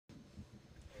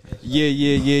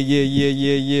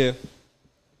Yeah.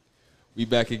 We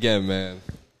back again, man.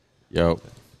 Yo.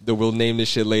 The We'll Name This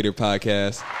Shit Later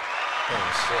podcast.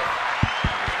 Oh, shit.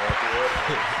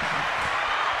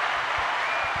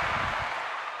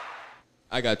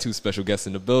 I got two special guests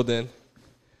in the building.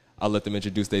 I'll let them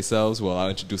introduce themselves. Well, I'll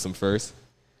introduce them first.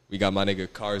 We got my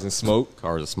nigga Cars and Smoke.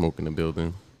 Cars and Smoke in the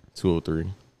building.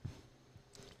 203.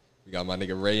 We got my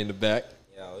nigga Ray in the back.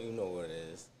 Yo, you know what it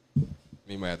is.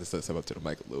 Me might have to set some up to the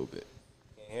mic a little bit.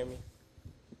 Can't hear me?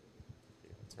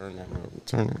 Turn that up.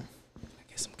 Turn it. I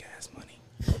get some gas money.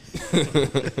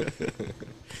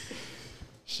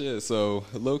 Shit, so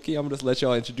low-key, I'm going to just let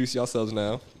y'all introduce yourselves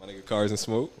now. My nigga Cars and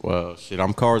Smoke. Well, shit,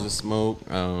 I'm Cars and Smoke.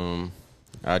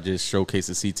 I just showcase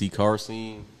the CT car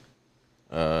scene.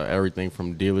 Everything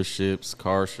from dealerships,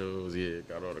 car shows. Yeah,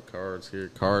 got all the cars here.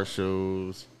 Car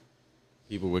shows.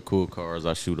 People with cool cars,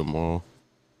 I shoot them all.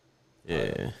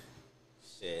 Yeah.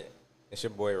 Shit. It's your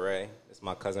boy Ray. It's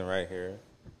my cousin right here.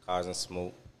 Cars and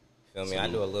Smoke. Feel me? I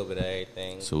do a little bit of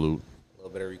everything. Salute. A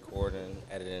little bit of recording,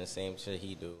 editing, the same shit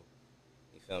he do.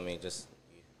 You feel me? Just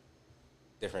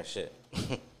different shit.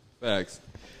 Facts.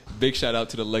 Big shout out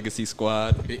to the Legacy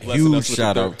Squad. Huge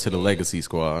shout out to the Legacy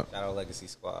Squad. Shout out Legacy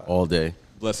Squad. All day.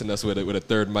 Blessing us with a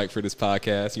third mic for this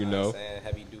podcast, you know. I'm saying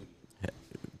heavy duty.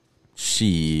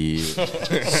 Shit.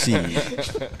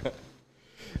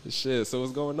 Shit, so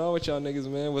what's going on with y'all niggas,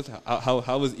 man?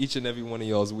 How was each and every one of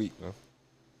y'all's week, man?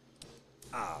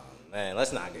 Oh, man,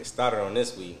 let's not get started on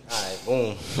this week. All right,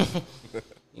 boom.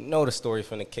 You know the story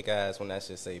from the kick ass when that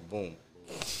shit say boom.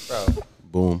 Bro.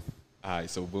 Boom. All right,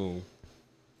 so boom.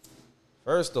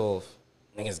 First off,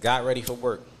 niggas got ready for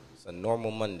work. It's a normal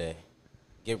Monday.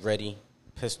 Get ready,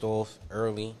 pissed off,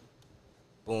 early.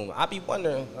 Boom. I be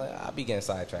wondering, I be getting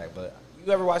sidetracked, but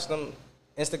you ever watch them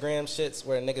Instagram shits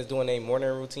where niggas doing their morning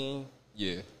routine?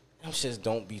 Yeah. Them shits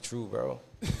don't be true, bro.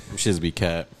 Them shits be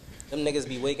cat. Them niggas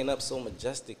be waking up so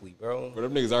majestically, bro. But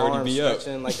them niggas already Arms be up.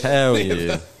 stretching like Hell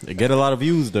yeah. They get a lot of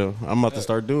views, though. I'm about to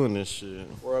start doing this shit.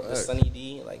 We're up to Sunny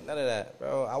D. Like, none of that,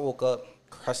 bro. I woke up,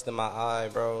 crust in my eye,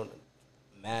 bro.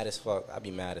 Mad as fuck. I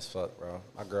be mad as fuck, bro.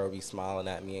 My girl be smiling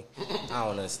at me. I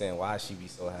don't understand why she be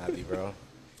so happy, bro.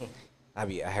 I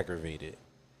be aggravated.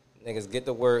 Niggas get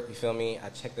to work, you feel me? I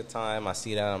check the time. I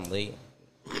see that I'm late.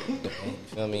 You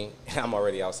feel me? I'm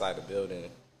already outside the building.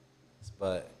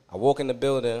 But I walk in the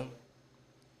building.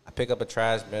 I pick up a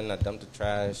trash bin. I dump the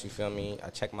trash. You feel me? I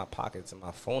check my pockets and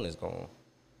my phone is gone.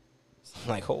 I'm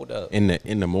like, hold up. In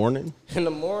the morning? In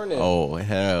the morning. Oh,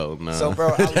 hell no. So,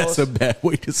 bro, that's a bad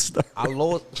way to start. I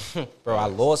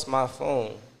lost my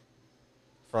phone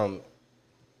from,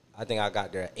 I think I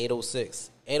got there at 8:06.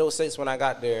 8:06 when I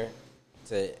got there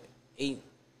to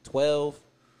 8:12.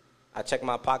 I checked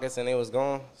my pockets and it was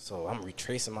gone. So I'm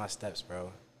retracing my steps,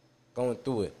 bro. Going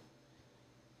through it.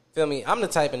 Feel me? I'm the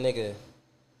type of nigga,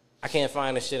 I can't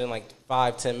find the shit in like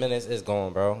 5-10 minutes. It's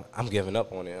gone, bro. I'm giving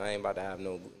up on it. I ain't about to have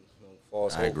no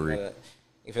false hope. I agree.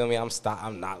 You feel me?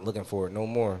 I'm not looking for it no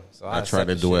more. So I try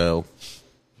to dwell.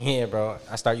 Yeah, bro.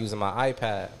 I start using my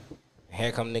iPad.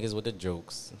 Here come niggas with the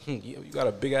jokes. You got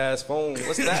a big ass phone.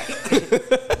 What's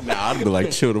that? Nah, I'd be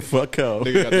like, chill the fuck out.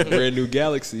 Nigga got the brand new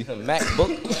Galaxy. A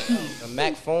MacBook, a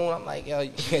Mac phone. I'm like, yo,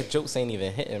 your jokes ain't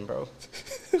even hitting, bro.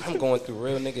 I'm going through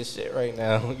real nigga shit right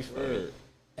now. You feel me?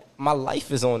 My life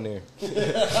is on there.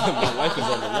 My life is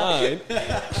on the line.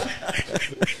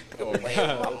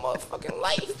 My motherfucking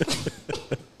life.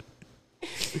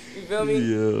 You feel me?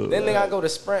 Yeah. Then I go to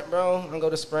Sprint, bro. I go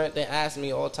to Sprint. They ask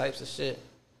me all types of shit.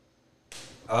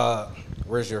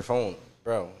 Where's your phone,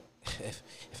 bro?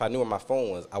 If I knew where my phone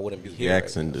was, I wouldn't be here. You're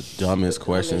asking the dumbest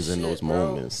questions in those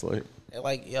moments.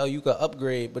 Like, yo, you could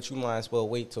upgrade, but you might as well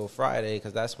wait till Friday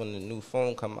because that's when the new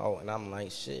phone come out. And I'm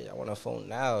like, shit, I want a phone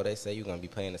now. They say you're going to be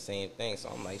paying the same thing. So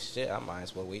I'm like, shit, I might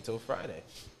as well wait till Friday.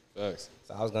 Thanks.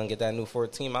 So I was going to get that new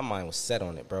 14. My mind was set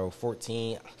on it, bro.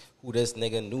 14, who this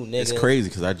nigga, new nigga. It's crazy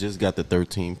because I just got the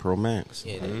 13 Pro Max.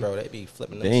 Yeah, bro, they be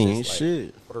flipping them They ain't shits shit.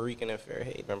 like Puerto Rican and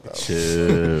Fairhaven, bro.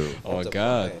 Chill. Oh, my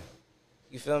God.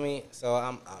 You feel me? So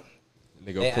Nigga,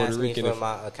 they Puerto asked me Rican. for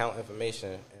my account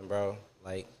information, and bro,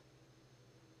 like,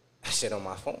 that shit on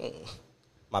my phone.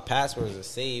 My passwords are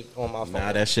saved on my phone.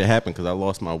 Nah, that shit happened because I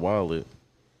lost my wallet.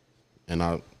 And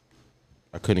I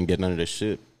couldn't get none of the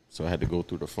shit. So I had to go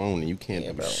through the phone, and you can't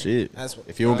do bro. shit. That's what,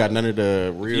 if you don't got none of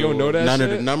the real, you don't know that none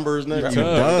shit? of the numbers, you You're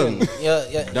done.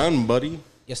 Yeah. Done, buddy.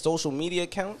 Your social media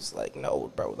accounts, like,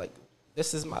 no, bro. Like,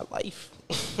 this is my life.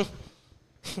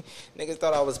 Niggas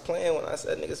thought I was playing when I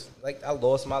said niggas, like, I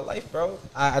lost my life, bro.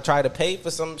 I tried to pay for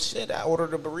some shit. I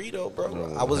ordered a burrito,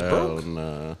 bro. I was broke.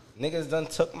 Nah. Niggas done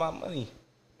took my money.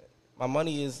 My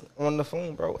money is on the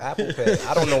phone, bro. Apple Pay.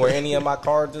 I don't know where any of my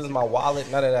cards is, my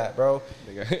wallet, none of that, bro.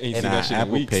 Nigga, ain't seen Nah, that shit in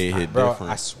Apple weeks. Pay hit Bro,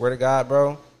 different. I swear to God,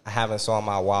 bro, I haven't saw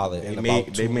my wallet in about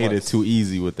 2 They made it months. too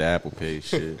easy with the Apple Pay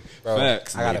shit. Bro,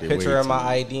 Facts. I got a Made it picture way of my too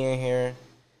ID in here.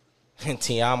 And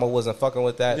Tiamo wasn't fucking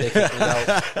with that. They kicked me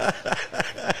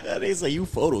out. They say you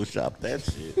photoshopped that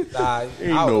shit. Nah, Ain't I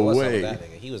don't know no what's up way. with that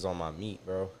nigga. He was on my meat,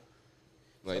 bro.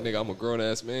 Like, nigga, I'm a grown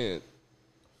ass man.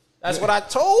 That's what I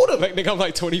told him. Like, nigga, I'm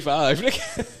like 25.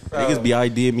 Nigga. Bro. Niggas be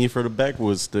IDing me for the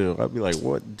backwoods still. I'd be like,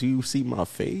 what? Do you see my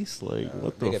face? Like,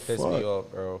 what the Nigga pissed me fuck?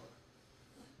 off, bro.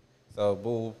 So,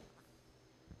 boo.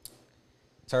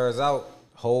 Turns out,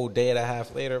 whole day and a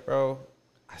half later, bro,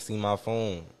 I see my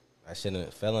phone. I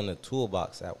shouldn't fell in the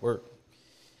toolbox at work.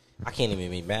 I can't even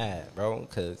be mad, bro,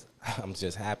 because I'm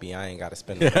just happy I ain't got to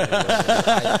spend the money on the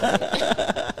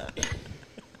iPhone.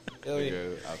 Feel me?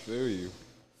 Nigga, I feel you.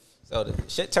 So the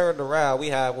shit turned around. We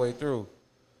halfway through.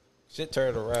 Shit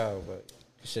turned around, but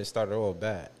shit started all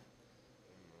bad.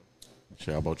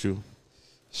 Shit, how about you?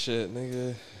 Shit,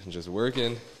 nigga. Just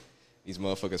working. These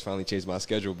motherfuckers finally changed my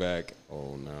schedule back.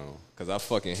 Oh, no. Because I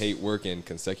fucking hate working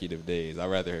consecutive days. I'd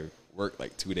rather work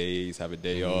like 2 days, have a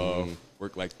day off,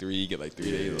 work like 3, get like 3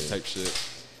 days type shit.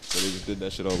 So they just did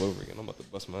that shit all over again. I'm about to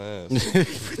bust my ass.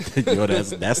 Yo,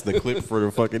 that's the clip for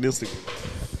the fucking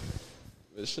Instagram.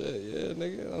 But shit, yeah,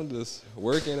 nigga. I'm just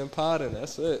working and potting.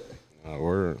 That's it.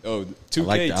 Word. Oh,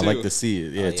 2K I too. like to see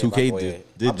it. Yeah, Oh, yeah, 2K my boy-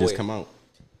 did my just boy- come out.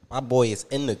 My boy is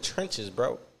in the trenches,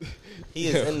 bro. He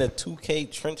is in the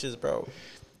 2K trenches, bro.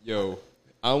 Yo,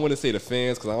 I don't want to say the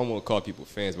fans because I don't want to call people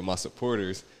fans, but my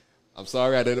supporters. I'm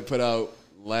sorry I didn't put out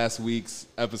last week's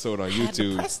episode on I had to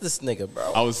YouTube. press this nigga,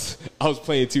 bro. I was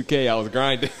playing 2K. I was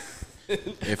grinding.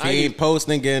 If I he ain't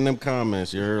posting, getting them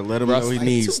comments, you heard, let him know he Russ-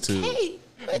 needs to. 2K.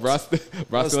 Ross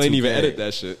still ain't even 2K. edit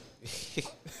that shit.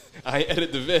 I ain't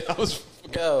edit the vid. I was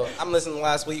Yo, I'm listening to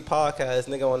last week podcast.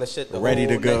 Nigga on the shit the Ready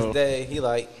whole to go. next day. He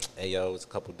like, hey yo, it's a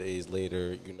couple days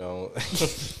later. You know,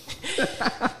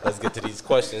 let's get to these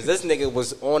questions. This nigga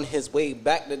was on his way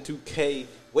back to 2K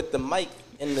with the mic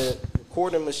in the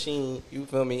recording machine. You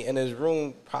feel me? In his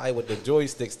room, probably with the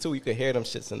joysticks too. You could hear them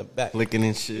shits in the back. Flicking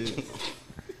and shit.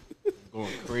 Going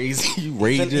crazy, He's in-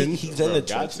 raging. He's in the got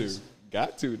trenches.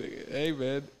 to, nigga. Hey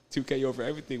man, 2K over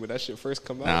everything when that shit first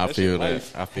come out. Nah, I that feel shit that.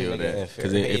 life. I feel Nigga that. in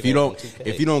Because Fairhaven if you don't, on 2K.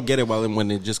 if you don't get it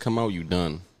when it just come out, you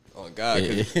done. Oh God,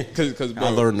 because I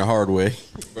learned the hard way.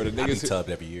 bro, the I be niggas, tubbed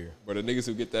every year. bro, the niggas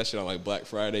who get that shit on like Black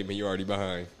Friday, man, you already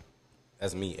behind.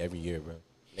 That's me every year, bro.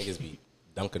 Niggas be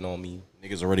dunking on me,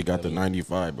 Niggas already got the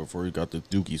 95 before he got the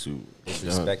Dookie suit.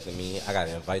 disrespecting me. I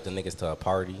gotta invite the niggas to a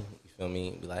party. You feel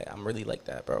me? Be like, I'm really like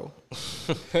that, bro.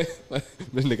 Man,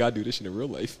 nigga, I do this shit in real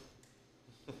life.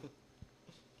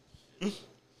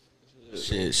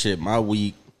 Shit. My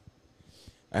week,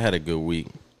 I had a good week.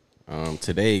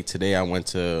 Today I went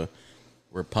to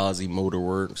Rapazi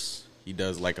Motorworks. He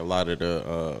does like a lot of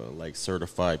the like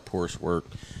certified Porsche work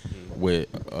with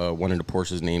one of the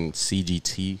Porsches named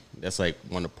CGT. That's like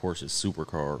one of Porsche's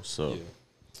supercars. So,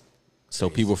 so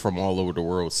people from all over the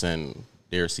world send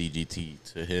their CGT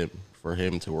to him for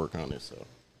him to work on it.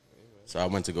 So I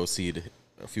went to go see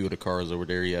a few of the cars over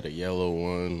there. He had a yellow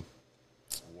one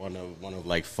of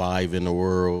like 5 in the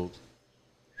world.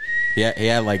 He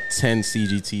had like 10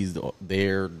 CGTs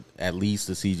there. At least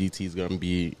the CGT is gonna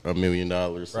be $1 million.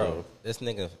 Bro, So this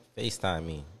nigga FaceTime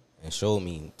me and showed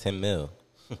me 10 mil.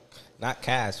 Not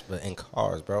cash, but in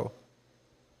cars, bro.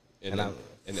 And And I'm-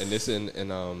 and this in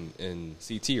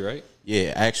CT, right?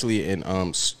 yeah, actually in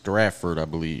Stratford, I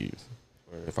believe,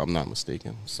 if I'm not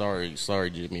mistaken. Sorry,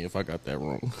 Jimmy, if I got that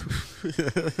wrong.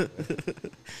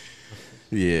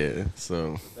 Yeah,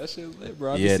 so That shit lit,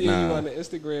 bro. I be Yeah, seeing nah. you on the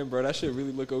Instagram, bro. That shit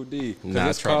really look OD. Because Nah, I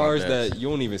there's try my cars best. that you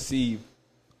don't even see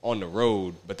on the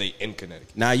road, but they in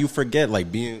Connecticut. now you forget,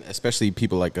 like being, especially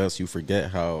people like us, you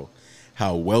forget how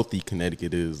wealthy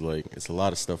Connecticut is. Like it's a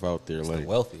lot of stuff out there. It's like the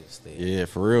wealthiest state. yeah,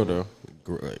 for real though.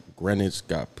 Greenwich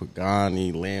got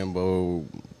Pagani, Lambo,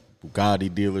 Bugatti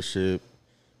dealership.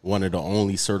 One of the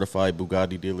only certified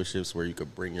Bugatti dealerships where you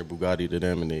could bring your Bugatti to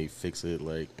them and they fix it,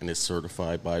 like, and it's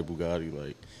certified by Bugatti.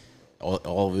 Like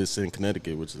all of this in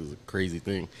Connecticut, which is a crazy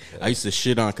thing. I used to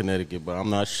shit on Connecticut, but I'm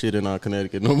not shitting on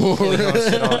Connecticut no more. We gonna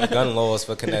shit on the gun laws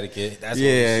for Connecticut. That's what we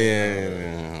shit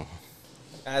on. yeah.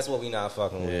 That's what we not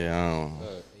fucking with. Yeah, I don't.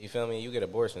 You feel me? You get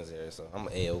abortions here, so I'm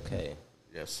A-okay.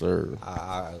 Yes, sir.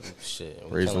 Shit, we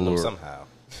Praise killing the them Lord. somehow.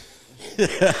 Praise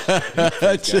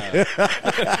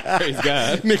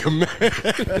God. Nigga,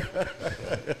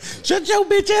 man. Shut your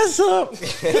bitch ass up.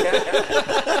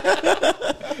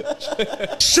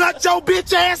 Shut your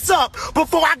bitch ass up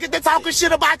before I get to talking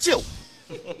shit about you.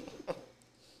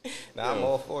 Nah, I'm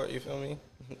all for it. You feel me?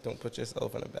 Don't put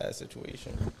yourself in a bad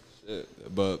situation. Shit.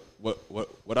 But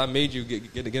what I made you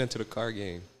get into the car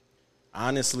game?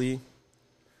 Honestly,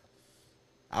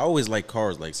 I always liked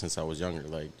cars, like, since I was younger,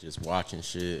 like, just watching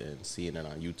shit and seeing it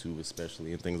on YouTube,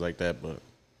 especially, and things like that. But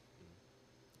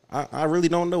I really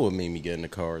don't know what made me get into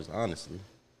cars, honestly.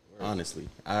 Honestly,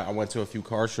 I went to a few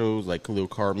car shows, like little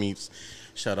car meets.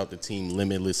 Shout out to Team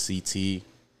Limitless CT, a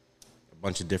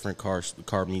bunch of different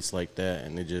car meets like that,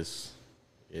 and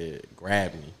it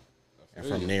grabbed me. And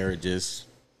from there, it just...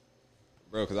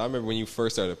 Bro, because I remember when you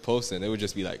first started posting, it would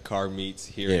just be like car meets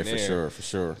here and there. Yeah, for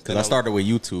sure. Because I started with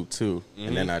YouTube, too,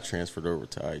 and then I transferred over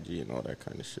to IG and all that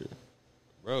kind of shit.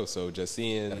 Bro, so just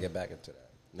seeing... Gotta get back into that.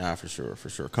 Nah, for sure.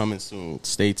 Coming soon.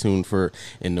 Stay tuned for,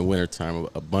 in the wintertime,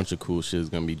 a bunch of cool shit is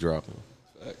going to be dropping.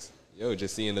 Facts. Yo,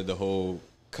 just seeing the whole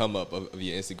come up of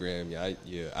your Instagram,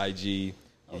 your IG,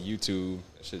 your YouTube,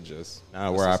 that shit just...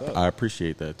 Nah, where I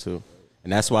appreciate that, too.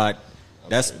 And that's why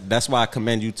I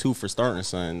commend you, too, for starting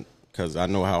something, because I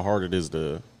know how hard it is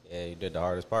to... Yeah, you did the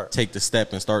hardest part. Take the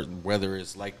step and start, whether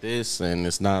it's like this and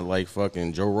it's not like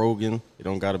fucking Joe Rogan. It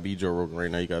don't got to be Joe Rogan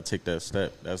right now. You got to take that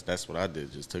step. That's what I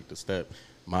did, just took the step.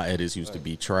 My edits used to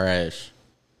be trash.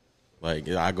 Like,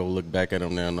 I go look back at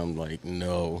them now and I'm like,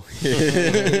 no.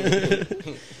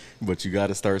 But you got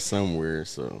to start somewhere,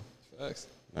 so. Facts.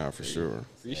 Nah, for sure.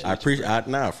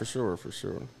 Appreciate for sure.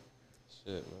 Shit,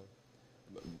 man.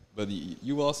 But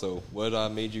you also,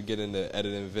 what made you get into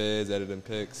editing vids, editing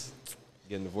pics,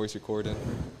 getting the voice recording?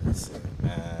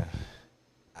 Man,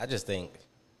 I just think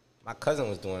my cousin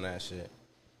was doing that shit.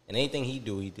 And anything he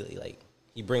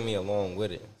bring me along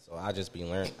with it. So I just be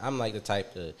learning. I'm like the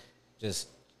type to just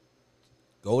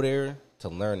go there to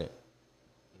learn it.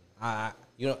 I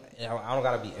don't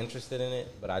gotta be interested in it,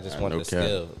 but I just wanted the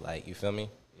skill. Like, you feel me?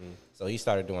 So he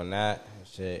started doing that and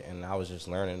shit, and I was just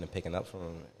learning and picking up from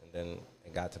him. And then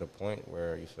it got to the point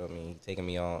where, you feel me, he taking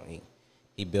me on.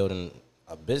 He building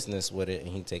a business with it, and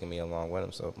he taking me along with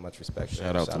him. So much respect.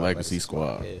 Shout out to Legacy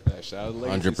Squad. Yeah. Shout out to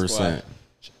Legacy 100%. Squad.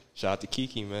 Shout out to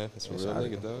Kiki, man. That's a real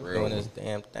nigga, dog. Doing his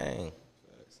damn thing.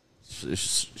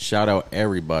 Shout out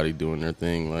everybody doing their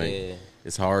thing. Like,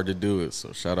 it's hard to do it,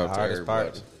 so shout out to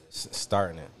everybody. Part,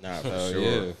 starting it. Nah, for sure.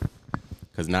 Yeah.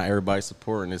 Because not everybody's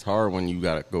supporting. It's hard when you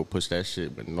got to go push that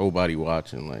shit, but nobody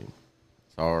watching. Like,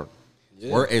 it's hard.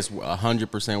 Yeah. It's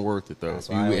 100% worth it, though.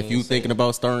 If you thinking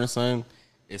about starting something,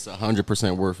 it's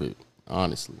 100% worth it,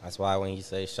 honestly. That's why when you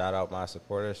say shout out my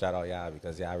supporters, shout out y'all,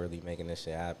 because y'all really making this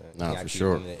shit happen. Nah, for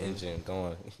sure. Keeping the engine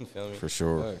going. You feel me? For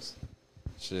sure. Nice.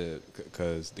 Shit,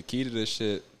 because the key to this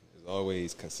shit is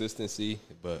always consistency,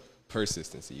 but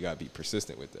persistency. You gotta be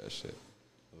persistent with that shit.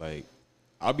 Like,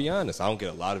 I'll be honest, I don't get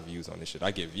a lot of views on this shit.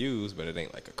 I get views, but it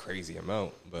ain't like a crazy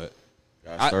amount. But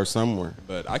gotta start somewhere.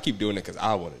 But I keep doing it because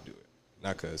I want to do it,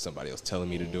 not because somebody else telling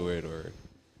me to do it or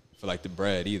for like the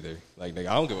bread either. Like, nigga,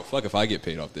 I don't give a fuck if I get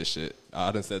paid off this shit.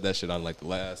 I done said that shit on like the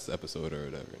last episode or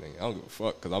whatever. Nigga. I don't give a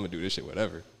fuck because I'm gonna do this shit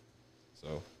whatever.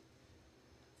 So.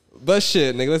 But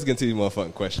shit, nigga, let's get into these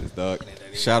motherfucking questions, dog.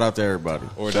 Shout out to everybody.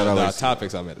 Or the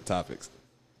topics. I'm at the topics.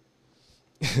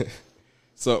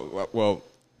 So, well,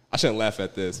 I shouldn't laugh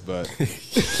at this, but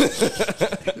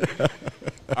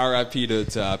R.I.P. to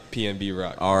PNB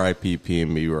Rock. R.I.P.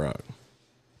 PNB Rock.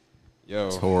 Yo,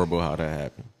 it's horrible how that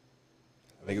happened.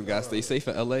 Niggas gotta stay safe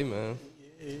in L.A., man.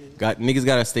 Niggas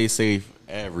gotta stay safe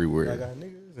everywhere. I got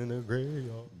niggas in the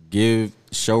graveyard.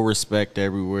 Show respect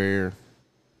everywhere.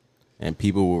 And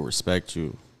people will respect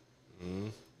you.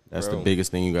 That's the biggest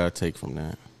thing you got to take from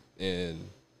that. And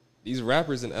these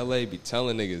rappers in L.A. be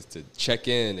telling niggas to check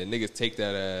in, and niggas take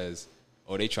that as,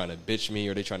 oh, they trying to bitch me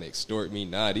or they trying to extort me.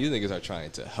 Nah, these niggas are trying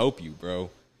to help you,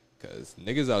 bro. Because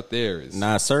niggas out there is...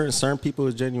 Nah, certain people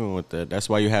is genuine with that. That's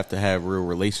why you have to have real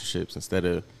relationships instead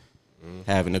of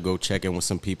having to go check in with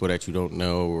some people that you don't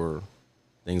know or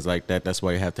things like that. That's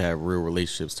why you have to have real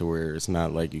relationships to where it's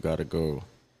not like you got to go...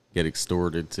 get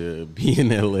extorted to be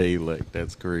in L.A. Like,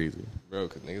 that's crazy. Bro,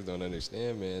 because niggas don't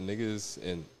understand, man. Niggas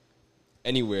in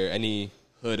anywhere, any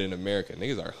hood in America,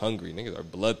 niggas are hungry. Niggas are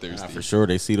bloodthirsty. For sure.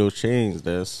 They see those chains.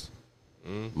 That's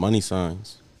money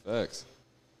signs. Facts.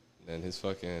 And then his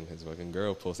fucking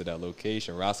girl posted that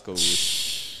location. Roscoe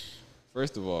was...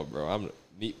 First of all, bro,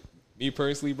 me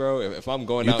personally, bro, if I'm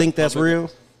going out... You think that's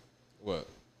real? What?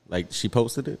 Like, she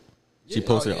posted it? She Yeah,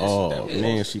 posted,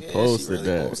 she she posted really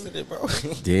that. Posted it, bro.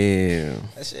 Damn.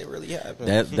 That shit really happened.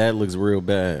 That looks real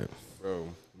bad. Bro,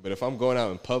 but if I'm going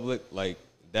out in public, like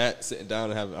that, sitting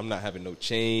down and I'm not having no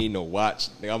chain, no watch,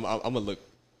 nigga, I'm gonna look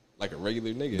like a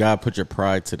regular nigga. You gotta put your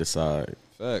pride to the side.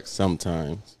 Facts.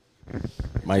 Sometimes.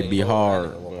 Might be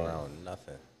hard. Walk around with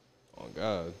nothing. Oh,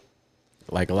 God.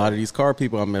 like a lot of these car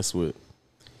people I mess with.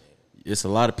 It's a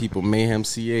lot of people. Mayhem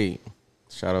C8,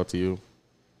 shout out to you.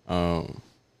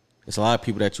 It's a lot of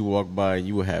people that you walk by and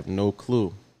you will have no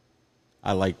clue.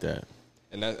 I like that.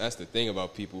 And that's the thing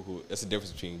about people who. That's the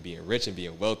difference between being rich and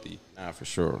being wealthy. Nah, for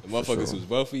sure. The motherfuckers who's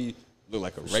wealthy look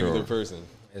like a regular person.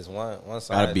 It's one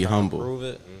side Gotta be humble. prove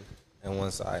it, and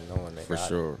one side knowing they For got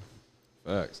sure.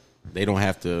 Facts. They don't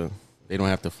have to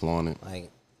flaunt it. it. Like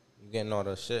you getting all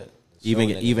the shit. Even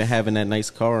Showing even niggas. having that nice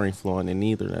car ain't flaunting it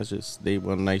neither. That's just they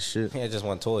want nice shit. Yeah, just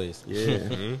want toys. Yeah.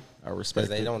 I respect Because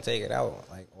they it. don't take it out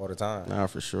like all the time. Nah,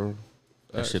 for sure.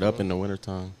 That Facts, shit up in the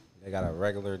wintertime. They got a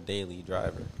regular daily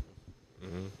driver.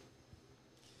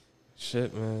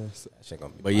 Shit, man. That shit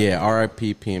gonna be. But yeah,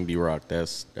 R.I.P. PNB Rock.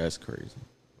 That's crazy.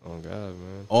 Oh God,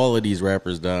 man. All of these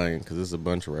rappers dying because there's a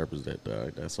bunch of rappers that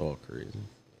died. That's all crazy.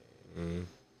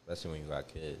 Especially when you got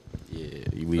kids. Yeah,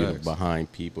 you leave Facts.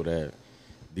 behind people that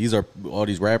these are all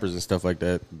these rappers and stuff like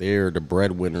that. They're the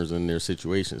breadwinners in their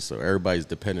situations, so everybody's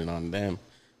dependent on them.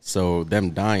 So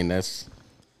them dying, that's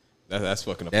That's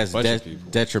fucking up a bunch of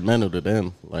people. detrimental to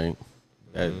them. Like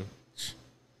that.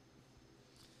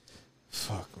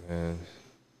 Fuck, man.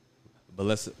 But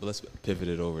let's pivot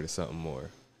it over to something more.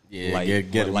 Yeah, light-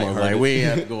 get it more lighthearted. like we ain't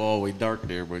have to go all the way dark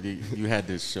there, but you had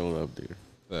this show up there.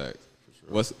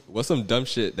 Facts. What's some dumb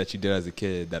shit that you did as a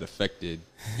kid that affected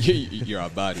your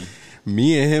body?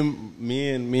 Me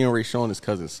and Ray Sean is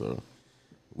cousins, so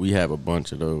we have a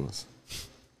bunch of those.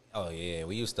 Oh yeah,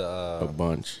 we used A to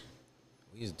bunch.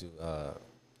 do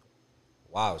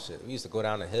wild shit. We used to go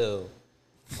down the hill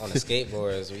on the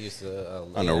skateboards. We used to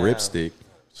On lay a down. ripstick.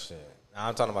 Shit. Now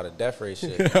I'm talking about a death ray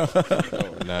shit. Nah,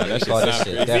 that Call shit's this not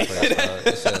shit crazy. death ray. Bro.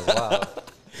 This shit is wild.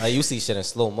 Like you see shit in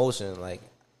slow motion. Like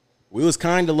We was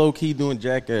kind of low key doing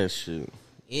jackass shit.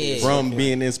 yeah, From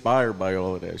being inspired by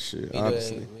all of that shit,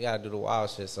 honestly. we gotta do the wild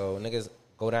shit. So niggas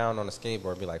go down on the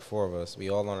skateboard. Be like 4 of us. We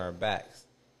all on our backs,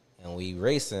 and we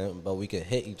racing, but we could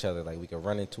hit each other. Like we could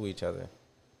run into each other.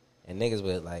 And niggas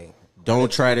would like, Don't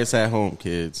try this at home,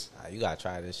 kids. you gotta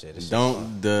try this shit. This shit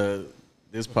Don't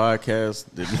this podcast.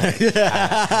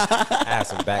 I had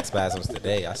some back spasms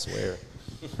today, I swear.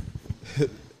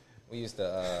 We used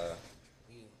to,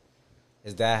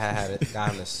 his dad had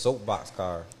got him a soapbox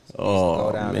car. So we used to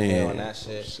go down the hill on that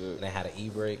shit. And they had an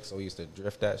e-brake, so we used to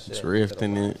drift that shit.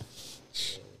 Drifting it,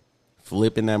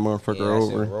 flipping that motherfucker Yeah, that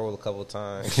shit over. rolled a couple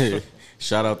times.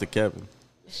 Shout out to Kevin.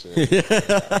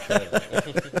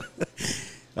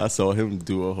 I saw him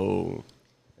do a whole.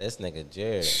 This nigga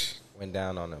Jared went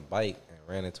down on a bike and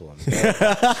ran into a mailbox.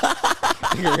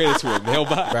 Nigga ran into a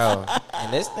mailbox. Bro.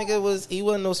 And this nigga he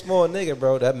wasn't no small nigga,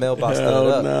 bro. That mailbox stood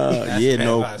Hell up. no. That Yeah, no,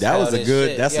 mailbox that was held a his good-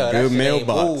 shit. that's a Yo, that good shit ain't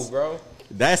mailbox. move, bro.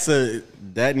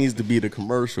 That needs to be the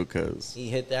commercial, cause He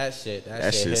hit that shit.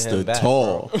 that shit hit him stood back,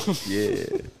 tall. bro. Yeah.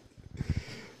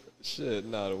 Shit,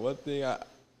 nah, the one thing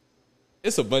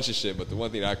it's a bunch of shit, but the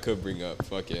one thing I could bring up,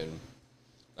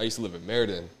 I used to live in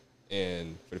Meriden,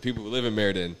 and for the people who live in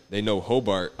Meriden, they know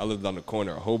Hobart. I lived on the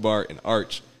corner of Hobart and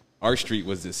Arch. Arch Street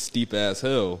was this steep ass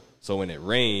hill, so when it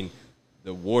rained,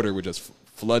 the water would just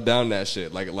flood down that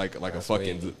shit like a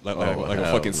fucking wavy. like Oh, a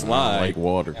hell fucking no. slide. Like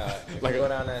water. Like go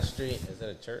down that street. Is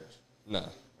it a church? Nah.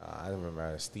 I remember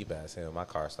a steep ass hill. My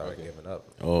car started giving up.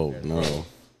 Oh no.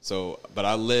 So, but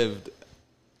I lived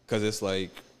because it's like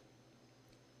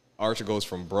Arch goes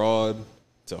from Broad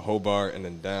to Hobart and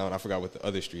then down. I forgot what the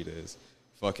other street is.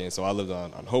 So I lived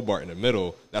on Hobart in the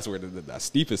middle. That's where the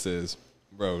steepest is.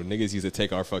 Bro, niggas used to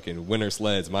take our fucking winter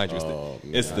sleds. Mind you,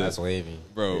 it's That's wavy.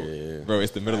 bro,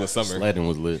 it's the middle of summer. Sledding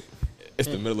was lit. It's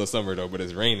the middle of summer though, but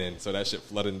it's raining, so that shit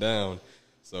flooding down.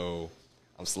 So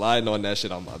I'm sliding on that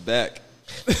shit on my back.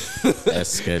 That's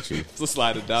sketchy. So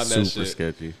sliding down Super that shit.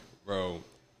 sketchy. Bro,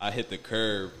 I hit the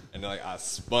curb and like I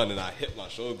spun and I hit my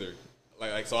shoulder.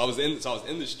 So I was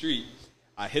in the street.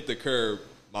 I hit the curb.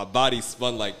 My body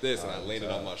spun like this and I landed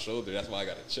on my shoulder. That's why I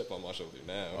got a chip on my shoulder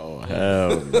now. Oh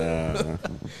hell nah.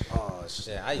 Oh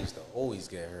shit! I used to always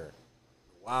get hurt.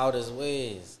 Wildest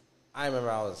ways. I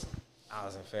remember I was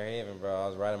in Fairhaven, bro. I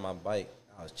was riding my bike.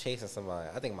 I was chasing somebody.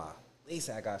 I think my lace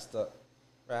hat got stuck.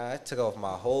 Bro, I took off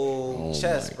my whole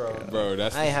chest, bro. Bro,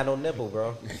 I ain't had no nipple,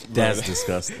 bro. That's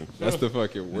disgusting. That's the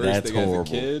fucking worst That's thing horrible. as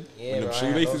a kid. Yeah, when bro, them I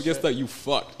had shoelaces no get shit. stuck, you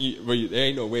fucked. There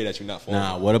ain't no way that you're not falling.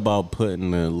 Nah, what about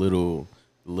putting a little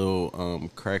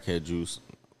crackhead juice?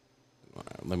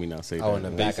 Let me not say that. Oh, in the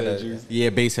back of Basehead the juice? Yeah,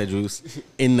 basehead juice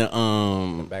in the back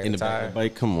in of the the back tire? of the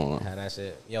bike. Come on. Had that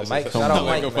shit. Yo, That Mike, shit shout sound out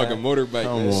like Mike, a fucking man. motorbike.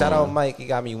 Come man. on. Shout out Mike. He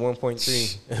got me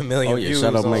 1.3 million Oh, yeah, views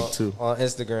shout out on, Mike, too. on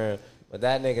Instagram. But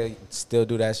that nigga still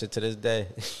do that shit to this day.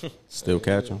 Still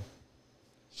catch him.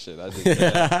 Shit, I did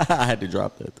that. I had to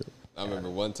drop that though. I remember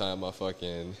one time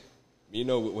You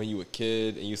know when you a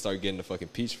kid and you start getting the fucking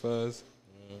peach fuzz?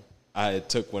 I had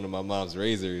took one of my mom's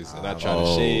razors and I tried to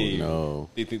shave. No.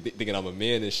 Thinking I'm a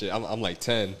man and shit. I'm like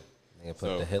 10. Nigga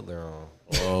put the Hitler on.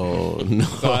 Oh no.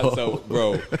 So,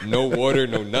 bro, no water,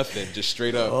 no nothing, just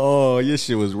straight up. Oh, your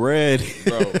shit was red.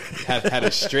 Bro, had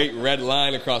a straight red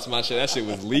line across my shit. That shit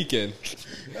was leaking.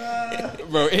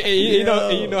 Bro,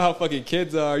 and you know how fucking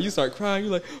kids are. You start crying.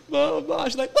 You're like, Mom, Mom.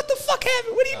 She's like, what the fuck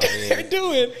happened? What are you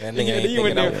doing? That And nigga ain't you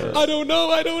in thinking there, out I don't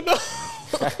know.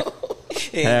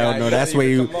 Hell no, that's where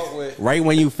you, right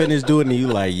when you finish doing it, you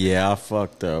like, yeah, I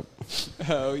fucked up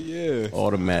Hell yeah.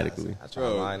 automatically. I try to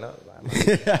line up.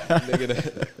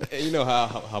 Nigga, and you know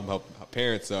how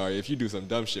parents are. If you do some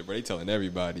dumb shit, bro, they telling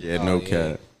everybody. Yeah, no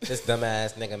cap. This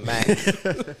dumbass nigga Mac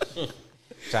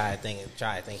try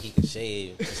to think he could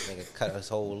shave. This nigga cut his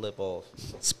whole lip off.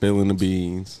 Spilling the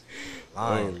beans.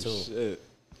 Lying too. Shit.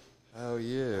 Hell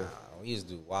yeah. We used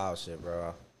to do wild shit,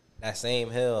 bro. That same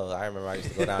hill, I remember I used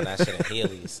to go down that shit in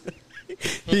Heelys.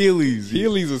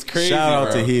 Heelys was crazy. Shout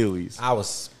out bro. to Heelys. I was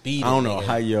speeding. I don't know nigga.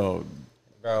 how y'all.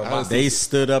 Bro, They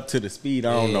stood up to the speed.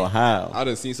 I don't know how. I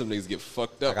done seen some niggas get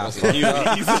fucked up. I got on some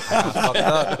Heelys.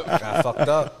 I got fucked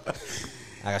up.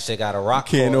 I got shit got a rock.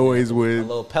 Can't caught. always A win.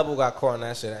 little pebble got caught in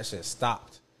that shit. That shit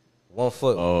stopped. 1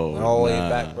 foot. Oh, went all the way nah.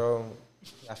 back, bro.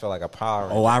 I felt like a power.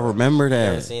 Oh, I remember You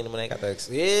ever that. seen them when they got the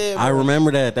yeah? I bro.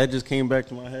 remember that. That just came back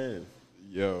to my head.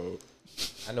 Yo.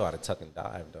 I know how to tuck and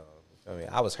dive, though. You feel me?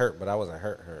 I was hurt, but I wasn't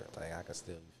hurt. Like I could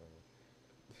still. You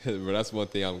feel me? But that's one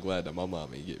thing I'm glad that my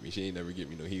mom ain't get me. She ain't never get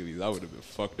me no Heelys. I would have been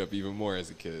fucked up even more as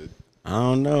a kid. I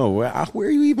don't know. Where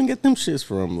you even get them shits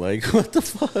from? Like, what the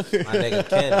fuck? My nigga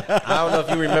Ken. I don't know if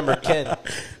you remember Ken.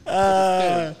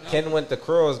 Ken went to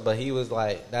Curls, but he was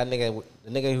like that nigga.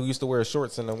 The nigga who used to wear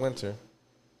shorts in the winter.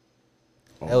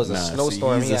 It was a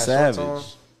snowstorm. He's He a had savage.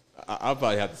 shorts on. I'll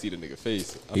probably have to see the nigga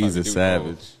face. I'll He's probably a do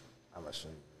savage. both. I'm gonna show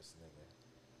you this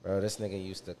nigga, bro. This nigga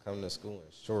used to come to school in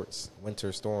shorts,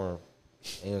 winter storm.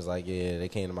 And he was like, "Yeah, they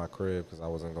came to my crib because I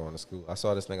wasn't going to school." I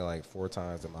saw this nigga like 4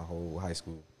 times in my whole high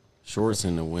school. Shorts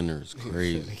in the winter is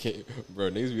crazy. Bro,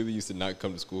 niggas really used to not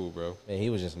come to school, bro. And he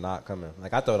was just not coming.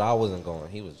 Like I thought I wasn't going.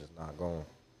 He was just not going.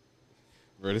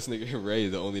 Bro, this nigga Ray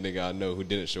is the only nigga I know who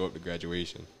didn't show up to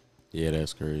graduation. Yeah,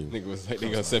 that's crazy. Nigga was like, they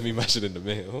gonna send me my shit in the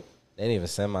mail. They didn't even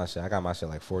send my shit. I got my shit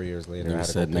like 4 years later. I Nigga had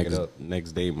to said go pick it up.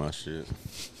 next day my shit. The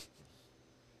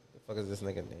fuck is this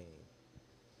nigga name?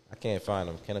 I can't find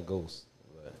him. Kinda ghost.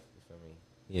 But you feel me?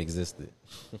 He existed.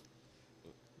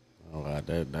 Oh,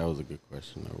 that was a good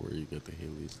question though. Where you get the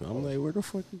Heelys? I'm like, where the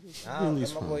fuck you get the Nah, Heelys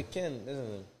that's my from? boy Ken,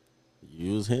 isn't it?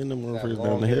 You was hitting them Got motherfuckers long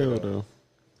down the hair, hill though. though.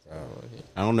 Oh,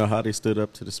 I don't know how they stood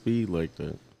up to the speed like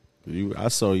that. I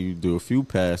saw you do a few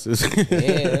passes. yeah,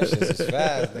 that shit was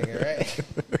fast, nigga, right?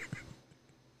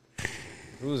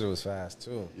 Bruiser was fast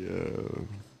too. Yeah.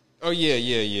 Oh,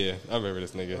 yeah. I remember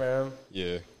this nigga. Man,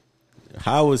 Yeah.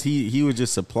 How was he? He was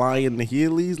just supplying the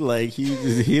Heelys, like he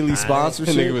was a Heely This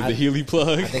sponsorship. nigga was the Healy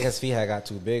plug. I think his feet had got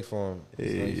too big for him. So,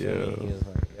 Hey, you feel me? yo. He was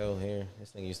like, "Yo, here."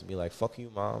 This nigga used to be like, "Fuck you,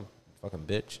 mom, fucking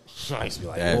bitch." I used to be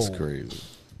like, That's "Whoa." crazy.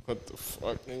 What the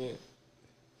fuck, nigga?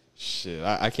 Shit,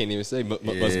 I can't even say must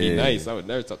be Yeah. nice. I would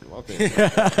never talk to my parents.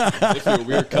 They feel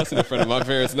weird cussing in front of my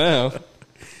parents now.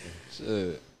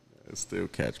 Shit. I still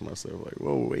catch myself like,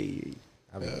 whoa, wait.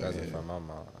 I be cousin from my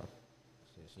mom.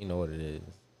 Shit, she know what it is.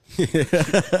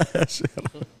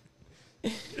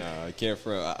 Nah, I can't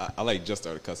front. I like just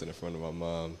started cussing in front of my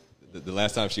mom. The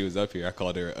last time she was up here, I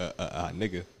called her a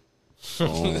nigga.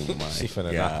 Oh my She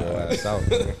finna knock your god, ass out.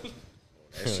 Nigga.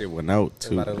 that shit went out It's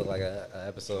too. about to look like an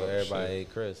episode of Everybody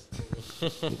Ate Chris.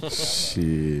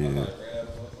 Shit,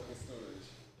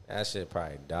 That shit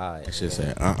probably died. that shit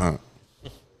said,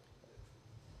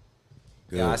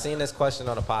 Yeah, I seen this question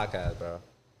on the podcast, bro.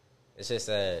 It just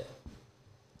said,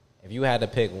 if you had to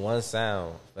pick one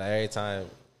sound for every time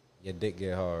your dick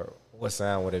get hard, what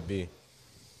sound would it be?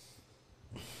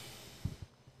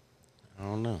 I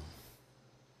don't know.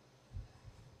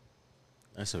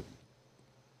 I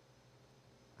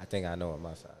think I know what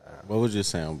my sound. What would your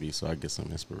sound be so I get some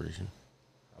inspiration?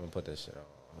 I'm gonna put this shit on.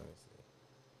 Let me see.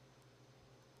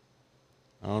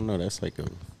 I don't know. That's like a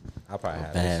I'll probably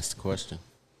have this. vast question.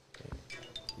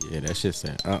 Yeah, that shit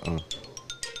said, I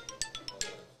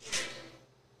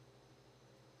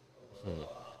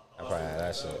probably have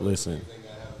that shit. Listen,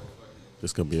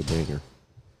 this gonna be a banger.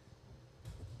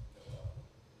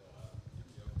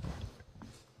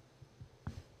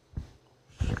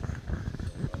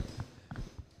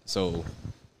 So,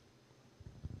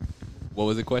 what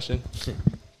was the question? If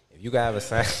you could have a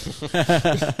sound,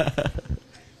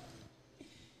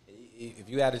 if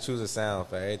you had to choose a sound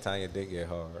for every time your dick get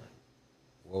hard,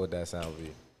 what would that sound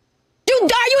be? You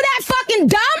that fucking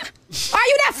dumb? Are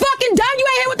you that fucking dumb? You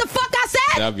ain't hear what the fuck I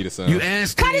said? That'll be the sound. You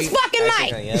asked Cut me. his fucking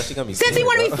mic. Yeah, she gonna be Since he stupid,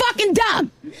 want to be bro. fucking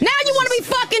dumb. Now you want to be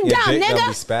fucking Yeah, dumb, Jake gonna be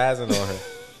nigga. spazzing on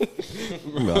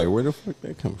her. I'm like, where the fuck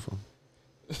that come from?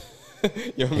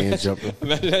 Yo, Hand imagine, jumping.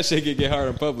 imagine that shit get hard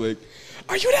in public.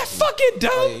 Are you that fucking Oh, yeah,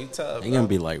 dumb? you tough, They bro. gonna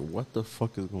be like, what the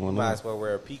fuck is going Might on? as well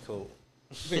wear a peacoat.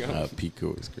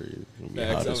 Pico is crazy. It's gonna be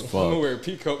Facts, hot as I'm gonna fuck. wear a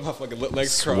peacoat, my fucking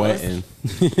legs crossed. Sweating.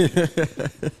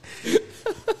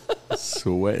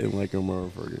 Sweating like a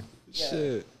motherfucker.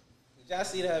 Shit. Did y'all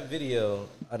see that video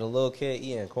of the little kid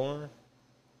eating corn?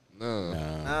 No.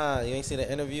 Nah, you ain't see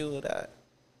the interview of that?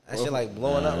 That shit like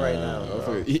blowing up right now, bro.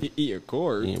 Motherfucker, eat your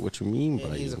cord. Yeah, what you mean Yeah,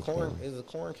 by he's a eating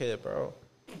corn kid, bro.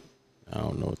 I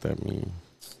don't know what that means.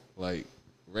 Like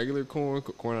regular corn,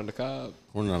 corn on the cob.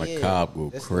 Corn on a Yeah, cob go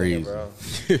this crazy. nigga, bro.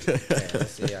 Yeah,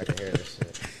 let's see, I can hear this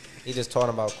shit. He just talking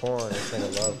about corn. This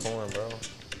nigga love corn, bro.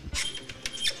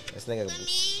 This nigga.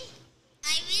 Me,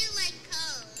 I really like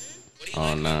cone.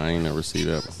 Oh nah, I ain't never see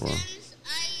that before. Since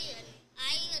I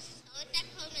thought that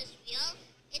cone was real,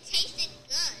 it tasted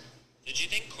good. Did you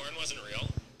think corn wasn't real?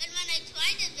 But when I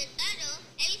tried it with butter,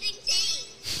 everything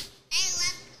changed. I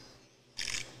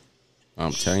love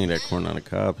I'm telling you that corn on the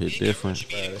cob hit different.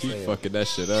 This You nigga fucking that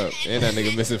shit up. And that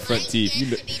nigga missing front teeth.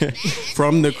 You know,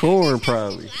 From the corn,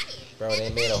 probably. bro, they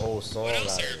made a whole song What out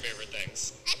else of are your it. favorite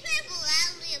things? I play a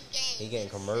variety of games. He getting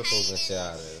commercials and shit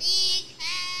out of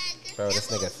it. Bro, this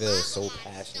nigga feels so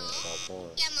passionate about corn.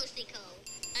 Yeah, mostly cold.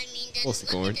 I mean, that's Mostly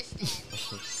what corn. it is.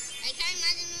 I can't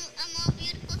imagine a more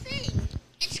beautiful thing.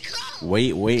 It's cold.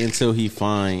 Wait until he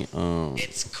find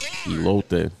It's corn.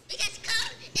 elote. Because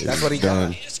cold. It's That's what he Done.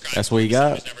 got. He described That's what he it.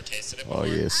 Someone's got? never tasted it Oh before.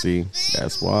 yeah, see,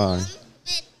 that's why. with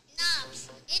knobs.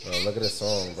 It Bro, look at this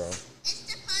song, bro. It's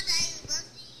the part that makes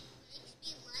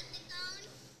me like the cone.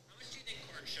 How much do you think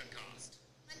corn should cost?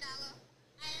 $1.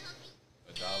 I hope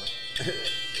you.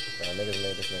 Bro, niggas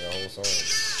made this nigga a whole song.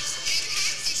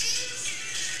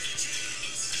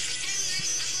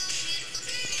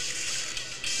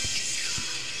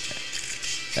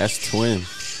 That's twin.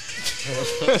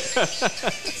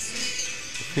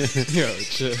 yo,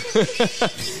 chill.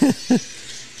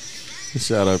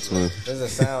 Shout out twin. There's a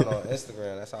sound on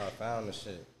Instagram. That's how I found the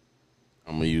shit.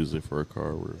 I'm gonna use it for a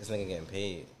car word. This nigga getting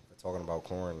paid for talking about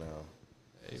corn now.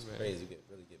 Hey, It's man. crazy. You get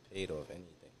really get paid off anything.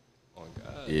 Oh,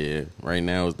 God. Yeah, right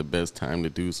now is the best time to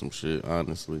do some shit.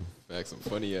 Honestly, Facts, some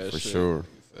funny ass for shit. sure.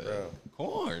 Bro.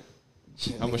 Corn.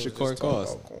 How much Niggas your corn just talking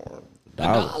cost? about corn.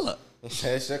 Dollar.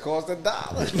 That shit cost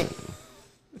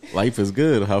 $1. Life is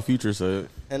good. How Future said.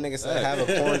 That nigga said, have a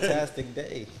corn-tastic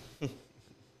day.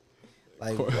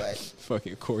 Like Corn. what?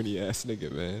 Fucking corny ass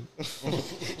nigga, man.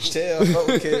 Chill,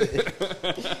 bro, kid.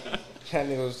 That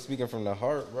nigga was speaking from the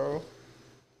heart, bro.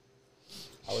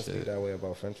 I would speak that way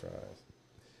about french fries.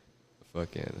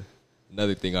 Fucking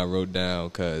another thing I wrote down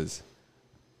because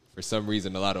for some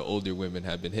reason a lot of older women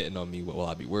have been hitting on me while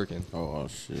I be working. Oh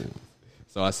shit.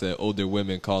 So I said older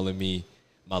women calling me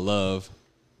my love.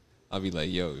 I'll be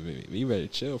like, yo, you better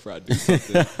chill before I do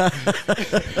something.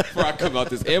 Before I come out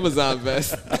this Amazon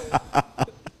vest.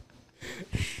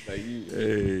 Like you,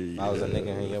 Hey. If I was a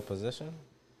nigga in your position,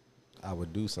 I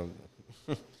would do something.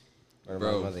 Or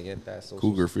Bro. my mother get that social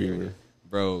Cougar security. fever.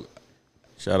 bro,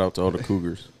 Shout out to all the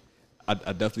Cougars. I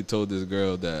definitely told this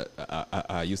girl that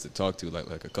I used to talk to like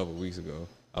a couple weeks ago.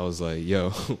 I was like,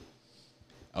 yo,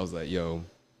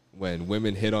 when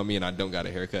women hit on me and I don't got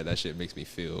a haircut, that shit makes me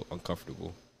feel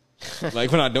uncomfortable.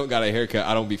 Like when I don't got a haircut,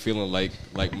 I don't be feeling like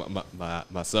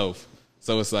myself.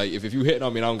 So it's like if you hitting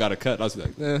on me and I don't got a cut, I'll be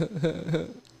like,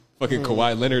 fucking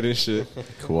Kawhi Leonard and shit.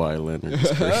 Kawhi Leonard.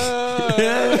 Is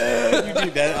crazy. You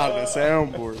did that on the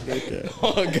soundboard.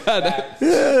 Oh God,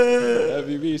 that'd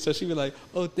be me. So she be like,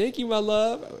 "Oh, thank you, my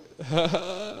love."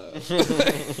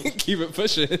 Keep it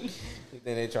pushing. You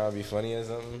think they try to be funny or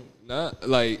something?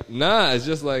 Nah. It's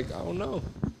just like I don't know.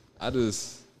 I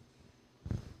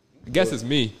guess it's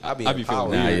me. I be I be feeling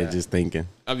empowered. Nah, weird. you're just thinking.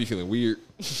 I be feeling weird,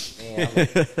 Man,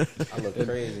 I look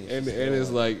crazy. and it's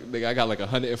like nigga, I got like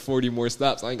 140 more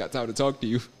stops. I ain't got time to talk to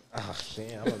you, Ah,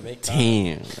 damn, I'm gonna make time.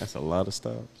 Damn, that's a lot of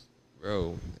stops.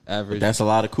 bro. But Average. that's a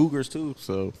lot of Cougars too.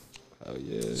 So oh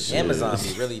yeah, Amazon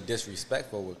be really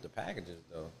disrespectful with the packages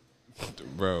though.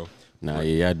 bro. nah,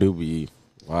 yeah, I do be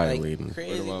Like violating.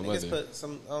 crazy What about niggas mother? put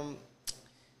some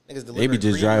niggas They be delivered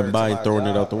just creamer driving to by and my throwing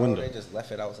it job, out the bro. window. They just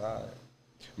left it outside.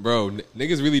 Bro,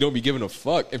 niggas really don't be giving a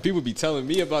fuck, and people be telling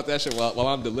me about that shit while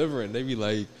I'm delivering. They be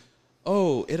like,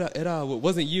 "Oh, it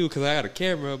wasn't you because I got a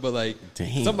camera, but like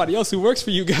Damn. somebody else who works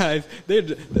for you guys,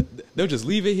 they'll just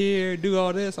leave it here, do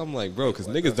all this." I'm like, bro, because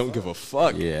niggas don't give a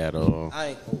fuck. Yeah, at all. I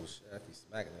ain't oh shit, I be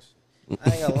smacking this shit. I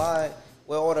ain't gonna lie.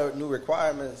 Well, all the new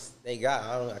requirements they got,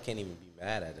 I can't even be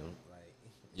mad at them. Like,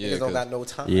 niggas don't got no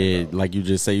time. Yeah, bro. like you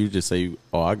just say,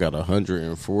 oh, I got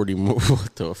 140 more.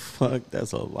 What the fuck?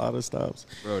 That's a lot of stops.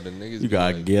 Bro, the niggas You be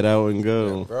gotta like, get out and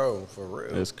go. Yeah, bro, for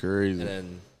real. That's crazy. And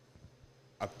then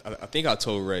I think I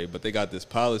told Ray, but they got this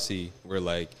policy where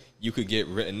like you could get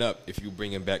written up if you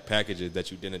bring in back packages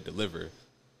that you didn't deliver.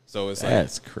 So it's like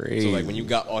That's crazy. So like when you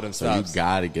got all them So stops, you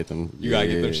gotta get them. you gotta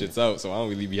get them shits out. So I don't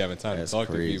really be having time That's to talk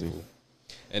crazy. to people.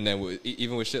 And then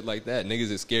even with shit like that, niggas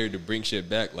is scared to bring shit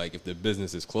back. Like if the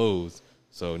business is closed,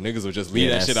 so niggas will just leave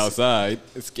Yeah, that shit that's- outside,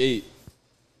 escape.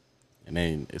 And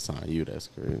then it's on you. That's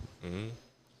crazy.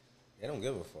 They don't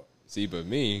give a fuck. See, but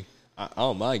me, I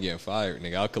don't mind getting fired,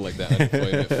 nigga. I'll collect that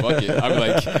unemployment. Fuck it. I'm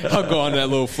like, I'll go on that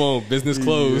little phone. Business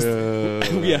closed.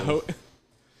 We out.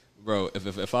 Bro,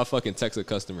 if I fucking text a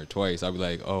customer twice, I'll be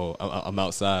like, oh, I'm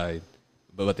outside,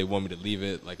 but they want me to leave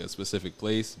it like a specific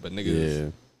place. But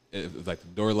niggas, if like the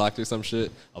door locked or some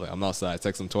shit, I'm like, I'm outside.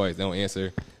 Text them twice. They don't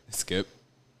answer. Skip.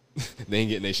 They ain't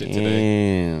getting their shit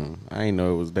today. Damn, I ain't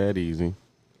know it was that easy.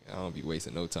 I don't be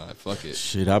wasting no time. Fuck it.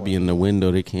 Shit, I be in the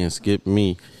window. They can't skip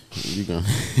me. You gonna? Bro,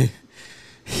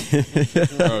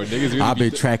 niggas really I've be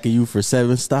been tracking you for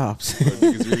 7 stops.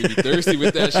 niggas really be thirsty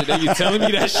with that shit. They be telling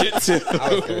me that shit too.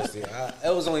 I was thirsty.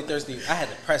 It was only thirsty. I had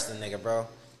to press the nigga, bro.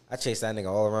 I chased that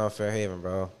nigga all around Fairhaven,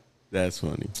 bro. That's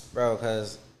funny. Bro,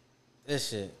 cause this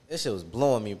shit was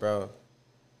blowing me, bro.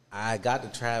 I got the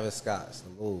Travis Scott's, the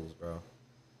moves, bro.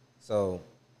 So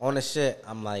on the shit,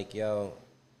 I'm like, yo,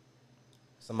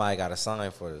 somebody got to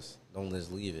sign for this. Don't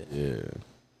just leave it. Yeah.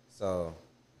 So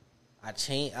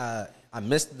I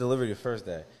missed the delivery the first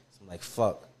day. So I'm like,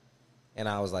 fuck. And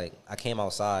I was like, I came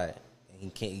outside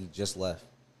and he just left.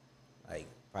 Like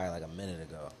probably like a minute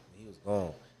ago. He was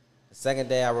gone. The second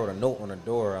day I wrote a note on the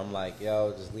door. I'm like,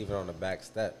 yo, just leave it on the back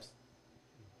steps.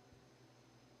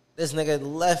 This nigga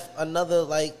left another,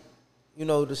 like, you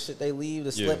know, the shit they leave,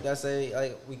 the slip that say,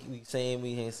 like, we saying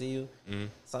we can't see you. Mm-hmm.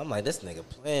 So I'm like, this nigga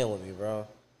playing with me, bro.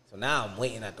 So now I'm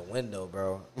waiting at the window,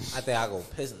 bro. I think I go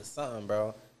piss or something,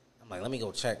 bro. I'm like, let me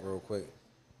go check real quick.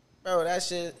 Bro, that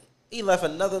shit, he left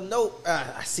another note.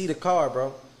 I see the car,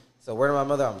 bro. So word to my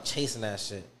mother, I'm chasing that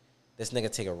shit. This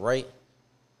nigga take a right.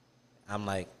 I'm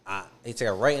like, they take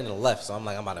a right and a left. So I'm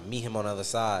like, I'm about to meet him on the other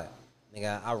side.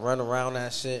 Nigga, I run around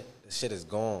that shit. The shit is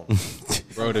gone.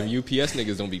 Bro, them UPS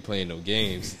niggas don't be playing no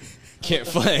games. Can't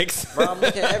flex. Bro, I'm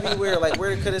looking everywhere. Like,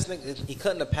 where could this nigga? He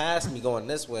couldn't have passed me going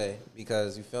this way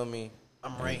because, you feel me?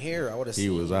 I'm right here. I would have seen He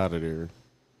was out of there.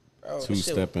 Bro,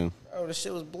 Two-stepping. Bro, this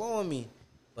shit was blowing me.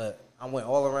 But I went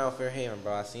all around Fairhaven,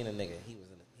 bro. I seen a nigga.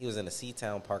 He was in the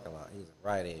Seatown parking lot. He was in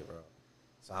Rite Aid, bro.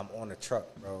 So I'm on the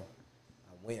truck, bro.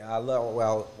 I went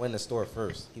in the store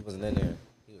first. He wasn't in there.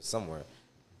 He was somewhere.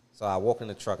 So I walk in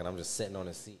the truck and I'm just sitting on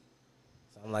the seat.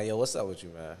 So I'm like, yo, what's up with you,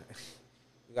 man?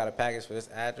 You got a package for this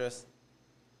address?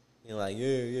 He's like,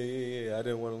 yeah. I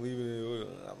didn't want to leave it.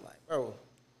 I'm like, bro,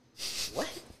 what?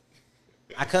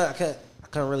 I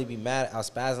couldn't really be mad. I was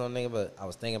spazzing on the nigga, but I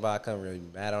was thinking about I couldn't really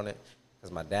be mad on it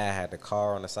because my dad had the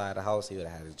car on the side of the house. He would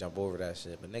have had to jump over that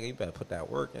shit. But nigga, you better put that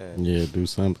work in. Yeah, do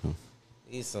something.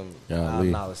 Need some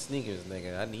Golly. $5 sneakers,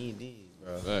 nigga. I need these,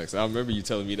 bro. Facts. I remember you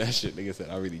telling me that shit. Nigga said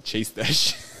I really chased that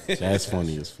shit. That's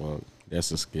funny as fuck.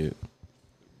 That's a skit.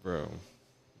 Bro.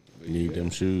 Need them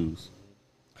shoes.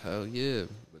 Hell yeah.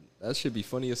 But that should be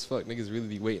funny as fuck. Niggas really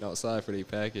be waiting outside for their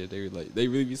package. They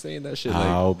really be saying that shit. Like,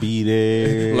 I'll be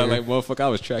there. like motherfucker, I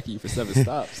was tracking you for 7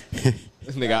 stops.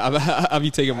 Nigga, I be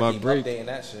taking my I keep break. updating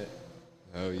that shit.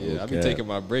 Oh yeah, I be Okay. taking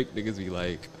my break. Niggas be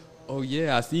like, oh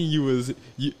yeah, I seen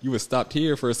you was stopped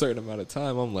here for a certain amount of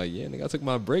time. I'm like, yeah, nigga, I took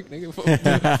my break, nigga. Fucking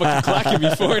clocking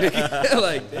before, nigga.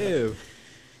 Like, damn.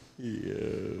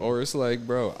 Yeah. Or it's like,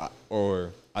 bro,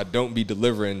 I don't be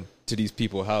delivering to these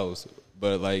people's house,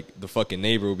 but like the fucking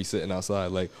neighbor will be sitting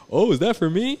outside, like, oh, is that for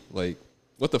me? Like,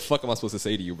 what the fuck am I supposed to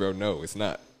say to you, bro? No, it's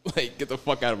not. Like, get the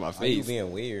fuck out of my Why you face.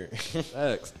 being weird?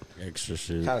 Facts. Extra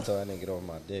shit. Kind of told that nigga get over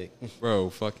my dick. Bro,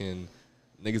 fucking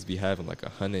niggas be having like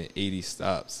 180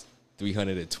 stops,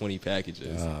 320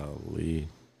 packages. Golly.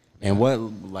 And what,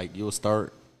 like, you'll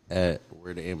start at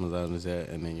where the Amazon is at,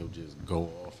 and then you'll just go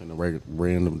off in a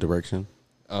random direction?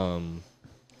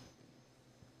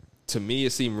 To me,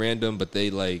 it seemed random, but they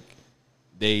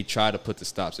try to put the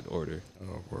stops in order.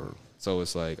 Oh, word. So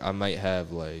it's like I might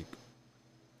have like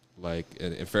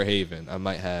in Fairhaven, I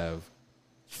might have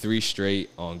 3 straight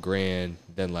on Grand,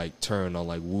 then like turn on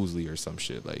like Woosley or some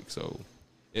shit. Like, so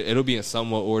it'll be in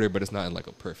somewhat order, but it's not in like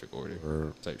a perfect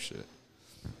order type shit.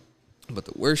 But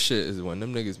the worst shit is when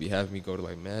them niggas be having me go to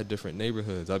like mad different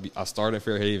neighborhoods. I'll start in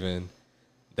Fairhaven,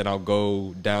 then I'll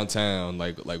go downtown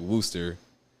like Worcester,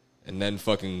 and then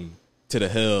fucking to the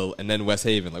Hill, and then West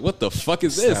Haven. Like, what the fuck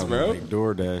is this, Sounded bro? like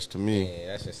DoorDash to me. Yeah,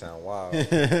 that shit sound wild.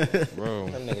 Bro,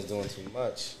 Them niggas doing too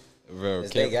much. bro,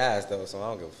 It's their can't, guys though, so I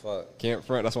don't give a fuck. can't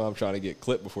front. That's why I'm trying to get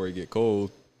clipped before it get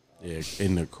cold. Yeah,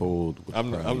 in the cold. would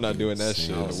I'm probably not be doing that insane.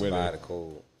 shit. I in don't the winter. survive the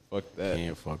cold. Fuck that.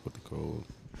 Can't fuck with the cold.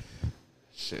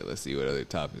 Shit, let's see what other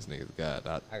topics niggas got.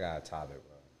 I got a topic,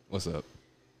 bro. What's up?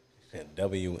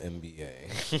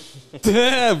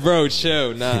 WNBA. Bro,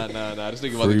 chill. Nah. This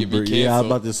nigga about to get me canceled. Yeah, I was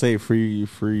about to say free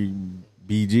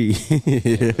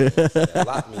BG.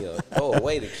 Lock me up. Oh,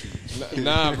 away the key.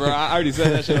 Nah, bro. I already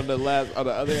said that shit on the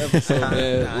other episode,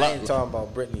 man. Nah, I ain't talking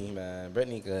about Brittany, man.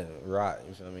 Brittany could rot.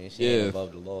 You feel me? She ain't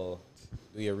above the law.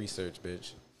 Do your research,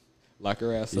 bitch. Lock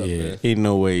her ass up, Yeah, man. ain't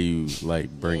no way you like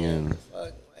bringing.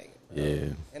 Fuck, like, Yeah,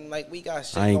 and like we got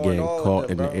shit I ain't going getting on caught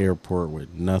with in them, the bro. airport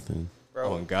with nothing.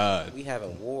 Bro, Oh, God. we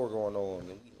having war going on, and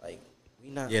we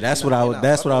not. Yeah, that's we what not- I we was. not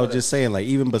That's what I fucking was with just it. saying. Like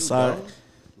even beside, dumb?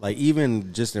 like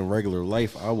even just in regular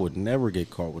life, I would never get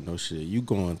caught with no shit. You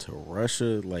going to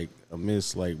Russia, like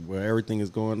amidst like where everything is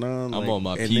going on. I'm like, on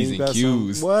my then P's you and got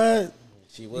Q's. some- What?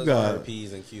 She was You on got her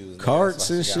P's and Q's. man. Carts That's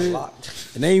why and she got shit,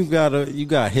 locked. and then you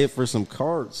got hit for some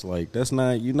carts. Like that's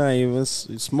not you're not even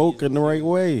smoking the right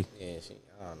way. Yeah,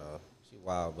 I don't know. She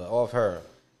wild, but off her,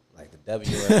 like the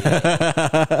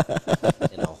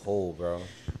WNBA in a hole, bro.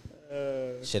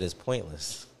 Shit is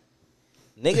pointless.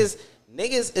 Niggas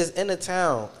is in a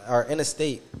town or in a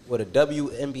state with a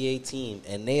WNBA team,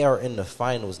 and they are in the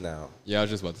finals now. Yeah, I was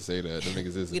just about to say that. Them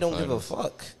niggas is We in the don't give a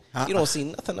finals. fuck. You don't see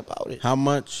nothing about it. How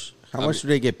much do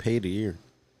they get paid a year?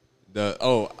 They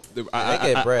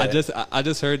get bread. I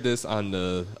just heard this on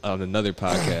another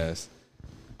podcast.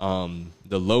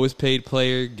 The lowest paid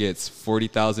player gets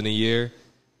 $40,000 a year.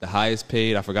 The highest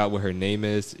paid, I forgot what her name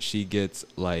is. She gets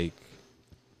like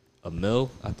 $1 million,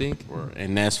 I think.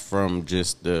 And that's from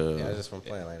just the Yeah, just from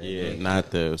playing like that. yeah,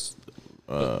 not the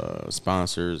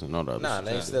sponsors and all that. Nah, other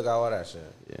they shit. still got all that shit.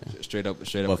 Yeah. Straight up. But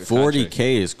the contract.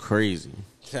 40K is crazy.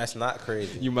 That's not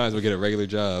crazy. You might as well get a regular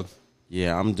job.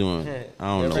 Yeah, I'm doing. I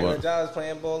don't know regular what. jobs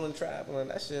playing bowling, traveling.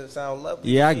 That shit sound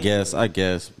lovely. Yeah, to me. I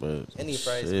guess, but Any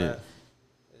price, shit. man.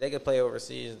 They could play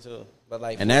overseas too, but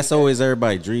like, And that's 40K, always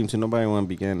everybody's dream too. Nobody want to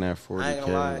be getting that 40K. I ain't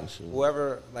gonna lie. and shit.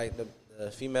 Whoever like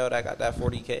the female that got that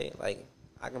 40K, like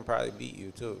I can probably beat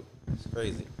you too. It's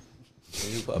crazy.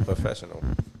 You a professional.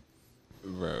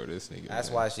 Bro, this nigga. That's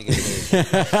man. why she gets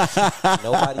paid.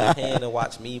 Nobody paying to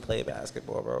watch me play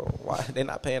basketball, bro. Why they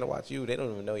not paying to watch you? They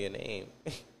don't even know your name.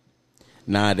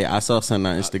 Nah, I saw something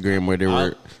on Instagram where they I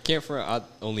were. can't front. I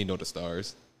only know the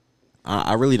stars.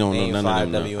 I really don't know Name none five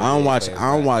of them. WNBA I don't watch. players,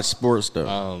 I don't right? watch sports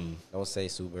stuff. Don't say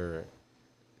super.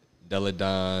 Della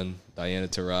Don, Diana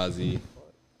Taurasi.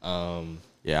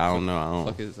 Yeah, I don't know. I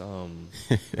Fuck don't.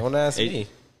 is Don't ask Eight- me.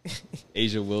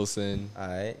 Asia Wilson, All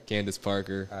right. Candace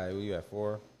Parker. All right, who you at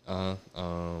 4? That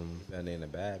name the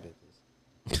bad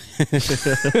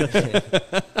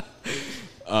bitches.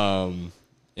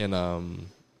 And I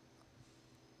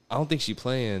don't think she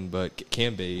playing, but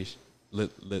Cambage,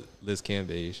 Liz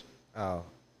Cambage. Oh,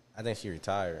 I think she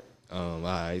retired All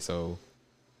right, so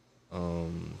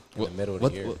in the middle of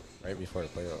the year, right before the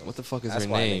playoffs. what the fuck is That's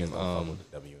her why name? niggas don't fuck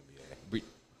with the WNBA.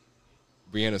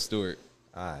 Brianna Stewart.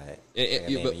 All right.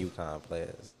 Yeah, but- UConn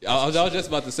players. I was just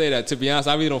about to say that. To be honest,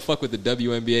 I really don't fuck with the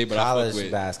WNBA, but I College fuck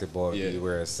with basketball yeah. be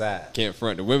where it's at. can't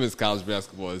front. The women's college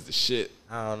basketball is the shit.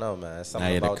 I don't know, man. It's Nah,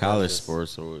 something yeah, the about college them just-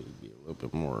 sports so it'd be a little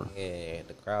bit more. Yeah,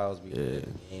 the crowds be lit, the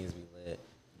games be lit.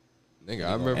 Nigga,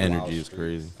 I remember. Energy is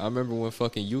crazy. I remember when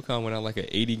fucking UConn went on like an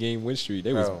 80-game win streak.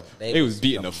 They Bro, was they they was was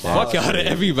beating the fuck out of demolished.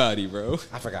 everybody, bro.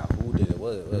 I forgot who did it.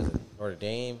 What was it? Notre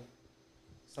Dame?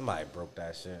 Somebody broke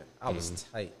that shit. I was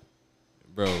tight.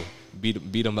 Bro,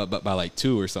 beat them up by like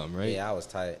 2 or something, right? Yeah, I was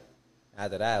tight.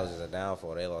 After that, it was just a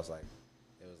downfall. They lost like,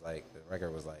 it was like, the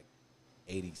record was like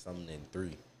 80-something and 3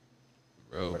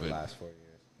 Bro, for the but, last 4 years.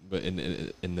 but in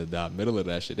the middle of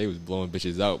that shit, they was blowing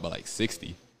bitches out by like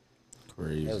 60.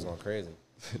 Crazy. It was going crazy.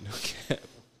 No cap.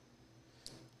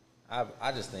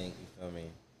 I just think, you feel me,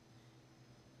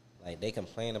 like they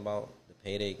complain about the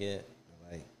pay they get.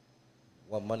 Like,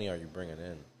 what money are you bringing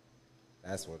in?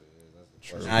 That's what it is.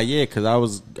 That's the question. Yeah, because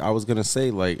I was gonna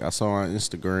say like I saw on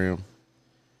Instagram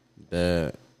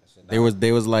that they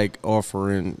was like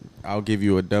offering I'll give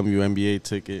you a WNBA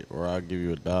ticket or I'll give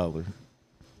you $1.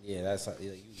 Yeah, that's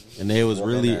you And they was walk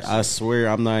in really that I shit. swear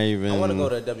I'm not even I want to go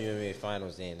to the WNBA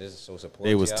finals then. This is so support.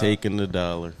 they was y'all. taking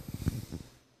 $1.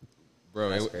 Bro,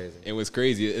 That's it, crazy. it was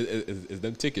crazy.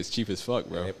 Them tickets cheap as fuck, Yeah,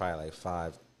 bro. they're probably like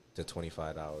 $5 to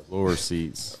 $25. Lower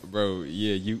seats. Bro,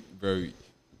 yeah, you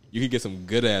could get some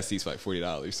good ass seats for like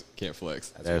 $40. Can't flex.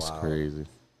 That's wild. crazy.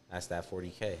 That's that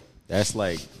 40K. That's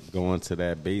like going to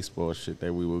that baseball shit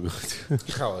that we would go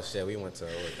to. Oh shit, we went to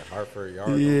the Hartford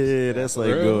Yard. Yeah, that's like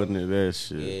real? going to that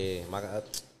shit. Yeah, my God,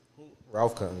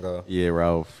 Ralph couldn't go. Yeah,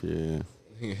 Ralph. Yeah,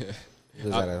 He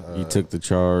was at a, he took the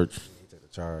charge. he took the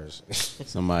charge.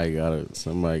 Somebody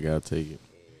gotta take it.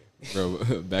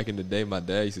 Bro, back in the day, my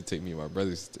dad used to take me and my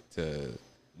brothers to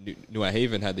New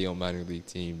Haven had their own minor league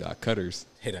team, the Cutters.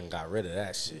 They done got rid of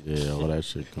that shit. Yeah, all that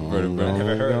shit gone. Bro, I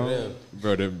never heard of them.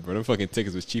 Bro, them fucking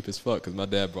tickets was cheap as fuck because my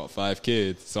dad brought 5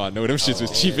 kids, so I know them shits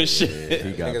was cheap as shit.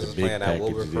 He got Niggas the was big playing at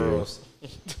Wilbur package deal. Pearls.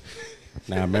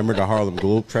 Now remember the Harlem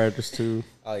Globetrotters too?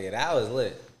 Oh yeah, that was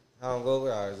lit. Harlem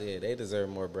Globetrotters, yeah, they deserve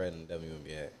more bread than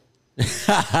WNBA.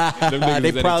 Them niggas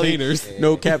They was probably entertainers.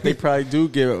 no cap. They probably do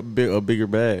get a bigger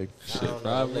bag. Shit,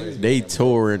 probably. They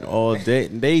touring all day.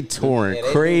 They touring Yeah,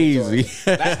 they crazy.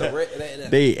 That's the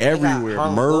They got everywhere.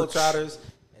 Harlem Merch. Globetrotters,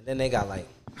 and then they got like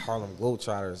Harlem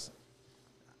Globetrotters.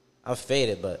 I'm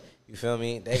faded, but you feel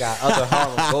me? They got other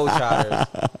Harlem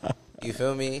Globetrotters. You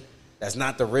feel me? That's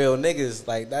not the real niggas.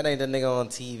 Like that ain't the nigga on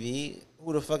TV.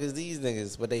 Who the fuck is these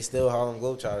niggas? But they still Harlem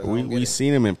Globetrotters. I don't We get it.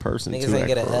 seen them in person Niggas too. ain't at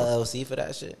get an Carl. LLC for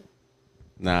that shit.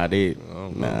 Nah,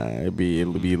 it'd be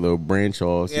little branch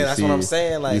offs. Yeah, that's what I'm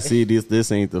saying, like- you see,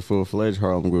 this ain't the full fledged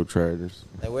Harlem Globetrotters.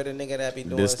 Like where the nigga that be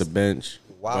doing This the bench.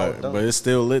 wild But, dunk. but it's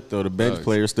still lit though. The bench Dogs.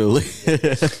 player's still lit.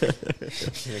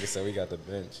 Nigga said we got the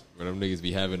bench. Bro, them niggas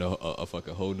be having a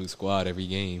fucking whole new squad every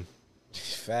game.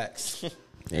 Facts.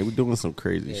 They were doing some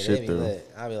crazy Yeah, they shit be though. lit.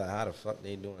 I be like, how the fuck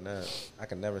they doing that? I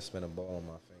can never spin a ball on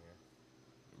my finger.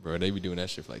 Bro, they be doing that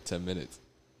shit for like 10 minutes.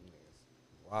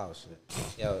 Wow, shit.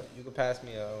 Yo, you can pass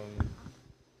me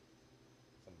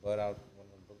some bud out one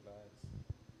of them book bags.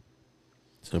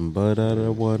 Some butt out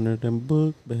of one of them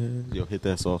book bags. Yo, hit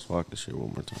that sauce vodka shit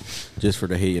one more time. Just for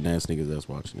the hating ass niggas that's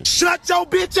watching it. Shut your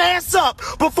bitch ass up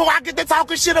before I get to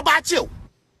talking shit about you.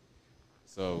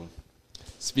 So,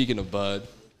 speaking of bud,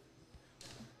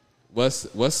 what's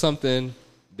something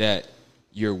that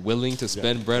you're willing to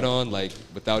spend bread on, like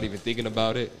without even thinking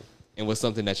about it, and what's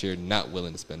something that you're not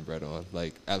willing to spend bread on,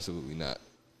 like absolutely not?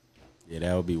 Yeah,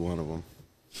 that would be one of them.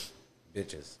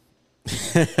 Bitches.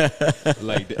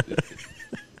 Like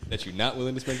that you're not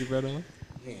willing to spend your bread on?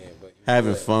 Yeah, but you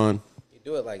Having do it, fun. You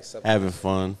do it like something. Having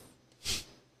fun.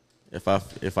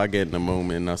 If I get in the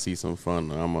moment and I see some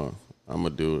fun, I'ma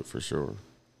do it for sure.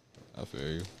 I feel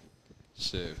you.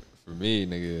 Shit, for me,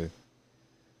 nigga.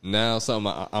 Now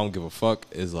something I don't give a fuck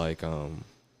is like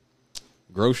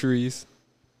groceries.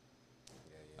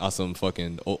 On some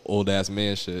fucking old ass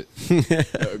man shit.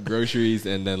 Groceries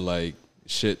and then like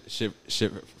shit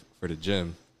for the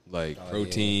gym. Like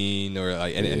protein or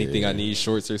like anything I need,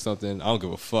 shorts or something. I don't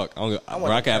give a fuck. Bro,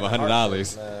 I can have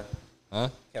 $100. Huh?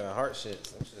 Kevin Hart shit.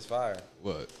 Them shit's fire.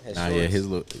 What? His Nah, shorts. yeah,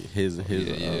 his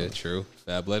Yeah, true.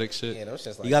 Fabletics shit. Yeah, those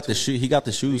shit's like he got the two- he got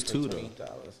the shoes for too though. $20.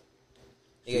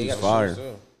 Yeah, you got the fire. shoes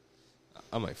too.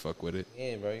 I might fuck with it.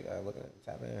 Yeah, bro, you gotta look at it.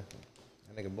 Tap in.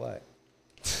 That nigga black.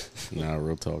 Nah,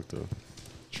 real talk though.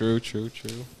 True.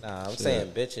 Nah, I'm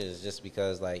saying bitches just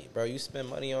because, like, bro, you spend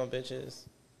money on bitches,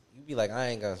 you be like, I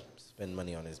ain't gonna spend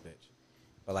money on this bitch.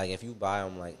 But, like, if you buy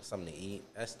them, like, something to eat,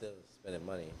 that's still spending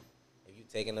money. If you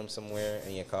taking them somewhere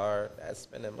in your car, that's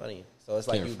spending money. So it's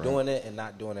like Can't you front. doing it and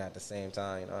not doing it at the same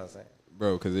time, you know what I'm saying?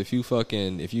 Bro, because if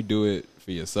you do it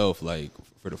for yourself, like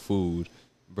for the food,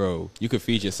 bro, you could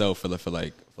feed yourself for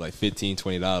like $15,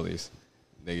 $20.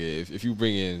 Nigga, if you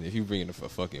bring in a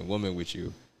fucking woman with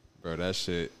you, bro, that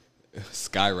shit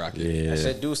skyrocket. Yeah. That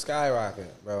shit do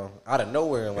skyrocket, bro. Out of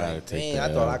nowhere, Gotta like, take dang, I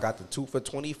that thought out. I got the 2 for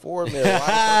 $24 million.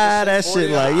 Ah, that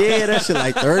shit like that shit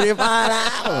like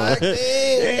 $35.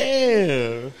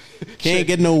 Damn. Damn. Can't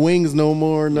get no wings no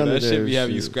more. None That of that shit be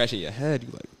having you shit. scratching your head. You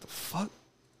like, what the fuck?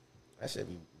 That shit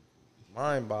be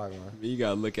mind-boggling. You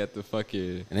gotta look at the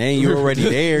fucking And then you already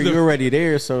there. You already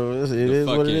there. So it is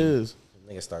what it fucking- is.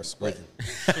 Niggas start sweating.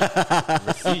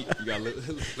 receipt. You gotta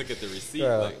look at the receipt.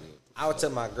 Bro, Like, I would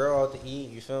take my girl out to eat,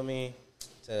 you feel me,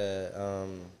 to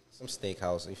some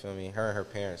steakhouse, you feel me, her and her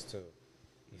parents too,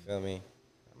 you feel me.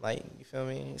 I'm like, you feel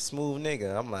me, smooth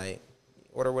nigga. I'm like,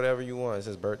 order whatever you want. It's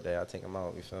his birthday. I'll take him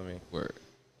out, you feel me. word.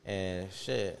 And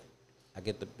shit, I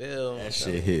get the bill. That you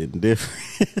feel shit me? hitting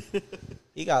different.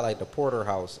 He got like the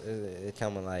porterhouse. It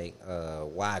coming like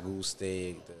Wagyu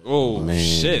steak. Oh Man.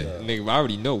 shit, nigga! I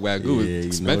already know Wagyu Yeah,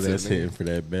 is you know expensive. that's nigga. hitting for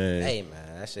that bag. Hey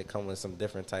man, that shit come with some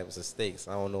different types of steaks.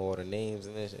 I don't know all the names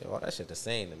and this shit. All that shit the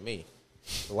same to me.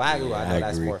 The Wagyu, I know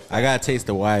that's agree. more fat. I gotta taste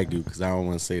the Wagyu because I don't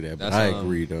want to say that, but That's, I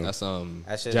agree though. That's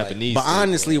That shit Japanese. But steak.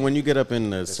 honestly, when you get up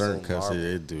in the It's certain so cuts, marble.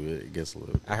 it gets a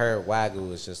little. I heard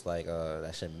Wagyu is just like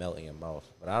that shit melt in your mouth,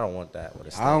 but I don't want that with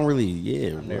a steak. I don't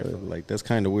really, there bro, for- like that's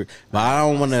kind of weird. But I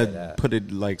don't want say to that. put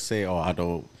it like say, oh, I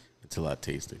don't until I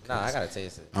taste it. Nah, I gotta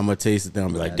taste it. I'm gonna taste it, then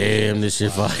I'm be like, Yeah, damn, this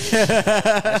shit fire.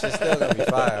 That shit's still gonna be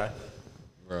fire.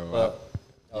 bro.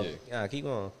 But Yeah. yeah, keep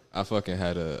going. I fucking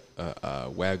had a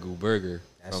Wagyu burger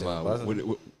That from shit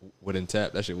wasn't- Wooden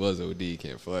Tap. That shit was OD.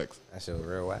 Can't flex. That shit was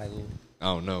real Wagyu. I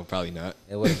don't know. Probably not.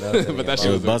 It was melted. But that It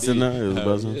shit was was busting OD. though? It was Hell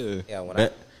busting? Yeah. Yeah, when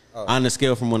That- I On the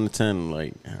scale from 1 to 10,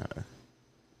 like,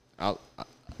 I'll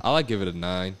like give it a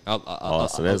 9. So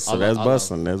that's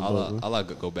busting. That's busting. I'll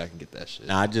like go back and get that shit.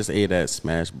 I just ate that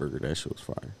smash burger. That shit was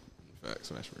fire. Fact,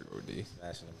 smash burger OD.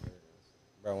 smashing them burgers.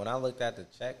 Bro, when I looked at the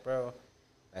check, bro,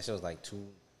 that shit was like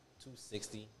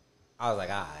 $260. I was like,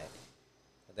 all right.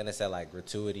 But then it said like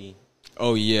gratuity.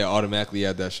 Oh yeah, automatically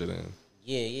add that shit in.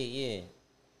 Yeah.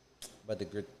 But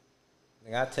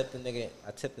I tipped the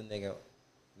nigga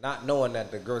not knowing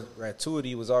that the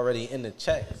gratuity was already in the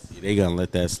check. They gonna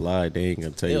let that slide. They ain't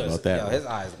gonna tell you about that. Yo, his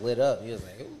eyes lit up. He was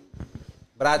like, ooh.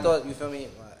 But I thought, you feel me?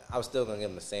 I was still gonna give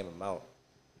him the same amount.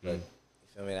 But you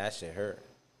feel me? That shit hurt.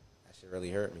 That shit really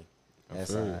hurt me. And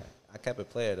so I kept it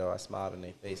player though. I smiled in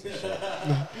their face and shit.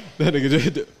 That nigga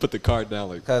just put the card down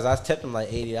like, Cause I tipped him like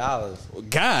 $80.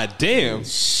 God damn.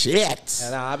 Shit.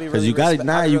 And I be Because really you got it. respe-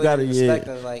 Nah, I you really got it. Yeah.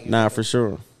 respecting, like, you Nah, know. for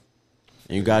sure.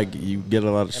 And you get a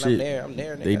lot of And shit. I'm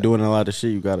there, They nigga. doing a lot of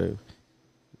shit. You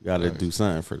gotta do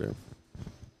something for them.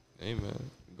 Hey man,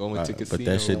 going to But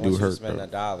casino. that shit do Once you hurt, spend though.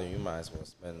 $1, you might as well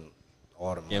spend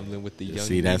all the money. Gambling with the young.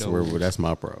 See, that's Ninos. that's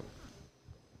my problem.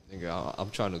 Nigga, I'm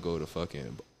trying to go to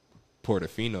fucking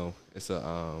Portofino. It's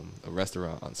a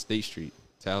restaurant on State Street,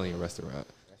 Italian restaurant.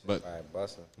 But All right,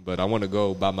 busting. I want to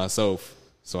go by myself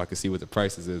so I can see what the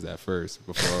prices is at first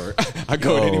before I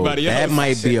go with Yo, anybody else. that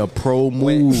might be a pro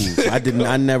move.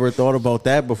 I never thought about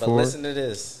that But before. listen to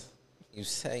this. You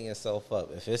setting yourself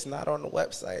up. If it's not on the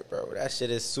website, bro, that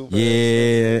shit is super.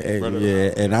 Yeah,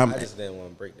 and I just didn't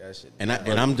want to break that shit.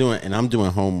 I'm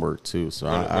doing homework too, so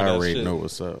I that already shit. know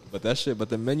what's up. But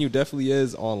the menu definitely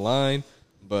is online,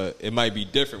 but it might be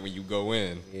different when you go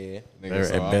in. Yeah. Nigga,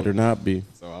 so It better not be.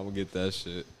 So I'm gonna get that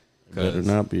shit. Better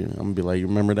not be. I'm gonna be like, you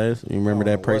remember that? You remember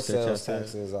that price that y'all sales said?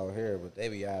 taxes out here, but they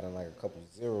be adding like a couple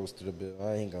zeros to the bill.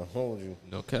 I ain't gonna hold you.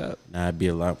 No cap. Nah, it'd be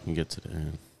a lot when you get to the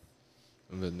end.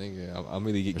 But nigga, I'm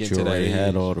really But getting you to that already age.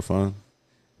 had all the fun.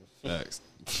 Facts.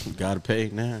 You gotta pay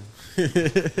now.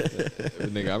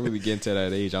 Nigga, I'm really getting to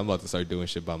that age. I'm about to start doing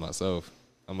shit by myself.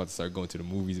 I'm about to start going to the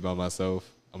movies by myself.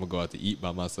 I'm gonna go out to eat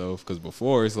by myself. Cause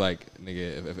before it's like,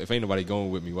 nigga, if ain't nobody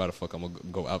going with me, why the fuck I'm gonna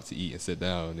go out to eat and sit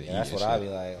down and eat? Yeah, that's and what I shit?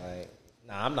 be like.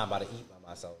 Nah, I'm not about to eat by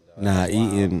myself. Though. Nah, That's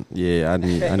wild. eating. Yeah, I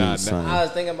need Nah, something. I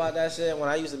was thinking about that shit when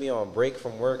I used to be on break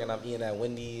from work and I'm eating at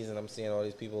Wendy's and I'm seeing all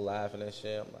these people laughing and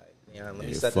shit. I'm like, damn, let me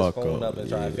Yeah, set this fuck phone up. up and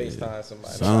try to Yeah. FaceTime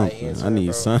somebody. Something. Answer I it, need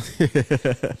bro. something.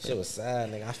 Shit was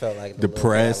sad, nigga. I felt like the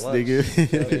Depressed, little guy at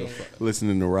lunch. You know what I nigga. mean?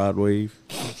 Listening to Rod Wave.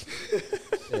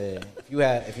 Shit.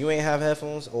 If you ain't have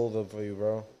headphones, over for you,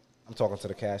 bro. I'm talking to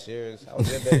the cashiers. How was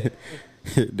your day?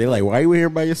 They like, why you here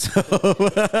by yourself?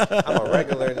 I'm a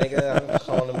regular nigga. I'm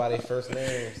calling them by their first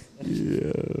names.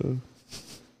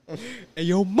 Yeah. Hey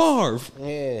yo, Marv.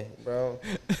 Yeah, bro.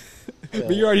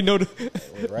 But you already know the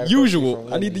Right across usual.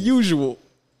 from I need the Wendy's. usual.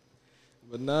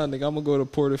 But nah, nigga, I'm gonna go to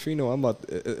Portofino.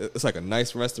 It's like a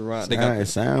nice restaurant. They It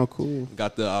sound cool.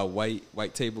 got the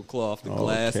white tablecloth, the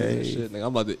glasses and Okay. shit. Nigga,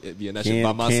 I'm about to be in that shit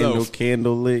by myself.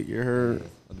 Candle lit, you heard? I'm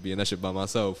about to be in that shit by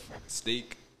myself.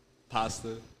 Steak,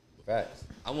 pasta. Facts.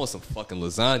 I want some fucking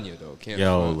lasagna though. Can't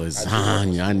Yo, front.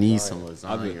 lasagna. I need some I've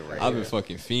lasagna right been here.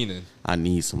 fucking fiending. I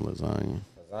need some lasagna.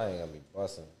 Cause I ain't gonna be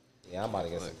busting. Yeah, I'm about to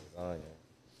get some lasagna.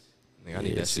 Nigga, I need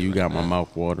Yeah, that so shit you right got my now.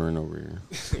 mouth watering over here.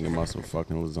 Thinking about some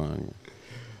fucking lasagna.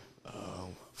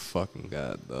 Fucking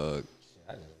god, dog. Shit,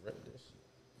 I just ripped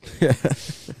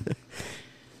this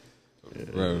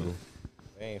shit. Bro.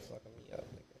 They ain't fucking me up,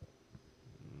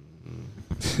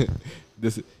 nigga.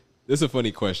 This is a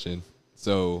funny question.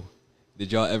 So,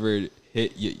 did y'all ever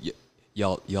hit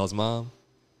y'all's mom,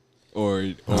 or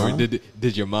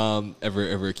did your mom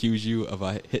ever accuse you of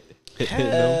a hitting them?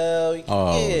 Hell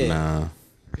Oh, yeah. nah.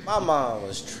 My mom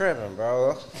was tripping,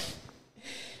 bro.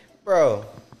 Bro,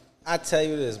 I tell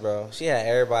you this, bro. She had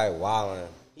everybody wilding.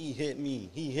 He hit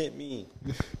me.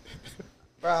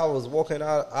 Bro, I was walking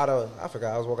out of, I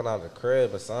forgot, I was walking out of the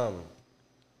crib or something.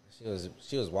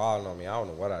 She was wilding on me. I don't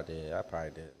know what I did. I probably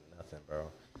did nothing, bro.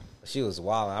 But she was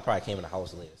wilding. I probably came in the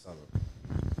house late or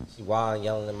something. She wild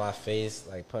yelling in my face,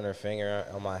 like putting her finger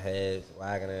on my head,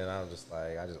 wagging it, and I'm just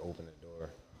like, I just opened the door.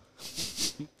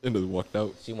 And just walked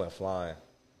out. She went flying.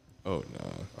 Oh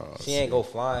no. She ain't go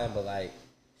flying, but like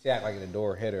she act like the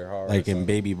door hit her hard. Like in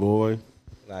Baby Boy.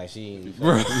 Like she.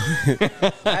 Bro.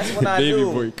 That's when I Baby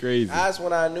knew. boy crazy. That's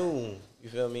when I knew. You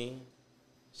feel me?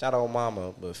 Shout out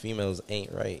mama, but females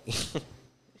ain't right.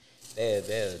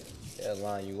 They'll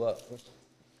line you up.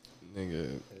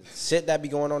 Nigga, Shit that be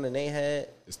going on in their head.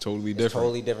 it's totally It's different.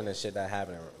 totally different than shit that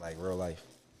happen in like real life.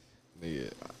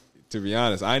 Nigga, to be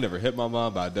honest, I ain't never hit my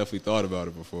mom, but I definitely thought about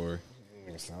it before.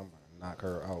 So I'm gonna knock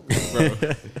her out.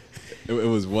 Bro. It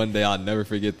was one day I'll never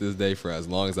forget this day for as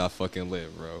long as I fucking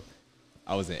live, bro.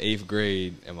 I was in 8th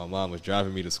grade and my mom was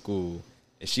driving me to school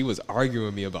and she was arguing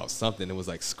with me about something and was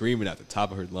like screaming at the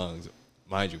top of her lungs.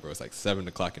 Mind you, bro, it's like 7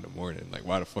 o'clock in the morning. Like,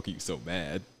 why the fuck are you so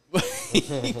mad?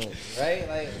 Right?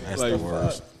 Like That's like, the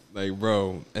worst. Like,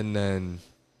 bro, and then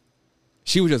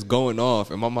she was just going off,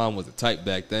 and my mom was a type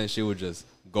back then. She would just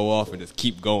go off and just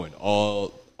keep going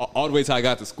all the way till I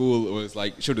got to school. It was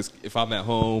like she'll just, if I'm at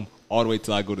home, all the way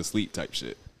till I go to sleep type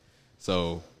shit.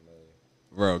 So,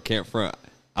 bro, can't front.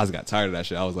 I just got tired of that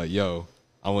shit. I was like, yo,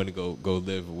 I want to go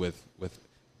live with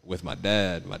my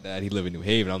dad. My dad, he lived in New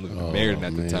Haven. I'm living in Meriden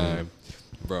at the time.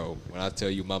 Bro, when I tell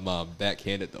you my mom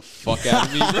backhanded the fuck out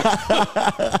of me,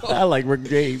 bro. I like Rick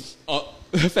James.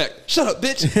 In fact, shut up,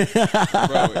 bitch.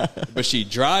 Bro, but she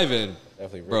driving,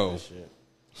 definitely bro. that shit.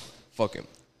 Fucking,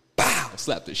 bow,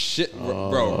 slap the shit,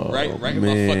 bro, right in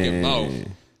my fucking mouth.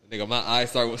 Nigga, my eyes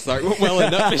start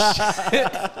welling up and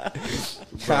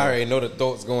shit. I already know the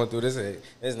thoughts going through this.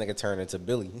 This nigga turned into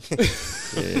Billy. I'm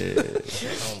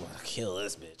gonna kill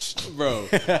this bitch. Bro,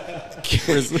 I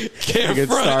can't could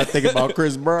front. start thinking about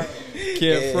Chris Brown.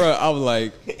 Can't front. I'm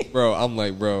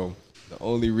like, bro, the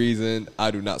only reason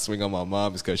I do not swing on my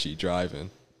mom is because she driving.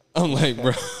 I'm like,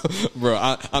 bro,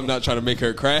 I'm not trying to make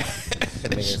her crash. I'm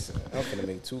gonna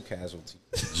make 2 casualties.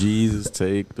 Jesus,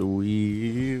 take the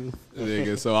wheel.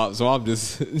 Nigga, so I'm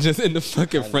just in the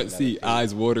fucking front seat,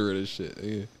 eyes watering and shit.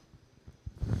 Yeah.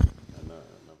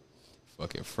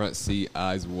 Fucking front seat,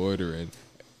 eyes watering,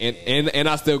 and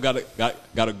I still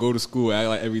gotta go to school, act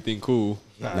like everything cool.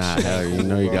 Nah, hell, you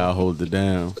know you gotta hold it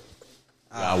down.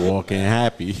 Gotta walk in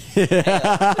happy.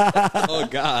 Oh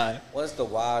God, What's the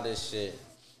wildest shit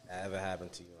that ever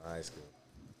happened to you in high school?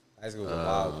 High school was a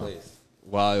wild place.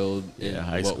 wild. In Yeah,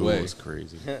 high what school way? was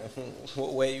crazy.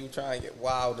 What way you trying to get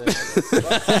wild in?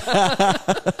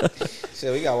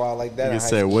 Shit, we got wild like that. You in high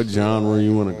said, school. what genre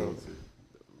you want to go to?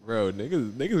 Bro,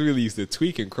 niggas really used to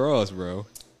tweak and cross, bro.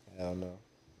 Hell no.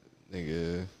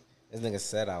 Nigga. This nigga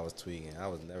said I was tweaking. I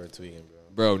was never tweaking, bro.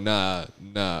 Bro, nah,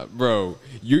 bro.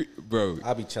 Bro,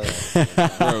 I'll be chilling.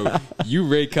 bro, you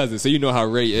Ray cousin, so you know how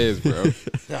Ray is, bro.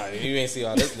 Nah, you ain't see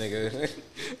all this nigga.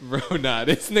 Bro, nah,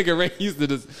 this nigga Ray used to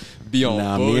just be on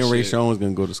Nah, bullshit. me and Ray Sean was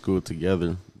gonna go to school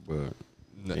together, but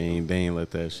No. they ain't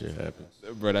let that shit happen.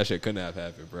 Bro, that shit couldn't have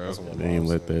happened, bro. They ain't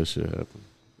let that shit happen.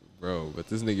 Bro, but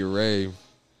this nigga Ray,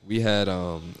 we had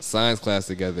science class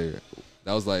together.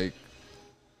 That was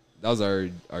our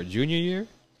junior year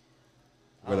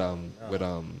with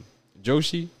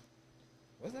Joshi.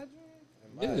 What's that?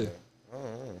 Yeah.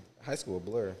 High school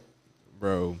blur.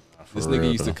 Bro, this For nigga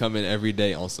real, used to though. come in every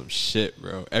day on some shit,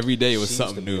 bro. Every day it was She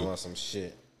something used to be new. on some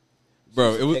shit.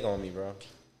 Bro, Pick on me, bro.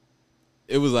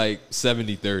 it was like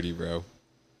 70-30, bro.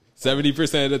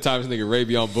 70% of the time this nigga Ray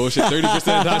be on bullshit. 30% of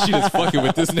the time she just fucking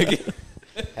with this nigga.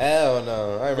 Hell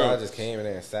no. I remember Bro. I just came in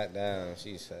there and sat down. And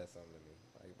she said something to me.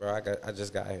 Like, bro, I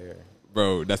just got here.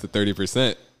 Bro, that's the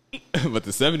 30%. But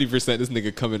the 70%, this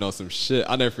nigga coming on some shit.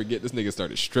 I'll never forget this nigga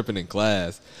started stripping in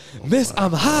class. Miss,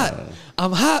 I'm hot.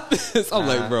 I'm hot. I'm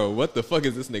like, bro, what the fuck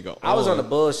is this nigga on? I was on the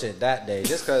bullshit that day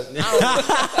just because.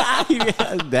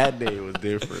 That day was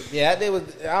different. Yeah, that day was.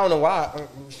 I don't know why.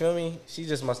 You feel me? She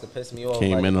just must have pissed me off.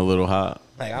 Came like, in a little hot.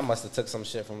 Like I must have took some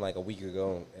shit from like a week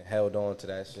ago and held on to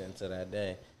that shit until that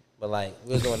day. But like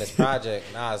we was doing this project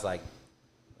and I was like,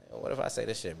 what if I say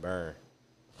this shit burn?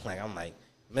 Like I'm like,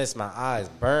 miss, my eyes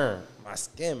burn, my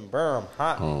skin burn, I'm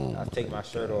hot. Oh, I take my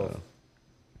shirt off.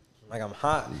 Like I'm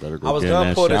hot. You better I go was get in gonna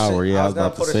that pull the shower. shit. Yeah, I was gonna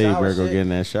about to pull the say, you shower better go shit, get in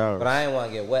that shower. But I didn't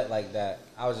want to get wet like that.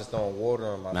 I was just throwing water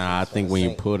on my Nah, I face think from when the you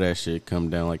sink. pull that shit, come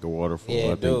down like a waterfall. Yeah, I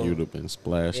think dude. you'd have been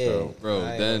splashed Yeah. out. Bro,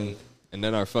 I then ain't- and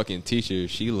then our fucking teacher,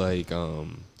 she like I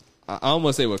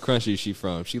almost say what country she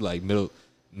from. She like Middle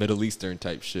Eastern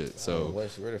type shit. So Where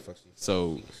the fuck she from?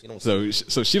 so She don't so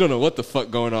she don't know what the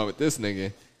fuck going on with this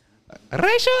nigga.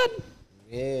 Rayshon,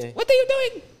 Yeah. what are you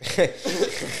doing?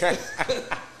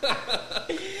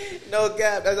 No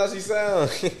cap. That's how she sound.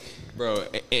 Bro,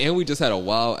 and we just had a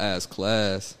wild ass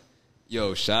class.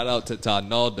 Yo, shout out to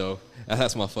Tonaldo.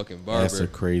 That's my fucking barber. That's a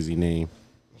crazy name.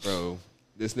 Bro,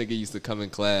 this nigga used to come in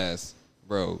class.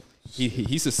 Bro, he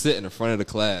used to sit in the front of the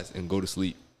class and go to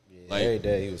sleep. Yeah, every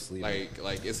day he was sleeping.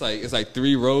 Like it's like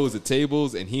 3 rows of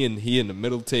tables, and he in the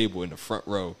middle table in the front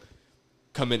row,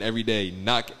 come in every day,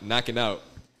 knocking out.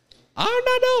 I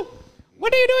don't know.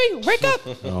 What are you doing? Wake up!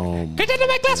 Get into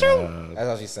my classroom. That's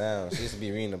how she sounds. She used to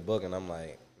be reading a book, and I'm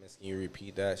like, Miss, can you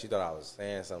repeat that? She thought I was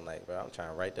saying something like, bro, I'm trying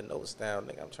to write the notes down.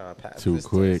 Nigga, I'm trying to pass Too this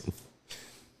quick. test.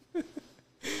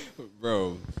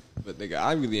 Bro, but nigga,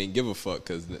 I really ain't give a fuck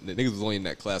because the niggas was only in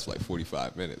that class for like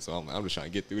 45 minutes, so I'm just trying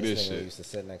to get through this This nigga shit. used to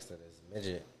sit next to this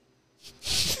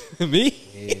midget. Me?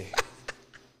 Yeah.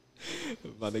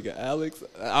 My nigga Alex.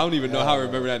 I don't even know how I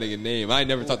remember that nigga name. I ain't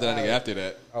never talked to that nigga after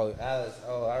that. Oh, Alice.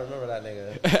 Oh, I remember that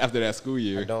nigga. After that school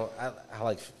year. I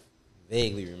like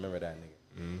vaguely remember that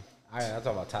nigga. I'm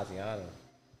talking about Tatiana.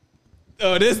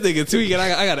 Oh, this nigga tweaking.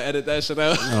 I gotta edit that shit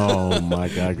out. Oh my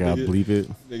god, I gotta bleep it.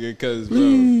 Nigga, cause bro,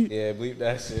 Yeah, bleep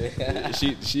that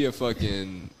shit. she a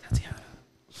fucking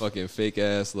fake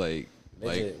ass like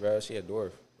Midget, bro, she a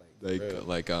dwarf.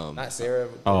 Not Sarah.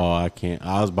 Oh, I can't.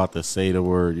 I was about to say the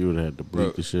word. You would have to bleep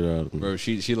Bro, the shit out of me. bro.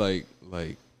 She like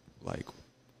 4'8",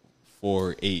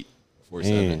 4'7"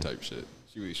 Damn. type shit.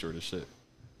 She really short as shit.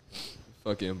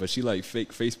 Fucking, but she like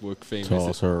fake Facebook famous.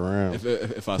 Toss her around.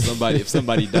 If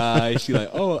somebody dies, she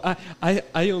like, oh, I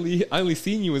only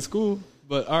seen you in school,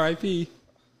 but R.I.P.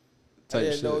 I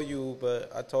didn't know you,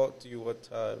 but I talked to you one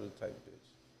time. Type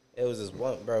bitch. It was this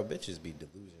one, bro. Bitches be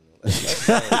delusional. Let's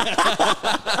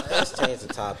change the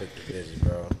topic to bitches,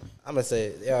 bro. I'm gonna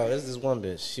say, yo, there's this one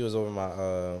bitch. She was over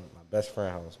my best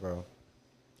friend house, bro.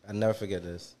 I never forget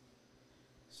this.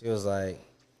 She was like,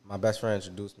 my best friend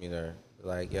introduced me to her.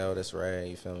 Like, yo, this Ray,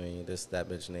 you feel me? This that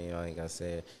bitch name, I ain't gonna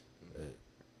say it.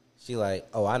 She like,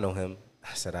 oh, I know him.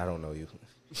 I said, I don't know you.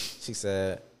 She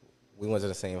said, we went to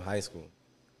the same high school.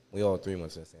 We all 3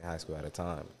 went to the same high school at a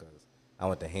time because I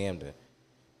went to Hamden.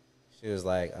 She was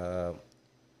like,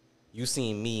 you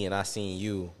seen me and I seen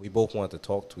you. We both wanted to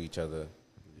talk to each other.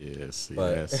 Yes,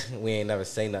 But we ain't never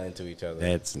say nothing to each other.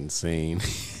 that's insane.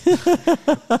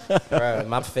 Bro,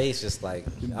 my face just like,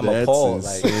 I'm That's appalled.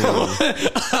 Like,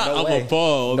 I'm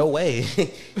appalled. No way. You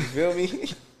feel me?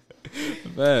 Facts.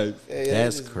 Yeah,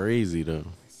 That's just- crazy though.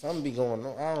 Something be going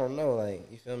on. I don't know.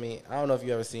 Like, you feel me? I don't know if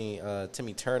you ever seen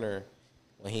Timmy Turner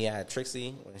when he had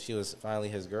Trixie, when she was finally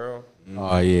his girl.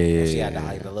 Oh yeah. She had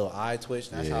the little eye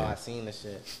twitch. That's how I seen the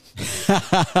shit.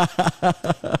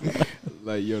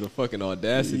 Like, yo, the fucking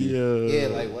audacity. Yeah,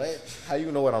 like what? How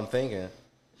you know what I'm thinking?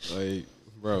 Like,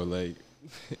 bro, like,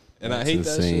 and I That's hate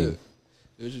insane. that shit.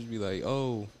 It would just be like,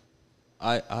 oh,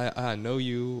 I know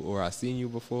you or I seen you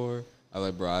before. I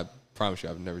like, bro, I promise you,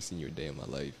 I've never seen you a day in my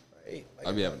life. Right? Like,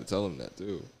 I'd be having to tell him that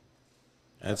too.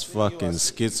 That's fucking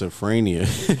schizophrenia.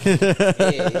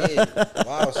 yeah.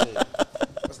 Wow, shit.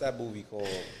 What's that movie called?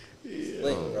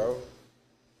 Split, bro.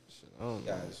 I don't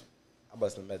know. Guys, I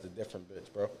must have met a different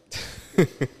bitch, bro.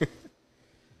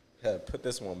 Had to put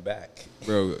this one back.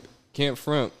 Bro, can't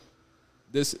front.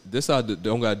 This I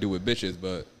don't gotta do with bitches,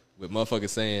 but with motherfuckers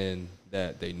saying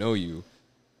that they know you.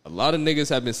 A lot of niggas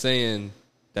have been saying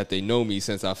that they know me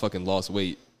since I fucking lost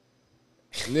weight.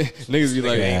 Niggas be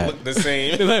like, Ain't look the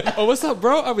same. they're like, oh, what's up,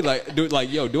 bro? I'll be like,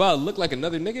 yo, do I look like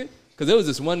another nigga? Because there was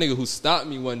this one nigga who stopped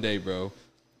me one day, bro.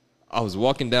 I was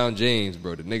walking down James,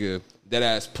 bro. The nigga, that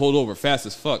ass pulled over fast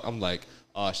as fuck. I'm like,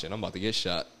 oh, shit, I'm about to get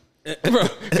shot. Bro,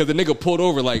 because the nigga pulled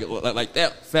over like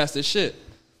that, fast as shit.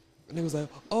 And he was like,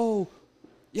 oh,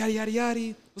 yada, yada,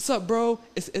 yada. What's up, bro?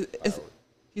 It's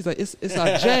he's like, it's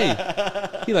Jay.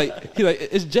 He like,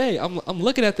 it's Jay. I'm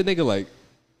looking at the nigga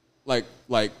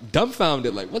like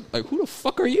dumbfounded, like what, like who the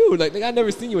fuck are you? Like, nigga, I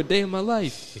never seen you a day in my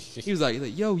life. He was like,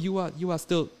 yo, you are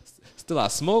still I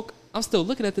smoke. I'm still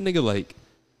looking at the nigga like,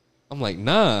 I'm like,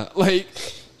 nah, like,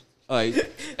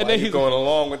 and then he's going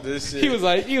along with this shit. he was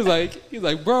like,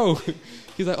 bro,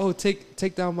 he's like, oh,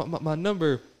 take down my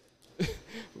number.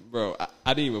 Bro,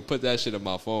 I didn't even put that shit in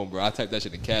my phone, bro. I typed that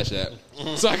shit in Cash App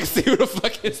so I can see who the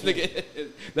fuck this nigga is.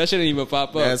 That shit didn't even pop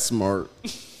up. That's smart.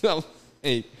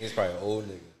 Hey, He's probably an old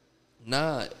nigga.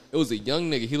 nah, it was a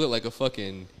young nigga. He looked like a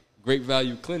fucking Great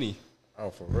Value Clinty. Oh,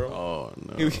 for real? Oh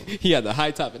no. He had the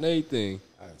high top and everything.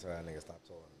 I didn't tell that nigga stop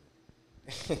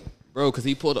talking to me. Bro, because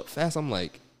he pulled up fast. I'm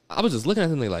like, I was just looking at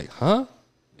him like, huh?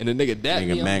 And the nigga dapped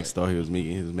me. Nigga I'm Max like, thought he was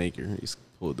meeting his maker. He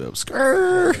pulled up.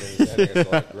 Skrrr. That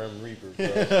nigga's like Grim Reaper,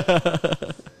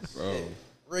 bro. bro.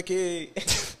 Ricky.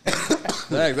 Facts,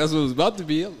 that's what it was about to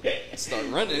be. Start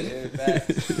running.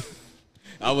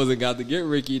 I wasn't got to get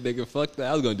Ricky, nigga. Fuck that.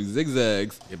 I was gonna do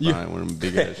zigzags. Get behind one of them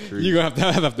big ass trees. You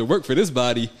gonna have to work for this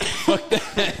body. Fuck that.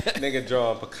 Nigga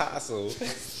drawing Picasso.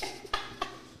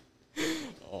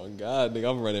 Oh God, nigga,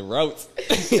 I'm running routes.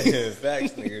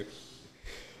 Facts, nigga.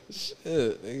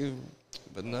 Shit, nigga.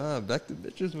 But nah, back to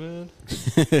bitches, man.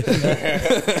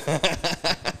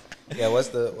 Yeah, what's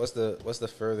the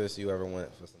furthest you ever went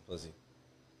for some pussy?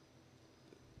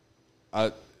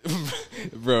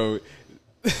 Bro.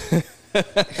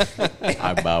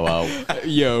 I bow out.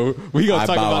 Yo, we gonna I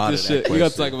talk bow about out this of that shit. We gonna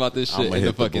question. talk about this I'ma shit in the hit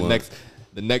the fucking blunt.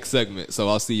 the next segment. So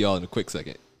I'll see y'all in a quick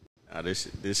second. Nah, this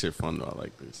shit fun though. I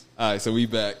like this. All right, so we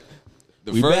back.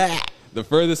 We back. The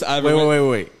furthest I ever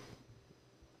Wait.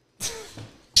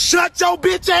 Shut your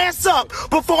bitch ass up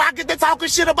before I get to talking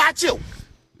shit about you.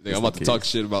 Nigga, I'm about to talk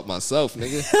shit about myself,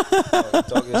 nigga.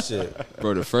 Talking shit.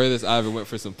 Bro, the furthest I ever went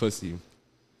for some pussy.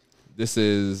 This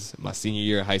is my senior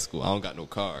year of high school. I don't got no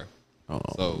car. Oh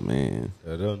So- man.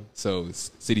 So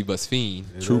city bus fiend,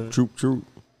 Troop.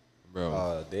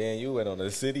 bro. Damn, you went on the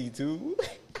city too.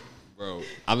 Bro,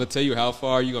 I'm gonna tell you how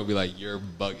far you gonna be like you're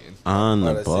bugging, On On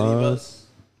the the city bus. bus.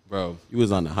 bro. You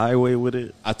was on the highway with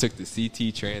it. I took the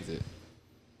CT Transit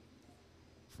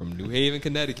from New Haven,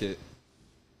 Connecticut,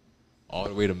 all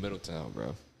the way to Middletown,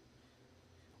 bro.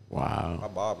 My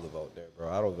Wow. Bob live out there, bro.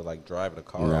 I don't even like driving a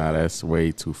car. Nah, that's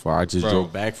way too far. I just Bro.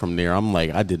 drove back from there. I'm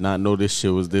like, I did not know this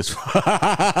shit was this far.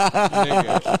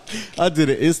 Nigga, I did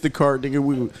an Instacart,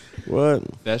 nigga. What?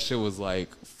 that shit was like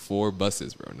 4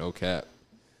 buses, bro. No cap.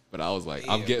 But I was like,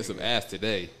 I'm getting some ass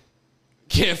today.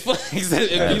 Can't flex. It'd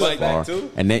be Bus like back that.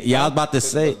 too? And then, yeah, I was about to Took the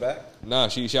say. bus back? Nah,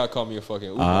 she'll call me a fucking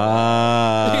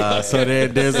Uber. So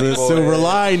there's a silver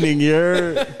lining,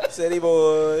 you're. City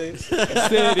boys.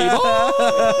 City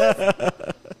boy.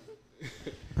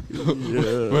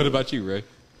 What about you, Ray?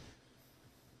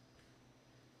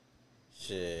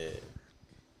 Shit.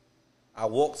 I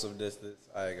walked some distance.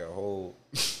 I ain't gonna hold.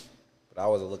 But I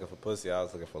wasn't looking for pussy. I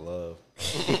was looking for love.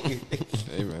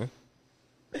 Hey, man.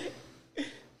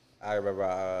 I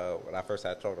remember when I first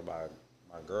had talked about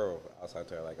my girl. I was talking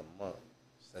to her like a month.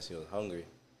 She said she was hungry.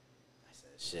 I said,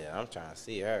 "Shit, I'm trying to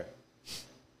see her."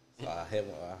 So I hit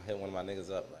one of my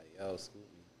niggas up like, "Yo, scoop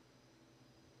me."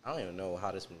 I don't even know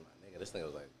how this was my nigga. This nigga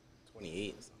was like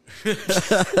 28 or something.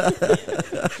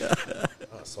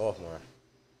 I'm a sophomore.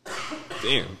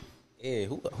 Damn. Yeah,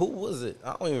 who was it?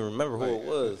 I don't even remember who it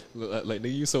was. Like,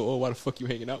 nigga, you so old. Why the fuck you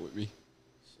hanging out with me?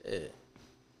 Shit.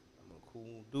 I'm a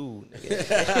cool dude,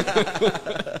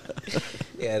 nigga.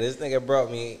 Yeah, this nigga brought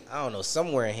me, I don't know,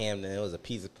 somewhere in Hampton. It was a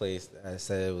pizza place that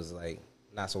said it was like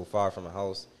not so far from the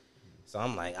house. So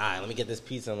I'm like, all right, let me get this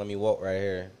pizza and let me walk right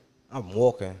here. I'm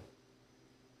walking.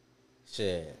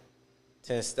 Shit.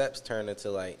 10 steps turned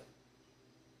into like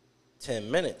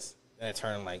 10 minutes. Then it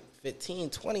turned like 15,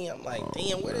 20. I'm like,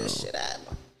 damn, where this shit at?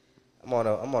 I'm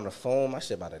on the phone. My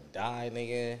shit about to die,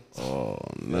 nigga. Oh,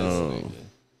 no.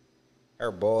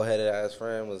 Her bald headed ass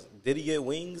friend was, did he get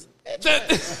wings?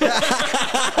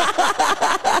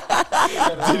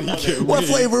 What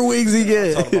flavor wings he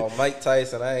get? Talking about Mike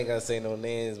Tyson. I ain't gonna say no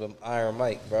names, but Iron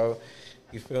Mike, bro.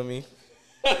 You feel me?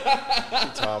 You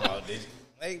talking about this?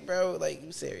 Like, bro, like,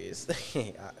 you serious?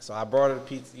 So I brought her the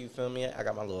pizza. You feel me? I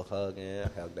got my little hug in. I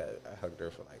hugged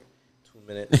her for like 2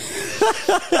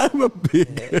 minutes. I'm a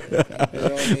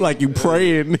big. Like you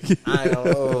praying. I don't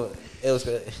know. It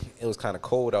was kind of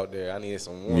cold out there. I needed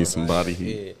some warmth. Need some body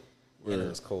heat. Yeah, and it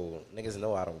was cold. Niggas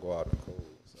know I don't go out in the cold.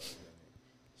 So,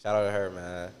 shout out to her,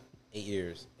 man. 8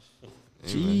 years.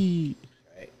 Gee.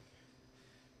 Right?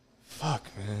 Fuck,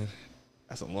 man.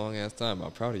 That's a long ass time.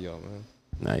 I'm proud of y'all, man.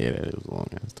 Nah, yeah, that was a long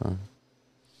ass time.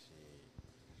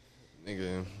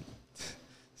 Nigga.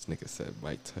 This nigga said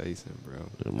Mike Tyson,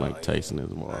 bro. Mike Tyson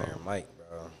is more. Iron Mike,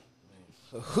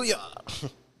 bro. Hoo-yah.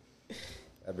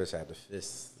 That bitch had the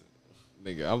fist.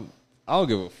 Nigga, I don't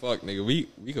give a fuck, nigga. We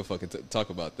can fucking talk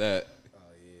about that. Oh,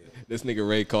 yeah. This nigga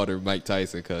Ray called her Mike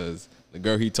Tyson because the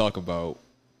girl he talk about,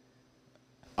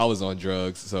 I was on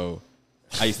drugs, so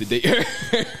I used to date her.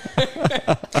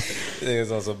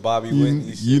 Niggas on some Bobby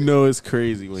Whitney shit. You know it's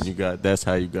crazy when you got. That's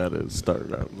how you gotta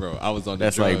start out. Bro, I was on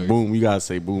That's drugs. like boom. You gotta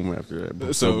say boom after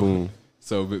that. So boom.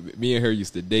 So me and her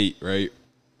used to date, right?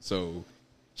 So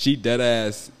she dead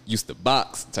ass used to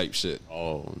box type shit.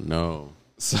 Oh no.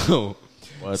 So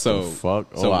What the fuck?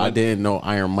 so I when- didn't know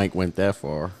Iron Mike went that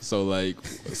far. So like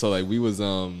we was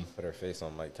Put her face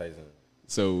on Mike Tyson.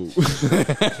 so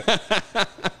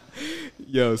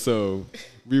yo, so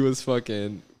we was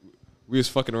fucking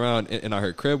around in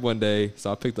her crib one day.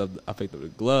 So I picked up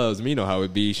the gloves. I mean, you know how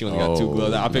it be. She only got 2 Oh,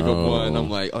 gloves. I pick up no. one. I'm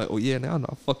like, oh yeah, now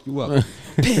I'll fuck you up.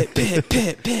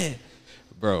 Pit.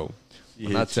 Bro,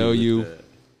 when I hit tell you you, with that.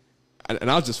 and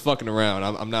I was just fucking around.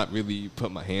 I'm not really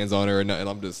putting my hands on her or nothing.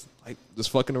 I'm just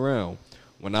fucking around.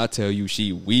 When I tell you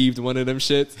she weaved one of them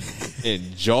shits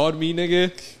and jawed me,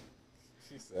 nigga.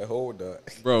 She said, hold up.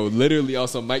 Bro, literally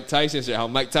also Mike Tyson shit. How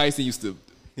Mike Tyson used to.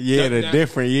 Yeah, the down.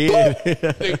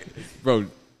 different. Bro,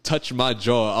 touch my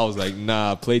jaw. I was like,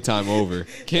 nah, playtime over.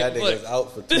 Can't That play. nigga's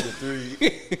out for 2 to 3.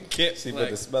 Can't She play.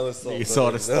 put the smelling salt. Nigga saw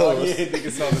the stars. Yeah,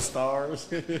 nigga saw the stars.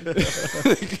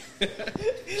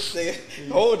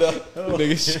 Nigga, hold up.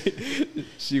 Nigga,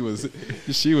 she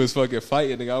was fucking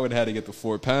fighting. Nigga, I would have had to get the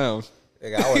 4 pounds.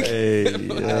 Nigga, I would have. Hey, I ain't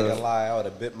gonna lie, I would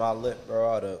have bit my lip, bro.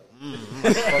 I would have.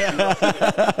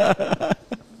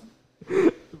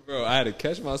 Bro, I had to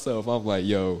catch myself. I'm like,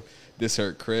 yo, this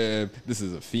her crib. This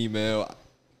is a female.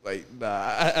 Like, nah,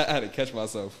 I had to catch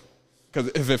myself.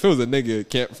 Because if it was a nigga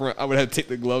can't front, I would have to take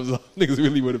the gloves off. Niggas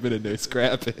really would have been in there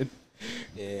scrapping.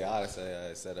 Yeah, I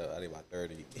set up. I need about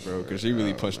 30. Bro, because she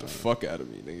really punched the fuck out of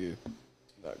me, nigga.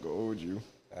 Not gonna hold you.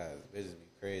 God, bitches be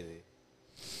crazy.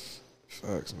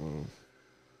 Facts, man.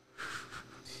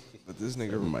 But this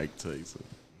nigga, Mike Tyson.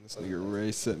 this nigga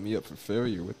Ray set me up for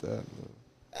failure with that, man.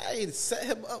 I ain't set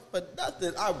him up for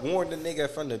nothing. I warned the nigga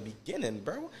from the beginning,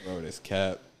 bro. Bro, this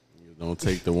cap. You don't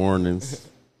take the warnings.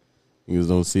 You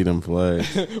don't see them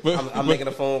flags. I'm making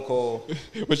a phone call.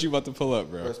 What you about to pull up,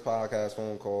 bro? First podcast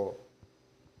phone call.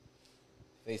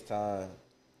 FaceTime.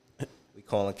 We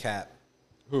calling Cap.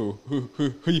 Who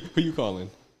you calling?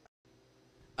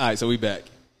 All right, so we back.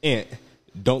 Ant,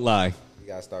 don't lie. We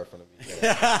gotta start from the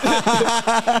beginning.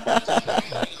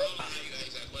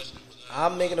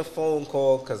 I'm making a phone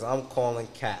call because I'm calling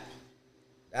Cap.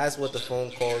 That's what the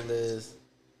phone call is.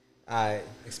 All right,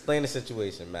 explain the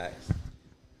situation, Max.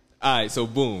 All right, so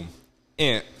boom.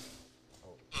 Ant.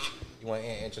 You want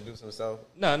Ant to introduce himself?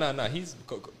 No. He's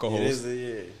co-host.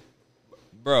 Yeah.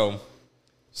 Bro,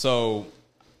 so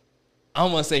I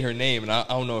don't want to say her name, and I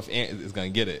don't know if Ant is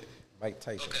going to get it. Mike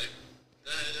Tyson. Okay.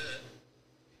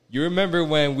 You remember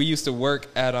when we used to work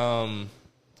at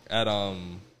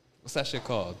what's that shit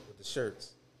called? With the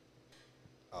shirts.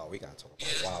 Oh, we gotta talk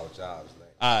about wild jobs, man.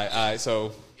 All right,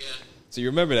 so Yeah. you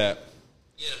remember that?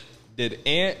 Yeah. Did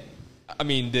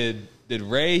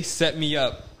Ray set me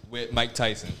up with Mike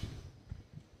Tyson?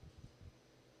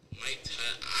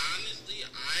 Honestly,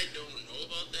 I don't know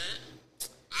about that.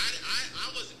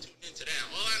 I wasn't tuned into that.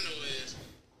 All I know is,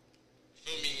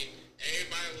 for me,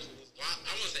 everybody was wild. I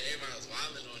won't say everybody was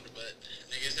wilding on it, but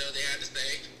niggas held they had to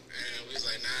stay, and we was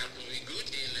like, nah, but we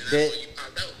Gucci, and then that's when you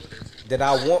popped out with it. Did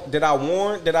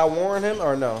I warn him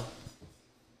or no?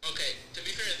 Okay, to be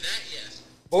fair, that yes.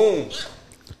 Boom. But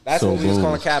That's So what we was boom.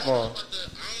 calling Cap on. I don't know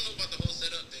about the whole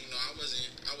setup thing. No, I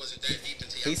wasn't that deep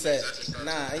into. He said,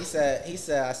 he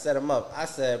said, I set him up. I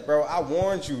said, bro, I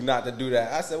warned you not to do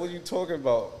that. I said, what are you talking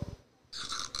about?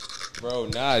 Bro,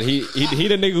 nah, he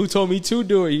the nigga who told me to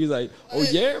do it. He was like, oh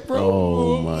yeah, bro.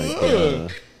 Oh my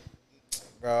god.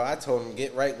 Bro, I told him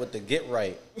get right with the get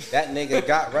right. That nigga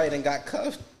got right and got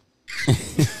cuffed.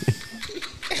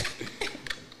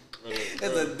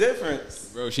 There's a difference.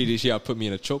 Bro, she put me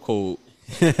in a chokehold.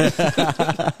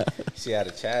 She had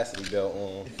a chastity belt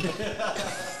on.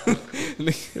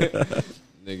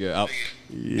 Nigga,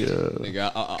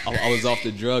 I was off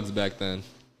the drugs back then.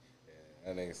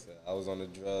 That nigga said I was on the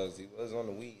drugs. He was on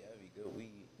the weed. Heavy good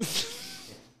weed.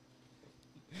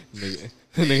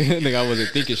 nigga, I wasn't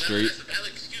thinking straight. That's a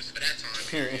valid excuse for that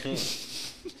time.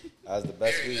 That was the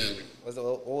best weed.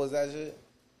 What was that shit?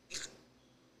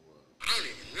 I don't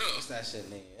even know. What's that shit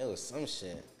name? It was some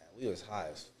shit. We was high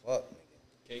as fuck,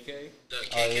 nigga. KK? The Oh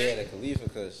KK, yeah, the Khalifa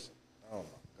Kush. Oh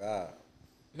my god.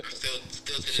 still to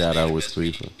this Shout day, out the with best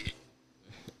weed. Khalifa.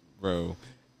 Bro,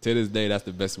 to this day, that's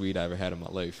the best weed I ever had in my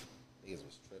life. Niggas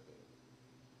was tripping.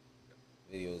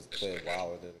 Videos playing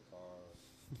wild in the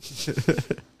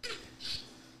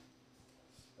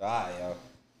car. Alright, yo.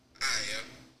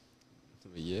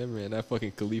 But yeah, man, that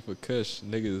fucking Khalifa Kush,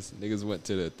 niggas went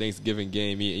to the Thanksgiving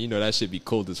game. You know that shit be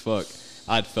cold as fuck.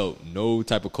 I'd felt no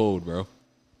type of cold, bro.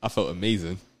 I felt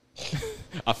amazing.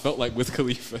 I felt like with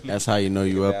Khalifa. That's how you know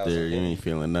you up there. You ain't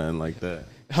feeling nothing like that.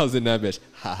 I was in that bitch.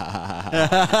 Ha ha ha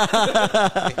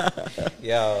ha.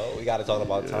 Yo, we gotta talk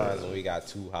about times when we got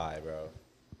too high, bro.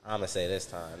 I'ma say this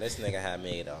time. This nigga had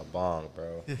made a bong,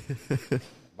 bro.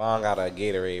 Bong got a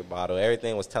Gatorade bottle.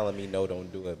 Everything was telling me no,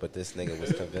 don't do it, but this nigga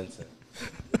was convincing.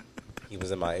 He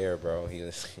was in my ear, bro. He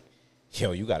was,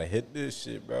 yo, you gotta hit this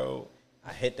shit, bro.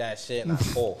 I hit that shit and I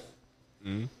cough.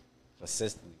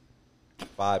 Consistently.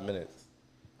 5 minutes.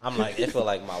 I'm like, it feel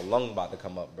like my lung about to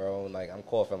come up, bro. Like I'm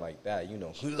coughing like that, you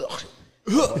know.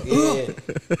 Yeah.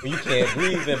 You can't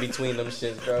breathe in between them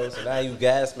shits, bro. So now you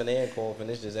gasping and coughing.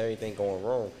 It's just everything going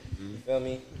wrong. You feel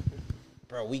me?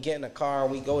 bro, we get in the car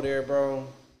and we go there, bro.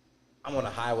 I'm on the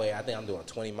highway. I think I'm doing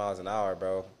 20 miles an hour,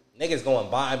 bro. Niggas going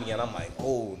by me, and I'm like,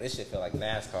 oh, this shit feel like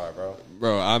NASCAR, bro.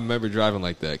 Bro, I remember driving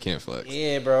like that. Can't flex.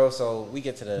 Yeah, bro. So we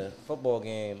get to the football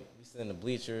game. We sit in the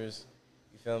bleachers.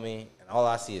 You feel me? And all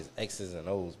I see is X's and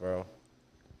O's, bro.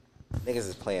 Niggas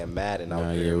is playing Madden out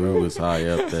Nah, there. yeah, bro. we was high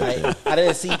up that day. I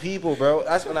didn't see people, bro.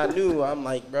 That's when I knew. I'm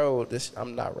like, bro,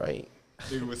 I'm not right.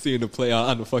 Nigga was seeing the play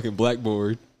on the fucking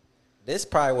blackboard. This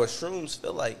probably what shrooms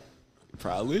feel like.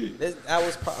 Probably. I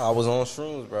was on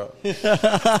shrooms, bro. I was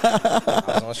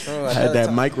on shrooms. I had that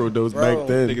microdose Bro. back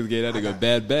then. Niggas gave that nigga a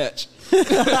bad batch.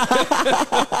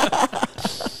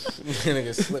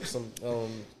 Nigga slipped some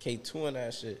K2 in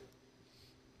that shit.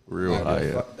 Real I high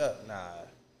got up. fucked up. Nah,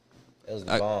 it was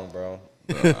the bomb, bro.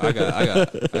 Bro, I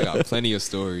got plenty of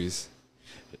stories.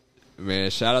 Man,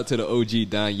 shout out to the OG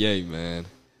Danye, man.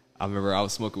 I remember I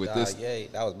was smoking with this. Yeah,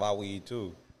 that was my weed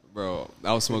too. Bro,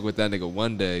 I was smoking with that nigga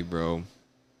one day, bro.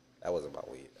 That wasn't my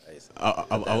weed.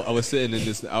 I was sitting in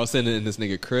this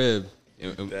nigga crib.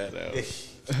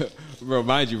 Bro,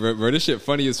 mind you, bro, this shit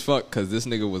funny as fuck because this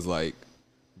nigga was like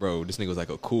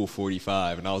a cool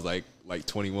 45 and I was like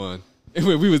 21.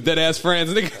 We was dead ass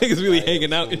friends. Niggas really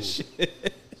hanging out and shit.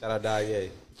 Shout out Danye.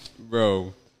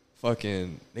 Bro,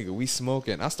 fucking nigga, we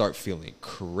smoking. I start feeling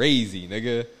crazy,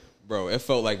 nigga. Bro, it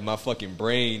felt like my fucking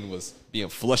brain was being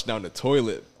flushed down the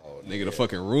toilet. Nigga, the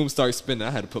fucking room started spinning.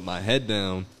 I had to put my head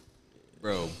down.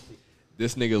 Bro,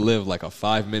 this nigga lived like a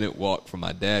 5-minute walk from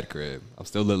my dad crib. I'm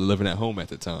still living at home at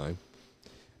the time.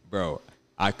 Bro,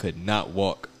 I could not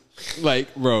walk.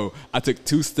 Like, bro, I took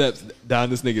 2 steps down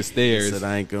this nigga's stairs. Said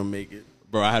I ain't gonna make it.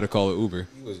 Bro, I had to call an Uber.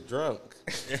 He was drunk.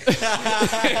 That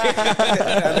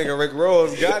nigga Rick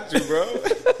Rose got you, bro.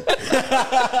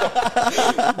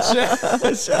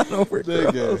 Shout out Rick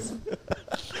Ross.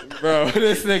 Bro,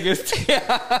 this nigga's...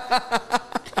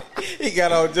 He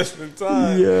got out just in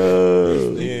time.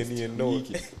 Yo. He didn't even know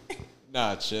it.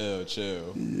 Nah, chill.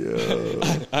 Yo.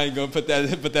 I ain't gonna put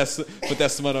that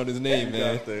smut on his name,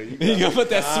 man. He ain't gonna put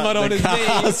that smut on his name.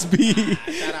 Cosby.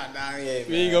 Shout out Danye,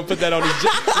 We ain't gonna put that on his.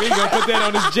 We ain't gonna put that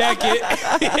on his jacket,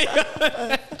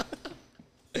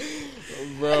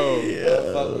 bro.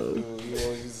 Fuck with you. You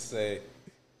always used to say,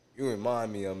 "You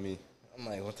remind me of me." I'm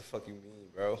like, what the fuck you mean,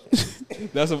 bro?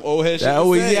 That's some old head shit. That to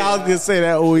always, say. yeah, I was gonna say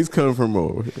that always come from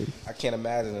over. I can't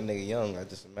imagine a nigga young. I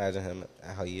just imagine him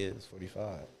at how he is,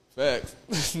 45. Facts.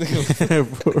 This nigga-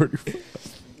 45.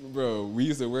 Bro, we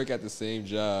used to work at the same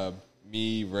job.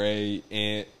 Me, Ray,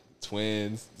 Ant,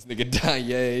 twins. This nigga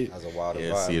Danye. That's a wild Yeah,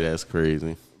 environment. see, that's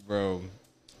crazy. Bro,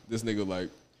 this nigga like,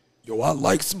 yo, I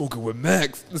like smoking with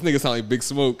Max. This nigga sound like Big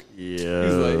Smoke. Yeah.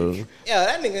 He's like, Yeah,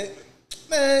 that nigga,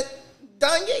 man,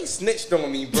 Danye snitched on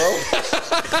me, bro.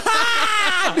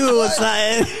 I knew it was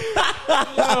something.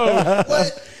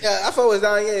 What? Yeah, I fuck with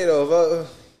Danye though. But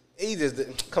he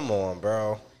just come on,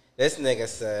 bro. This nigga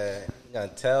said he gonna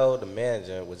tell the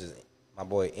manager, which is my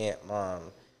boy Aunt Mom.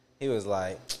 He was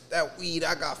like, that weed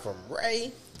I got from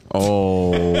Ray.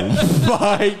 Oh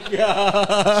my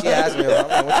god. She asked me, I'm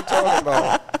like, what you talking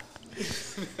about?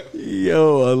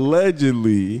 Yo,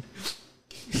 allegedly.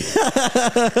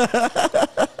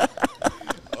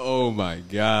 oh my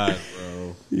god,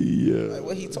 bro. Yeah. Like,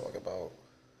 what he talking about?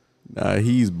 Nah,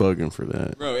 he's bugging for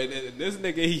that. Bro, and this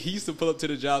nigga, he used to pull up to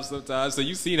the job sometimes. So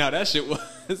you seen how that shit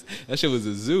was? That shit was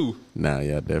a zoo. Nah,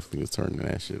 yeah, definitely was turning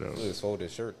that shit up. He was folded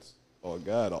shirts. Oh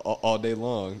god, all day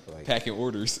long, Like- packing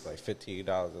orders. Like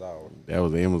 $15 an hour. That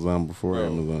was Amazon before Bro.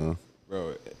 Amazon.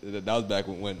 Bro, that was back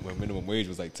when minimum wage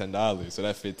was like $10. So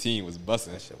that 15 was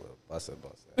busting. That shit was busted.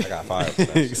 I got fired for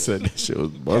that He shit. said that shit was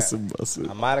busting.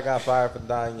 I might have got fired for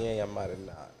Danye. I might have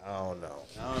not. I don't know.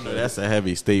 I don't know. That's a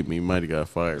heavy statement. You might have got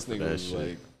fired This for nigga that was shit.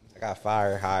 like, I got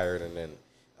fired, hired, and then,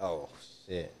 oh,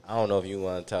 shit. I don't know if you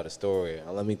want to tell the story.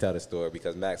 Let me tell the story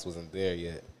because Max wasn't there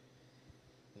yet.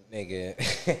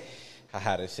 Nigga,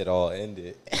 how this shit all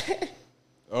ended.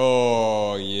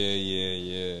 oh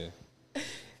yeah.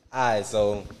 All right,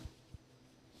 so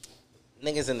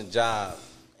niggas in the job,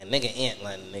 and nigga Ant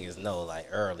letting niggas know, like,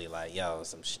 early, like, yo,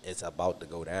 it's about to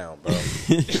go down, bro.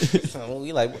 So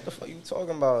we like, what the fuck you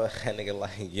talking about? That nigga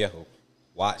like, yo,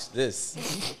 watch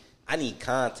this. I need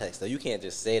context, though. You can't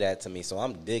just say that to me, so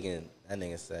I'm digging. That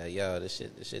nigga said, yo, this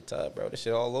shit tough, bro. This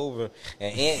shit all over.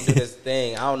 And Ant do this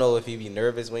thing. I don't know if he be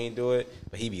nervous when he do it,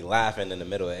 but he be laughing in the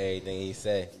middle of everything he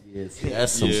say.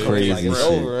 That's some Yeah. crazy Like, it's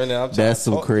shit. over, and then I'm trying That's to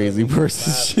some talk to crazy him.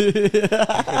 person shit. It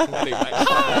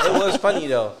was funny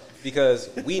though because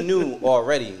we knew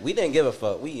already. We didn't give a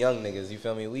fuck. We young niggas, you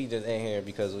feel me? We just ain't here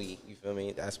because you feel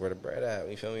me? That's where the bread at.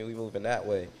 You feel me? We moving that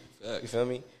way. You feel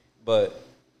me? But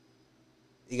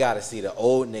you gotta see the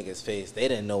old niggas' face. They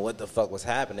didn't know what the fuck was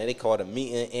happening. They called a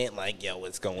meeting and like, yo,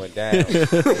 what's going down?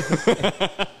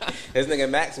 This nigga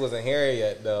Max wasn't here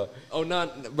yet though. Oh no,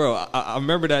 bro! I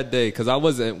remember that day because I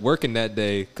wasn't working that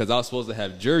day because I was supposed to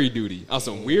have jury duty on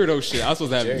some weirdo shit. I was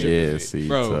supposed to have jury Yeah, duty, see,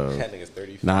 bro. so That nigga's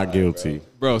 35. not guilty.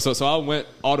 Bro. So I went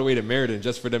all the way to Meriden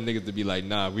just for them niggas to be like,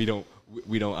 nah, we don't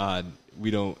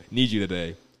need you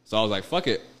today. So I was like, fuck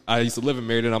it. I used to live in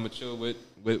Meriden. I'm gonna chill with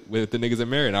the niggas in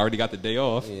Meriden. I already got the day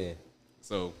off. Yeah.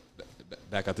 So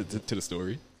back out to the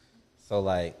story. So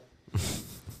like,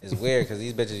 it's weird because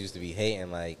these bitches used to be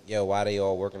hating like, yo, why they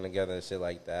all working together and shit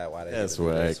like that? Why they That's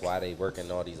do this? whack. Why they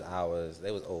working all these hours?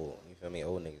 They was old. You feel me?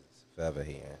 Old niggas forever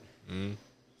hating. Mm-hmm.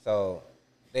 So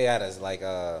they had us like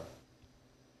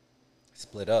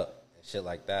split up and shit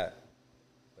like that.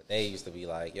 But they used to be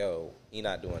like, yo, he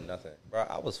not doing nothing, bro.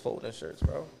 I was folding shirts,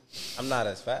 bro. I'm not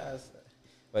as fast,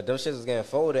 but them shits was getting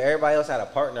folded. Everybody else had a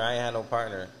partner. I ain't had no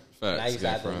partner. And I Facts, used to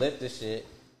have to front. lift the shit.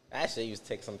 That shit used to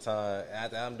take some time.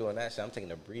 After I'm doing that shit, I'm taking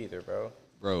a breather, bro.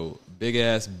 Bro, big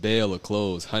ass bale of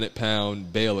clothes,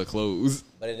 100-pound bale of clothes.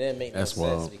 But it didn't make no That's sense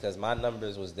wild. because my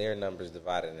numbers was their numbers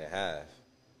divided in half.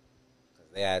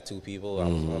 Because they had 2 people, I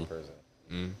was one person.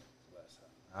 Mm.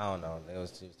 I don't know.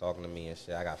 She was talking to me and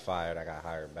shit. I got fired. I got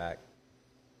hired back.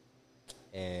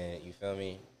 And you feel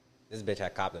me? This bitch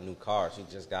had copped a new car. She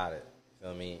just got it.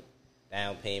 Feel me?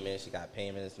 Down payment. She got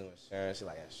payments, new insurance. She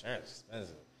like, insurance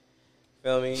expensive.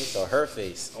 Feel me? So her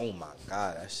face, oh my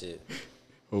God, that shit.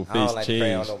 Whole I don't face like to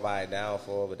pray on changed. nobody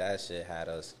downfall, but that shit had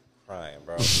us crying,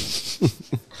 bro.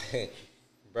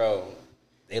 Bro,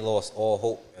 they lost all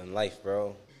hope in life,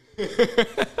 bro.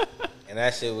 And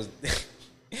that shit was,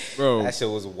 Bro, that shit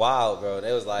was wild, bro.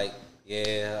 They was like,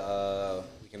 yeah,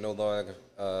 we can no longer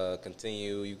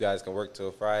continue. You guys can work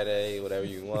till Friday, whatever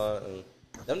you want. And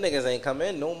them niggas ain't come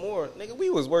in no more. Nigga, we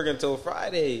was working till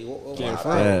Friday. Can't Why?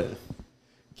 front.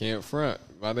 can't front.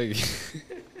 My nigga.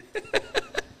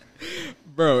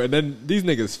 Bro, and then these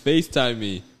niggas FaceTime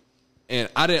me, and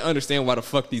I didn't understand why the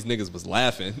fuck these niggas was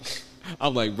laughing.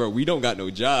 I'm like, bro, we don't got no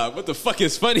job. What the fuck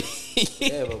is funny?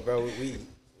 Yeah, but bro, we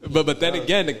but then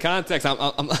again, the context,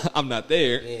 I'm not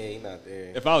there. yeah, he not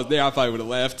there. If I was there, I probably would have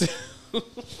laughed.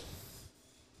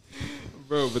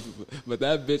 Bro, but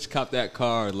that bitch copped that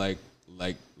car like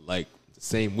the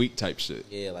same week type shit.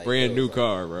 Yeah, like, brand it new was like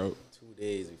car, bro. 2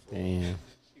 days before. Damn.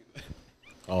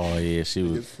 Oh yeah, she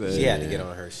was. She had to get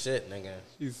on her shit, nigga.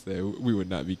 She said we would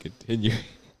not be continuing.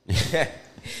 Yeah,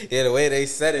 the way they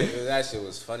said it, that shit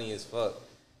was funny as fuck.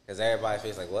 Cause everybody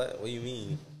face like, what? What do you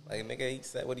mean? Like, nigga, he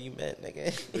said, what do you meant,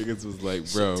 nigga? Niggas was like,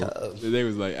 bro. tough. They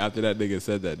was like, after that nigga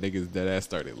said that, niggas dead ass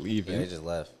started leaving. Yeah, they just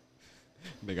left.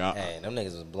 Nigga, I Hey, them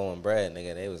niggas was blowing bread,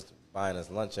 nigga. They was buying us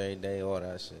lunch every day, all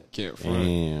that shit. can't front.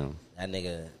 Damn. That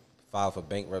nigga filed for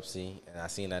bankruptcy, and I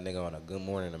seen that nigga on a Good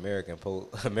Morning America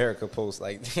post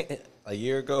like a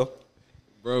year ago.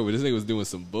 Bro, but this nigga was doing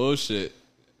some bullshit.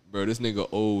 Bro, this nigga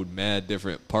owed mad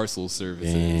different parcel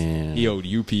services. Damn. He owed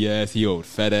UPS, he owed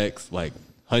FedEx, like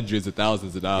hundreds of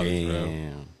thousands of dollars, bro.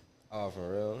 Damn. Oh,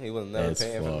 for real? He was never That's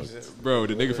paying for fucked. this shit. Bro,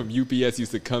 the nigga from UPS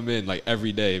used to come in like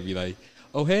every day and be like,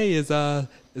 "Oh hey, is such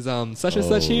and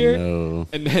such here?" No.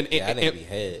 And then Yeah, that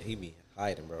nigga he be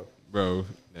hiding, bro. bro,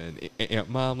 and Aunt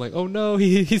Mom like, "Oh no,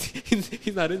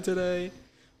 he's not in today."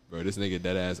 Bro, this nigga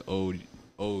dead ass owed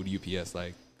UPS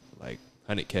like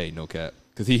 $100K, no cap,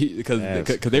 because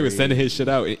they were sending his shit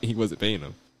out and he wasn't paying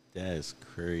them. That's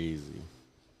crazy.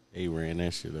 They ran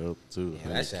that shit up too. Yeah,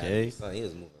 that shit. 100K. Son, he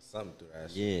was moving something through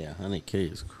that shit. Yeah,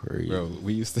 100K is crazy. Bro,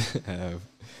 we used to have,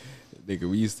 nigga,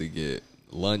 we used to get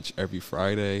lunch every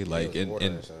Friday, like, He was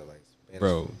ordering and shit, like, Spanish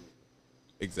bro, food.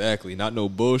 exactly, not no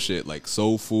bullshit, like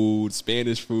soul food,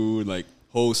 Spanish food, like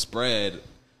whole spread.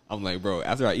 I'm like, bro,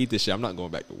 after I eat this shit, I'm not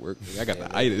going back to work. Nigga. I got Yeah,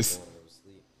 the niggas itis. going to go to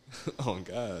sleep. Oh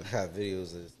God, I got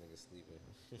videos of this nigga sleeping.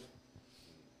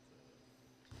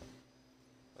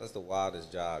 That's the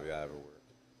wildest job you ever worked.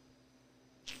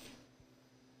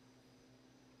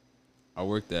 I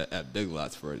worked at Big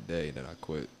Lots for a day and then I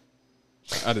quit.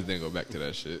 I just didn't go back to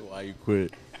that shit. Why you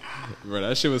quit? Bro,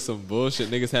 that shit was some bullshit.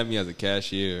 Niggas had me as a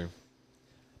cashier.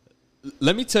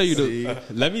 Let me tell you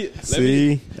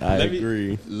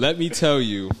agree. Let me tell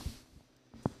you.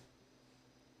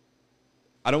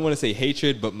 I don't want to say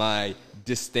hatred, but my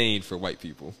disdain for white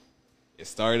people. It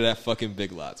started at fucking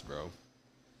Big Lots, bro.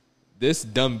 This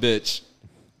dumb bitch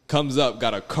comes up,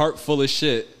 got a cart full of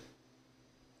shit.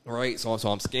 Right? So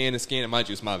I'm scanning. Mind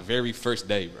you, it's my very first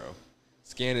day, bro.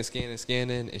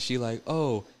 Scanning. And she like,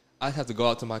 oh, I have to go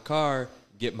out to my car,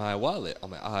 get my wallet.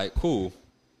 I'm like, all right, cool.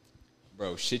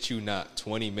 Bro, shit you not,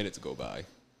 20 minutes go by.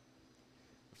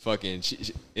 Fucking,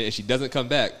 she doesn't come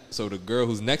back. So the girl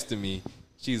who's next to me,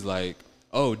 She's like,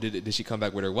 oh, did she come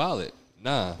back with her wallet?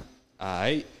 Nah. All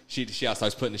right. She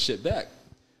starts putting the shit back.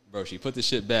 Bro, she put the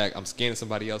shit back. I'm scanning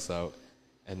somebody else out.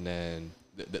 And then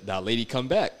that lady come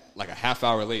back like a half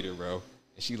hour later, bro.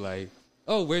 And she like,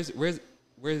 oh, where's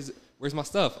my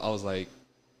stuff? I was like,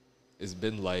 it's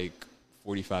been like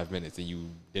 45 minutes and you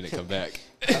didn't come back.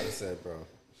 I said, bro.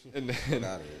 And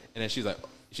then she's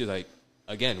like,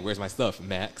 again, where's my stuff,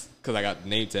 Max? Because I got the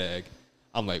name tag.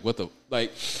 I'm like, what the,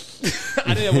 like,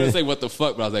 I didn't want to say what the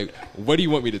fuck, but I was like, what do you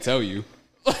want me to tell you?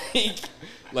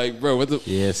 like, bro, what the?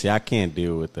 Yeah, see, I can't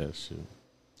deal with that shit.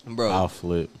 Bro, I'll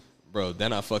flip. Bro,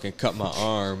 then I fucking cut my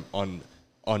arm on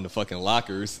the fucking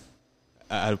lockers.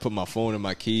 I had to put my phone and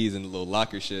my keys in the little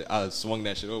locker shit. I swung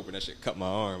that shit open. That shit cut my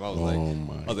arm. I was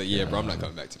like, yeah, bro, I'm not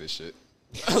coming back to this shit.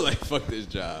 I was like, fuck this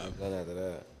job. None after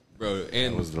that. Bro,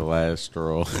 and That was the last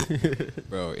straw.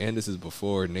 bro, and this is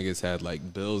before niggas had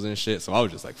like bills and shit. So I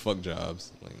was just like, fuck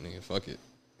jobs. Like, nigga, fuck it.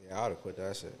 Yeah, I would have quit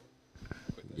that shit.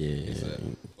 Yeah,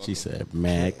 she said,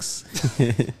 Max.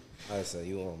 I said,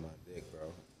 you on my dick, bro.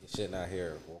 Your shit not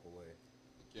here. Walk away.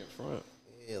 Can't front.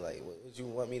 Yeah, like, what you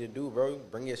want me to do, bro?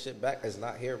 Bring your shit back. It's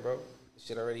not here, bro. This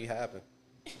shit already happened.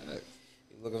 You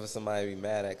looking for somebody to be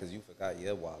mad at because you forgot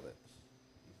your wallet.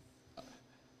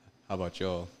 How about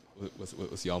y'all?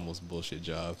 What's your almost bullshit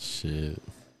job? Shit.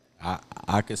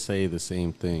 I could say the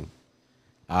same thing.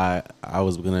 I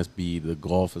was gonna be the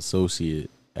golf associate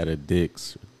at a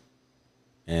Dick's,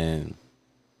 and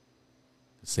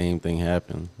the same thing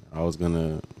happened. I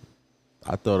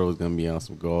thought it was gonna be on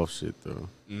some golf shit though.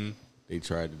 Mm. They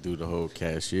tried to do the whole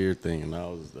cashier thing, and I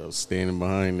was standing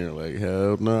behind there like,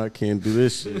 hell no, I can't do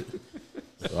this shit.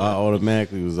 So I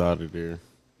automatically was out of there.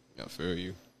 I feel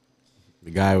you.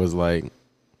 The guy was like,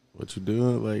 what you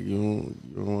doing? Like, you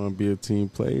don't want to be a team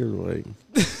player? Like,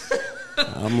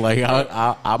 I'm like,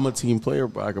 I'm a team player,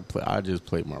 but I could play. I just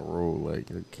play my role. Like,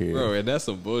 I can't. Bro, and that's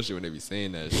some bullshit when they be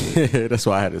saying that shit. That's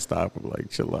why I had to stop him. Like,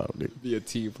 chill out, nigga. Be a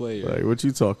team player. Like, what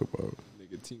you talking about?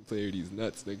 Nigga, team player these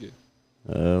nuts, nigga.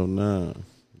 Hell no.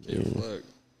 Can't fuck.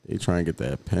 They trying to get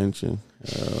that pension.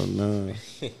 Hell no.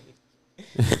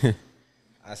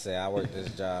 I say I worked this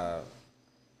job.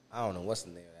 I don't know what's the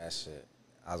name of that shit.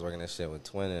 I was working this shit with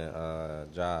Twin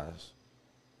and Josh.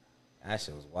 That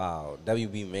shit was wild.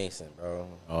 WB Mason, bro.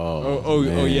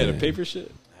 Oh yeah, the paper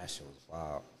shit. That shit was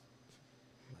wild.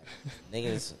 Like,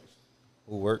 niggas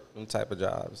who work them type of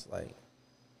jobs, like,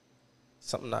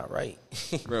 something not right.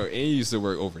 Bro, and you used to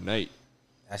work overnight.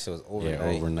 That shit was overnight. Yeah,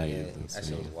 overnight. Yeah, is that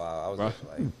shit was insane. wild. I was Bro. just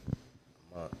like, a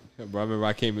month. Bro, I remember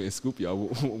I came in and scooped y'all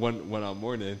one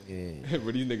morning. Yeah.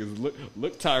 But these niggas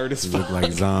look tired as They fuck. look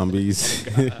like zombies.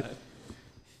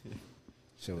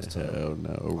 Shit was tough. Hell no.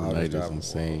 I was Overnight is driving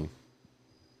insane.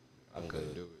 I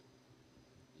couldn't do it.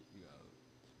 You gotta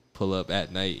pull up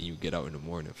at night and you get out in the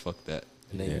morning. Fuck that.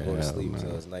 And then you Yeah, go to hell sleep no.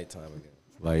 until it's nighttime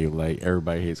again. Like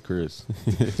everybody hates Chris.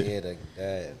 Yeah, the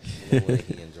dad. No way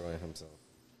he enjoying himself.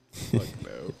 Fuck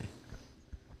no.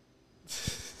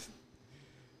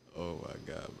 Oh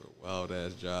my god, bro. Wild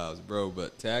ass jobs, bro.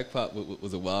 But Tag Pop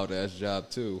was a wild ass job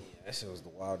too. Yeah, that shit was the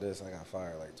wildest. I got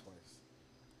fired like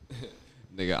twice.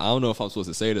 Nigga, I don't know if I'm supposed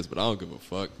to say this, but I don't give a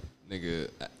fuck. Nigga,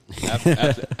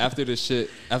 after the shit,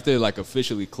 after like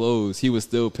officially closed, he was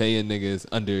still paying niggas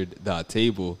under the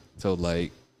table till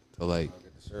like I'll get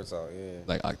the shirts out, yeah.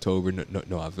 like October,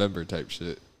 November type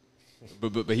shit.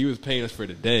 But he was paying us for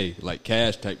the day, like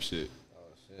cash type shit. Oh,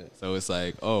 shit. So it's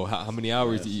like, oh, how many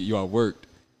hours you all worked?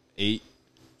 8.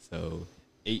 So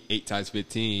 8 times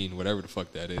 15, whatever the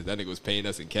fuck that is. That nigga was paying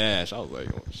us in cash. I was like,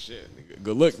 oh shit, nigga.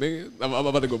 Good luck, nigga. I'm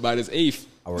about to go buy this 8th.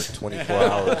 I worked 24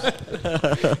 hours.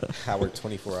 I worked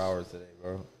 24 hours today,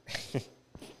 bro.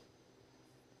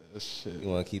 That shit. You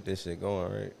want to keep this shit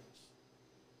going, right?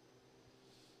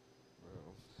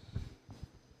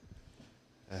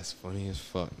 That's funny as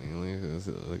fuck, nigga. Let's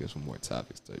look at some more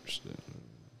topics type shit.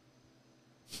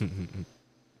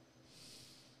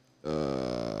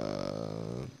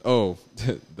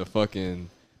 The fucking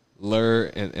Lur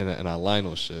and our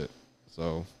Lionel shit.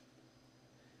 So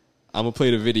I'm gonna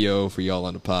play the video for y'all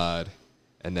on the pod,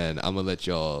 and then I'm gonna let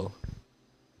y'all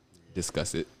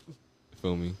discuss it.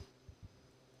 Feel me?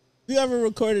 You ever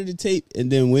recorded a tape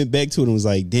and then went back to it and was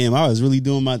like, damn, I was really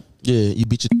doing my... Yeah, you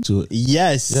beat your to it.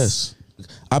 Yes. Yes.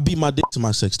 I beat my dick to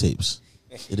my sex tapes.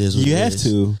 It is what You it have is.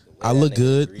 to. I look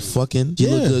good fucking. You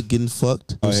look Yeah. good getting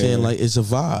fucked. I'm Oh, saying yeah. like it's a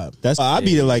vibe. That's why I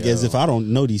beat it like as if I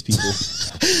don't know these people.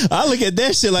 I look at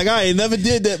that shit like I ain't never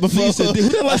did that before. Nigga said, "Dude, who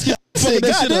that light-skinned fucking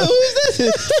that shit Goddamn, up?" who's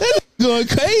this? That nigga going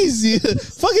crazy.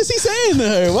 Fuck is he saying to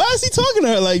her? Why is he talking to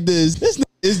her like this? This nigga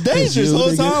is dangerous. You, The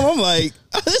whole nigga. time I'm like,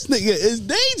 this nigga is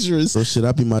dangerous. Bro, shit,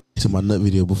 I beat my to my nut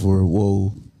video before.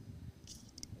 Whoa.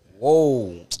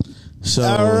 Whoa. So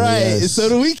All right. yes. So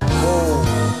the week.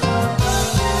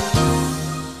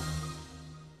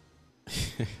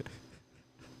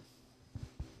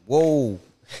 Whoa.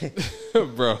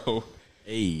 Bro.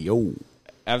 Hey, yo.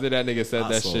 After that nigga said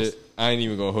that sauce. shit, I ain't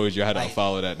even gonna hold you. I had to Like-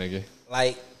 unfollow that nigga.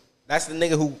 Like, that's the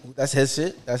nigga who, that's his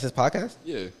shit? That's his podcast?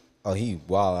 Yeah. Oh,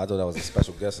 wow. I thought that was a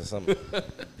special guest or something.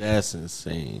 That's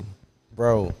insane.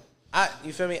 Bro,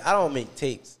 you feel me? I don't make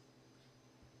tapes.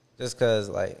 Just because,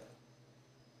 like,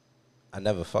 I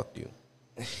never fucked you.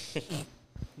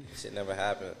 Shit never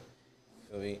happened.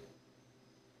 You feel me?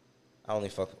 I only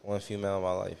fucked one female in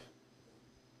my life.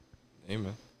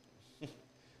 Amen.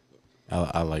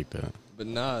 I like that. But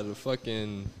nah, the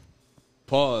fucking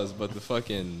pause, but the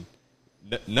fucking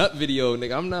nut video,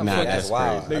 nigga, I'm not Nah, fucking. That's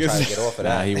wild. I Niggas- tried to get off of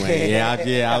that. Nah, he went.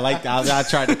 Yeah, I like. I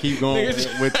tried to keep going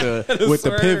with the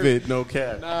Swerve. pivot. No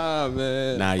cap. Nah,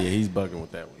 man. Nah, yeah, he's bugging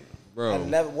with that one. Bro. I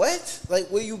never, what? Like,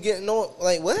 where you getting on?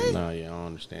 Like, what? Nah, yeah, I don't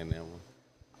understand that one.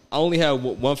 I only had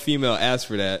one female ask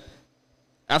for that.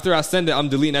 After I send it, I'm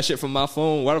deleting that shit from my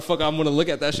phone. Why the fuck I'm gonna look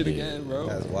at that shit again, bro?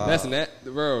 That's wild. That's that,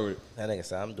 bro. That nigga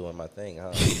said, I'm doing my thing,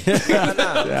 huh?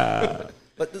 nah.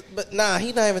 But nah,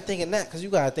 he not even thinking that, because you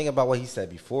got to think about what he said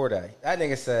before that. That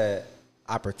nigga said,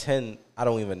 I pretend I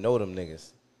don't even know them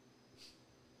niggas.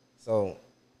 So,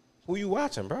 who you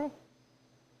watching, bro?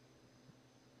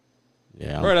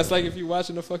 Yeah, Bro, that's like if you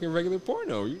watching a fucking regular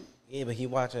porno. Yeah, but he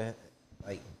watching,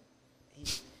 like,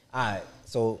 all right,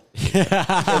 so it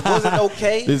wasn't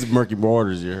okay. This is murky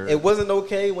waters. You heard? It wasn't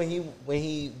okay when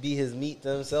he be his meat to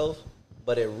himself,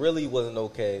 but it really wasn't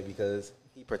okay because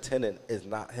he pretended it's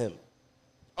not him.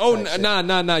 Oh Type shit.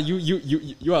 nah.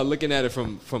 You are looking at it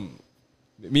from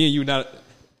me and you.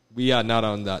 We are not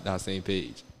on that same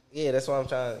page. Yeah, that's what I'm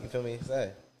trying. You feel me?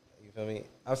 Say, you feel me?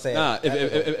 I'm saying, Nah,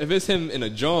 if it's him in a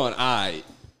John,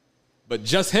 but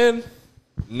just him,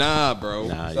 nah, bro.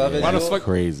 Nah, So if yeah, it's Why the you- fuck-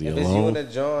 crazy If it's you alone? and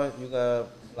the John, you gonna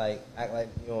like act like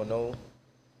you don't know.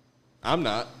 I'm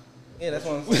not. Yeah, that's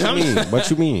what I'm What saying. you mean? What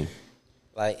you mean?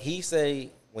 Like he say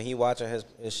when he watching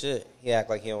his shit, he act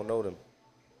like he don't know them.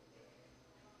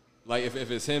 Like if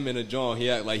it's him in a John, he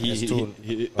act like he. That's too-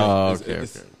 Oh, it's- okay,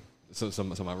 it's- okay.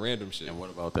 Some my random shit. And what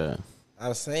about that?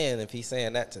 I'm saying if he's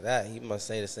saying that to that, he must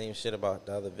say the same shit about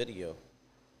the other video.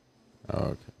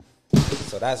 Oh, okay.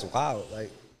 So that's wild.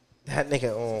 Like that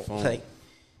nigga on Phone. like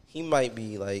he might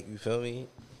be like, you feel me,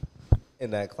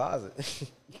 in that closet.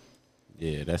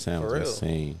 Yeah, that sounds For real.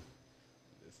 insane.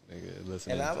 This nigga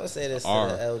listening. And I'm gonna say this to R.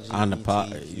 the LGBT On the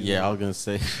pot. Yeah, I was gonna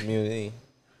say. community.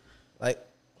 Like,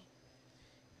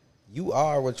 you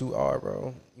are what you are,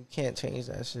 bro. You can't change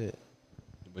that shit.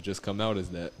 But just come out as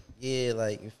that. Yeah,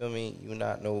 like, you feel me? You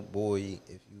not no boy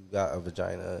if you got a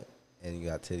vagina and you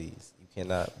got titties. You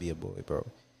cannot be a boy, bro.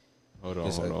 Hold on.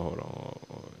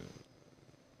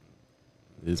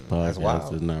 This That's podcast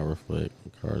wild. does not reflect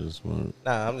Carter's Smoke.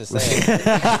 Nah, I'm just saying.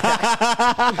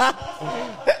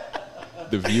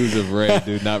 The views of Ray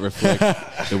do not reflect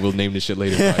that we'll name this shit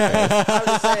later podcast. I'm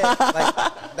just saying,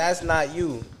 like, that's not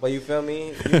you. But you feel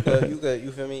me?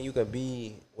 You feel me? You could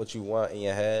be what you want in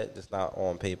your head, just not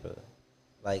on paper.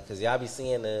 Like, cause y'all be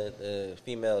seeing the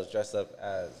females dressed up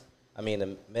as,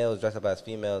 the males dressed up as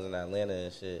females in Atlanta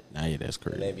and shit. Nah, yeah, that's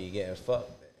And they crazy. be getting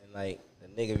fucked. And like, the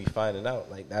nigga be finding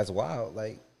out. Like, that's wild.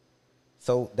 Like,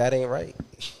 so that ain't right.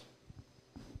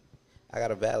 I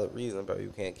got a valid reason, bro.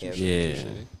 You can't cancel. Yeah.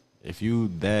 If you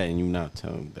that and you not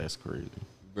telling, that's crazy.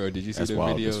 Bro, did you see That's the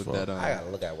wild video as fuck. that I gotta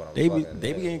look at what I'm They be fucking.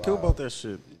 they be It's getting killed wild. about that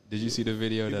shit. did you see the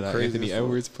video You that crazy Anthony as fuck.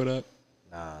 Edwards put up?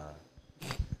 Nah.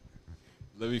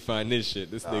 Let me find this shit.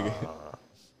 This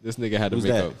nigga had to Who's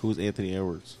make that? up. Who's Anthony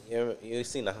Edwards? You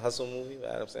seen the Hustle movie with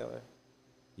Adam Sandler?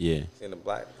 Yeah. Seen the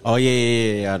black? Oh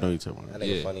yeah. I know you talking That about.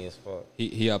 nigga Yeah. funny as fuck.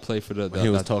 He played for the He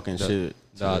was talking shit to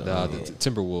the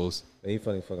Timberwolves. But he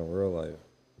funny fucking real life.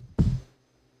 This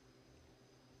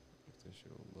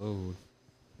shit will load.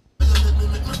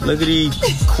 Look at these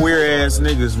queer ass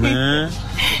niggas, man.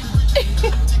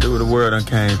 Look what the world done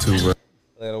came to, bro. Look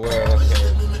at the world.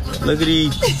 Look at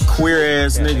these queer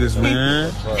ass niggas,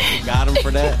 man. Got him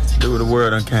for that. Look what the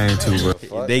world done came to,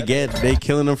 bro. They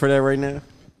killing him for that right now.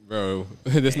 Bro,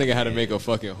 this nigga had to make a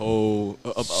fucking whole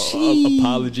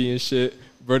apology and shit.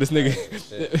 Bro, this nigga,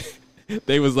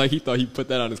 they was like, he thought he put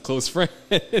that on his close friends.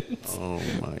 Oh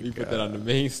my He god. put that on the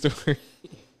main story.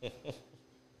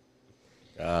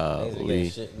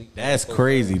 That's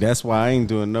crazy. That's why I ain't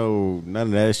doing none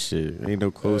of that shit. Ain't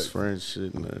no close friend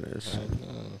shit. None of that shit.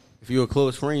 If you a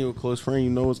close friend, you a close friend. You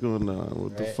know what's going on.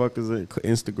 What the fuck is it?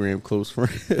 Instagram close friend.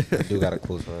 I do got a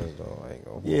close friends though. I ain't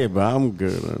gonna. Yeah, but I'm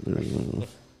good.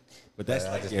 But that's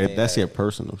I just yeah, think that's that- your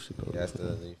personal shit though. That's the, you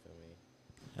feel me?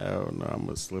 Hell no, I'm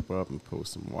gonna slip up and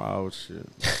post some wild shit.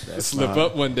 Slip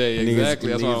up one day, exactly.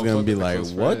 That's why I'm gonna be like,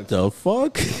 close what friends. the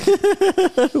fuck?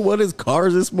 What does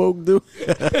cars and smoke do?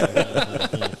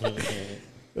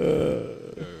 Oh,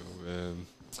 man.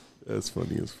 That's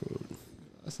funny as fuck.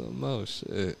 That's some else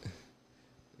shit.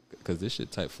 Cause this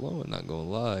shit type flowing, not gonna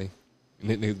lie. And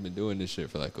niggas been doing this shit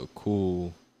for like a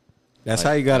cool. That's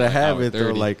like, how you gotta like have hour it though,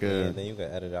 30. like And then you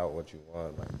can edit out what you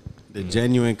want. Like, the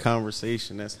genuine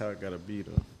conversation. That's how it gotta be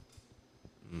though.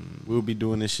 We'll be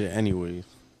doing this shit anyways.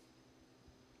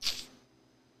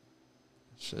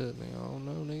 Shit, nigga, I don't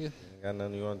know, nigga. you got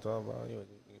nothing you want to talk about?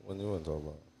 What do you want to talk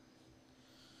about?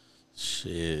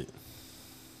 Shit.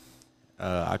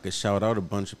 I could shout out a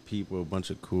bunch of people, a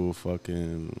bunch of cool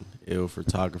fucking ill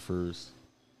photographers.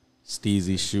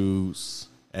 Steezy Shoots,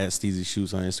 at Steezy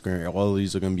Shoots on Instagram. All of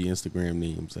these are gonna be Instagram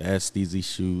names. At Steezy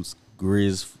Shoots,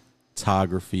 Grizz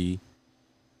Photography,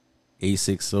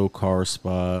 A60 Car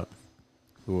Spot.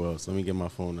 Who else? Let me get my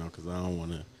phone out because I don't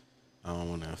wanna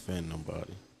offend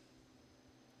nobody.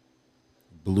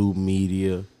 Blue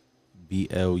Media,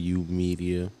 BLU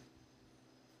Media.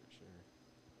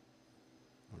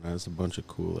 There's a bunch of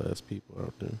cool ass people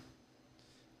out there.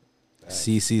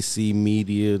 CCC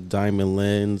Media, Diamond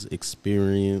Lens,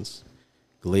 Experience,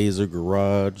 Glazer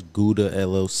Garage, Gouda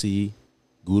LLC,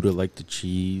 Gouda like the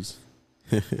cheese.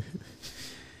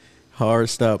 Hard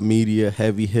Stop Media,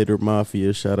 Heavy Hitter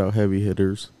Mafia, shout out Heavy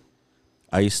Hitters.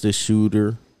 Ice the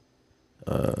Shooter.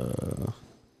 There's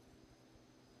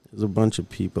a bunch of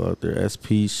people out there.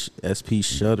 SP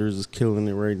Shutters is killing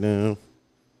it right now.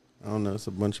 I don't know. It's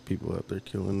a bunch of people out there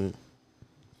killing it.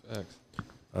 Facts.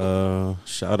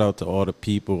 Shout out to all the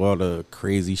people, all the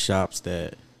crazy shops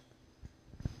that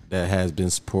has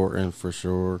been supporting for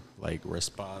sure. Like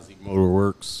Respazi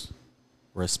Motorworks,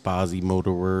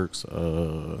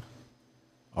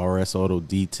 RS Auto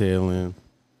Detailing,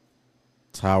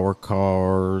 Tower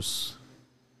Cars.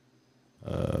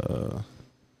 It's a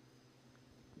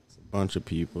bunch of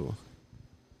people.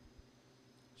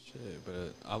 Shit,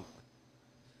 but I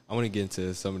want to get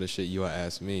into some of the shit you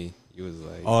asked me. You was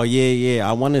like, Oh yeah.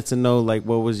 I wanted to know like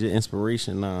what was your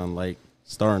inspiration on like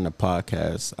starting a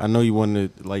podcast? I know you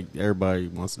wanted like everybody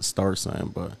wants to start something,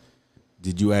 but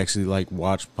did you actually like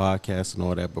watch podcasts and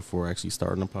all that before actually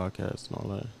starting a podcast and all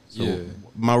that? So Yeah.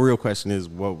 My real question is,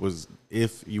 what was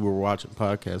if you were watching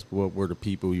podcasts? What were the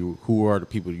people who are the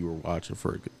people you were watching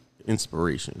for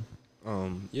inspiration?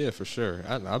 Yeah, for sure.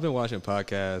 I've been watching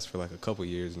podcasts for like a couple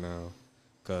years now,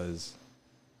 cause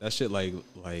that shit like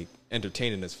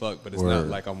entertaining as fuck. But it's not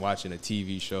like I'm watching a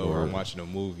TV show or I'm watching a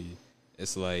movie.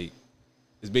 It's like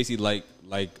it's basically like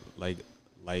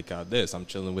this. I'm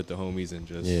chilling with the homies and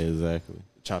just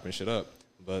chopping shit up.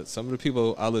 But some of the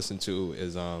people I listen to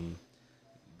is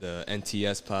the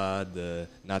NTS pod, the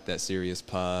Not That Serious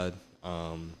pod.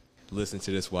 Listen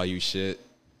to this while you shit.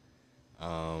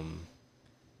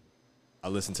 I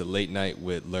listened to Late Night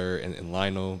with Lur and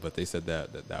Lionel, but they said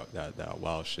that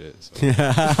wild shit. So.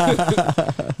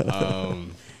 $1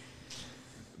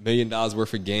 million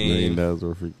worth of game. $1 million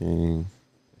worth of game.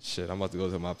 Shit, I'm about to go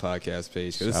to my podcast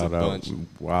page because it's a Shout out bunch.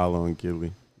 Wallow and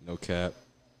Gilly. No cap.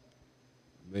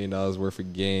 $1 million worth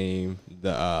of game.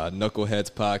 The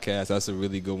Knuckleheads podcast. That's a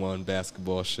really good one.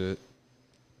 Basketball shit.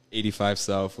 85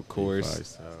 South, of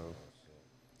course.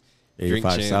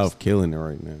 85 South killing it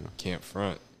right now. Can't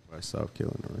front. 85 South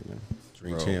killing it right now.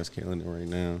 Drink Champs killing it right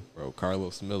now. Bro,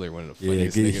 Carlos Miller, one of the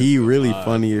funniest niggas he really alive,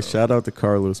 funny bro. as Shout out to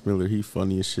Carlos Miller. He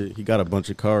funny as shit. He got a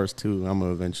bunch of cars too. I'm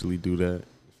gonna eventually do that.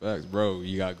 Facts, bro.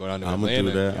 You gotta go down to I'm Atlanta.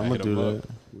 gonna do that. I'm gonna do that.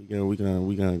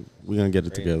 We gonna get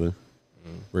it together.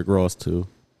 Rick Ross too.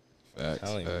 Facts.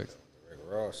 Telling you, Facts. Rick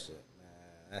Ross shit, man,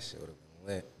 that shit would have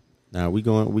been lit. Nah, we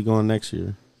going next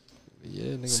year.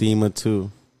 Yeah, nigga. SEMA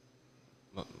too.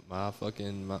 My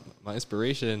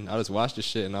inspiration. I just watched this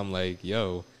shit and I'm like,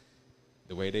 yo,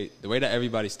 the way that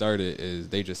everybody started is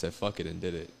they just said fuck it and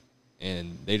did it,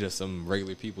 and they just some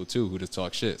regular people too who just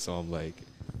talk shit. So I'm like,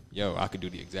 yo, I could do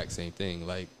the exact same thing.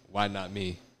 Like, why not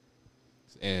me?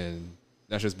 And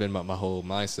that's just been my whole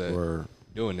mindset.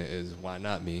 Doing it is why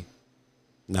not me?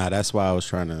 Nah, that's why I was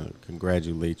trying to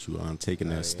congratulate you on taking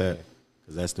that step,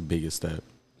 because that's the biggest step.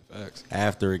 Facts.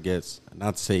 After it gets,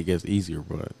 not to say it gets easier,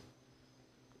 but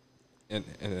and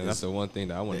that's the one thing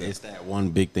that I want. It's that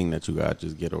one big thing that you got to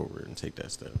just get over it and take that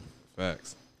step.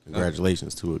 Facts.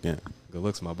 Congratulations too again. Good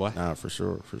looks, my boy. Nah, for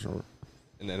sure.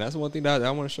 And then that's one thing that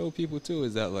I want to show people too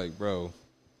is that, like, bro,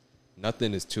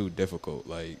 nothing is too difficult.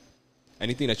 Like,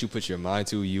 anything that you put your mind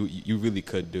to, you really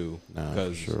could do. Nah,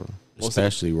 for sure.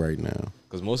 especially right now.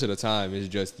 Because most of the time, it's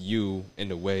just you in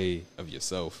the way of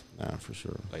yourself. Nah, for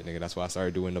sure. Like, nigga, that's why I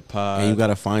started doing the pod. And you got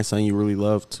to find something you really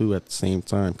love, too, at the same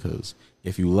time. Because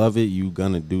if you love it, you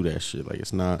going to do that shit. Like,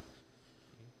 it's not...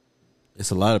 It's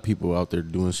a lot of people out there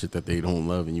doing shit that they don't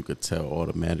love, and you could tell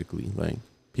automatically. Like,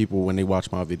 people, when they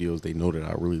watch my videos, they know that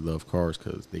I really love cars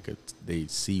because they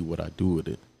see what I do with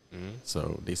it. Mm-hmm.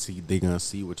 So they gonna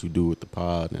see what you do with the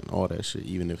pod and all that shit.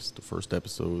 Even if it's the first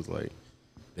episodes, like,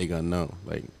 they gonna know.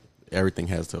 Like, everything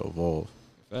has to evolve.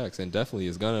 Facts, and definitely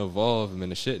it's gonna evolve. I mean,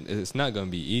 the shit, it's not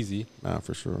gonna be easy. Nah,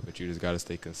 for sure. But you just gotta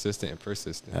stay consistent and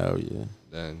persistent. Hell yeah.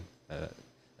 Then that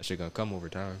shit gonna come over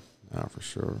time. Nah, for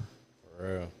sure. For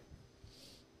real.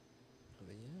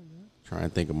 Trying to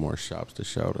think of more shops to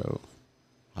shout out.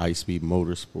 High Speed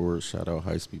Motorsports. Shout out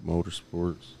High Speed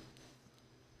Motorsports.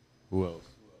 Who else?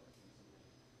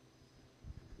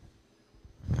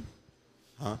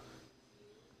 Huh?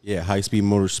 Yeah, High Speed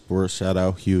Motorsports. Shout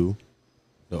out Hugh,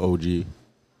 the OG.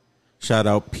 Shout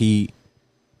out Pete.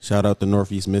 Shout out the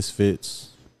Northeast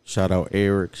Misfits. Shout out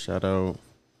Eric. Shout out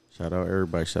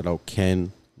everybody. Shout out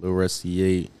Ken, Lil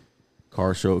SC8,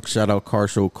 Car Show. Shout out Car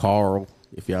Show Carl,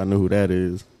 if y'all know who that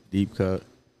is. Deep Cut.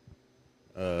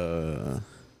 I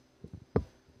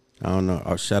don't know.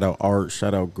 I'll shout out Art.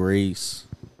 Shout out Grace.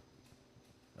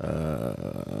 Who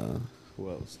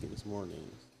else? Give us more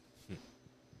names.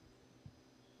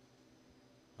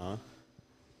 Huh?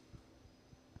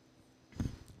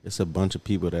 It's a bunch of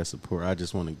people that support. I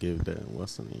just want to give that.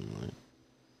 What's the name?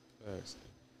 Like,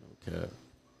 okay.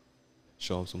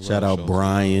 Show them some love. Shout out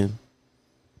Brian.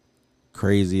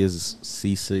 Crazy as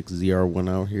C6 ZR1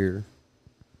 out here.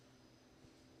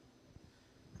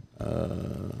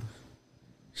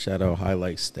 Shout out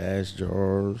Highlight Stash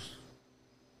Jars.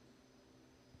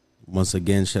 Once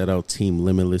again, shout out Team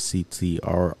Limitless CT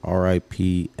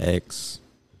RIPX.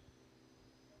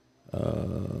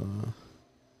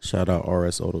 Shout out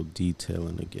RS Auto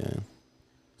Detailing again.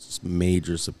 It's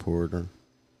major supporter.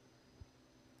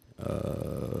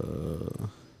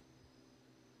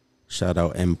 Shout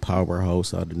out M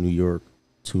Powerhouse out of New York.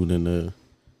 Tune in the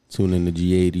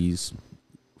G80s.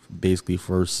 Basically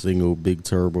first single, big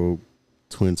turbo,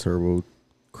 twin turbo,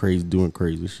 doing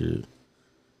crazy shit.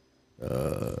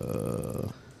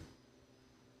 Let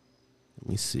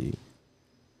me see.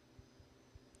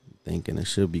 I'm thinking it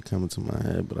should be coming to my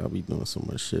head, but I'll be doing so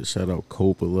much shit. Shout out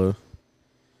Coppola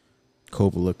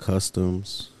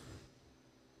Customs.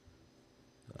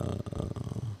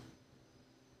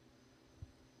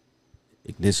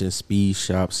 Ignition Speed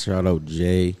Shops. Shout out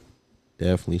Jay.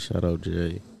 Definitely shout out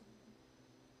Jay.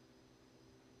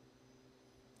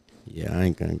 Yeah, I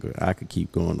ain't gonna go. I could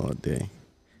keep going all day.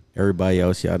 Everybody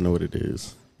else, y'all know what it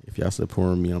is. If y'all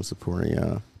supporting me, I'm supporting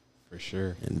y'all. For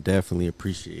sure. And definitely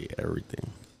appreciate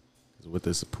everything. Because with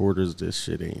the supporters, this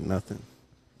shit ain't nothing.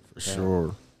 For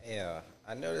sure. Yeah,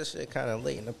 I know this shit kind of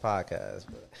late in the podcast,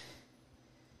 but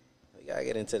we gotta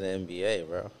get into the NBA,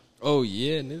 bro. Oh,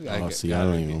 yeah, nigga. I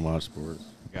don't even watch sports.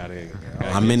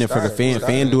 I'm in it for the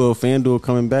FanDuel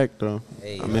coming back though.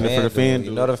 Hey, I'm in it for the FanDuel.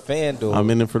 You know the FanDuel. I'm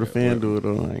in it for the FanDuel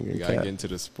though. I ain't You gotta get into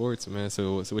the sports, man.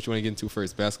 So what you want to get into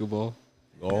first? Basketball,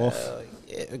 golf.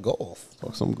 Yeah, golf.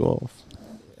 Talk some golf.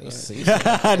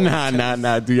 Right.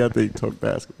 Nah. Do y'all think talk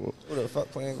basketball? Who the fuck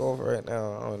playing golf right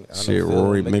now? Shit,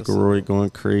 Rory McIlroy going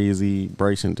crazy.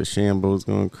 Bryson DeChambeau's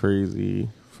going crazy.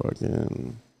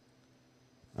 Fucking.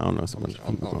 I don't know.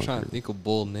 I'm trying to think of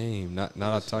bull name, not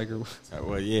a Tiger Woods.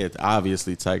 Well, yeah, it's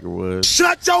obviously Tiger Woods.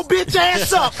 Shut your bitch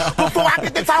ass up before I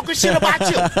get to talking shit about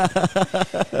you.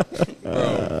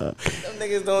 Bro, them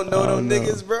niggas don't know them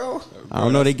niggas, bro. I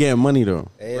don't know. They getting money though.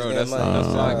 Bro, that's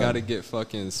why I gotta get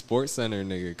fucking Sports Center,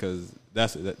 nigga, because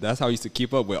that's how I used to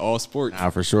keep up with all sports.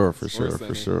 Nah, for sure. Sports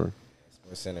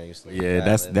Center used to. Yeah,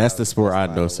 that's the sport I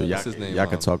know. So y'all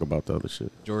can talk about the other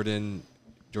shit. Jordan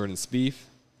Spieth.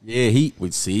 Yeah, he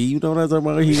would see. You know what I'm talking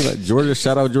about? He like Jordan.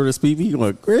 Shout out Jordan Spieth. He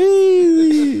going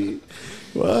crazy.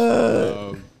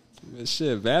 What?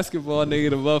 Shit, basketball,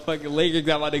 nigga. The motherfucking Lakers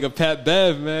got my nigga Pat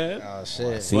Bev, man. Oh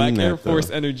shit, Black Air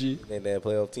Force energy. Think they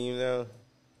playoff team now?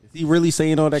 Is he really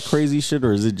saying all that crazy shit,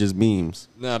 or is it just memes?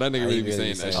 Nah, that nigga really be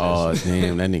saying that shit. Oh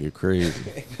damn, that nigga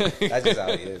crazy. That's just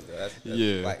how he is, though. That's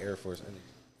yeah. Black Air Force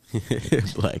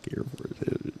energy. Black Air Force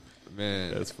energy.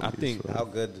 Man, that's funny. I think how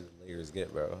good do the Lakers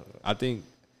get, bro? I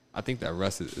think that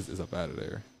Russ is up out of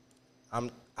there.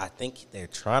 I think they're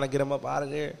trying to get him up out of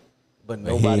there, but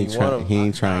nobody want him. He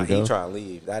ain't trying to go. He trying to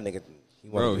leave. That nigga,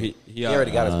 he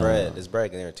already got his bread. His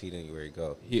bread guaranteed anywhere he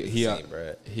go. He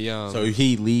bread. So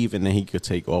he leave and then he could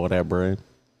take all that bread.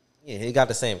 Yeah, he got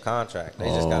the same contract. They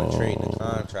just got to trade the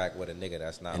contract with a nigga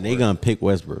that's not. And they gonna pick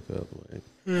Westbrook up. Like.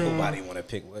 Nobody want to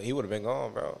pick. He would have been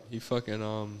gone, bro. He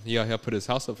fucking he out here put his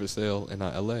house up for sale in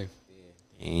L.A.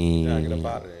 Gotta get up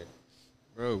out of there,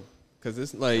 bro. Because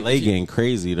it's like LA getting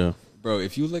crazy though, bro.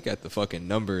 If you look at the fucking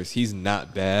numbers, he's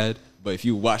not bad. But if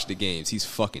you watch the games, he's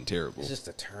fucking terrible. It's just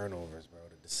the turnovers, bro.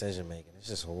 The decision making. It's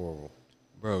just horrible,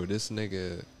 bro. This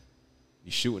nigga be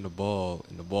shooting the ball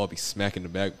and the ball be smacking the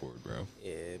backboard, bro.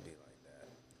 Yeah, it'd be like that.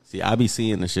 See, I be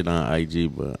seeing the shit on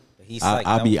IG, but he's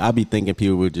I be thinking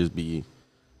people would just be,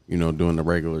 you know, doing the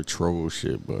regular troll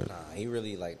shit, but nah, he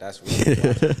really like that's really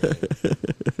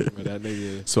that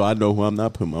nigga. So I know who I'm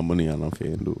not putting my money on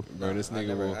FanDuel. Bro, this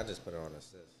nigga I just put it on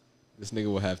assist. This nigga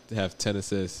will have 10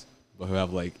 assists, but he'll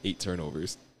have like 8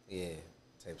 turnovers. Yeah,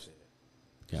 type shit.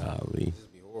 Golly, It'd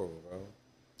just be horrible, bro.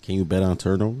 Can you bet on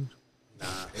turnovers? Nah,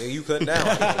 you couldn't now.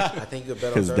 I think you could bet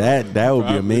on Because turnovers. that would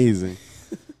be amazing.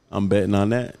 I'm betting on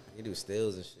that. You do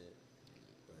steals and shit.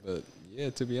 But yeah,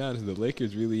 to be honest, the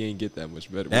Lakers really ain't get that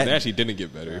much better. That- They actually didn't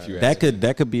get better. If you ask me.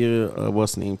 That could be a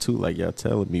what's the name too. Like y'all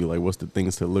telling me, like what's the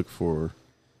things to look for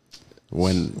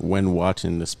when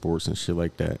watching the sports and shit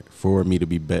like that for me to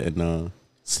be betting on.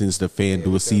 Since the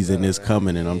FanDuel season is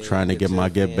coming and I'm trying to get my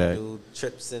get back.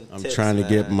 I'm trying to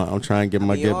get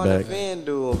my get back.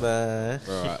 FanDuel, man.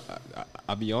 Bro,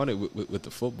 I be on it with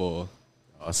the football.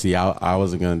 Oh, see, I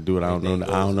wasn't gonna do it. I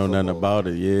don't know nothing about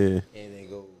it. Yeah. Anything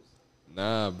goes.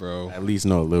 Nah, bro. At least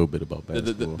know a little bit about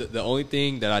basketball. The only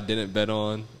thing that I didn't bet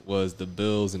on was the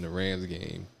Bills and the Rams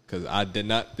game. Because I did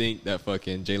not think that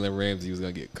fucking Jalen Ramsey was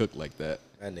going to get cooked like that.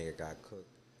 That nigga got cooked.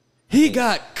 He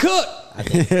got cooked!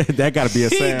 That got to be a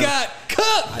sound. He got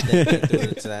cooked! I think he threw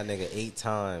it to that nigga 8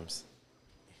 times.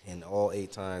 And all 8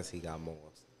 times he got more.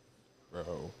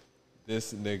 Bro,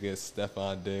 this nigga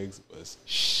Stephon Diggs was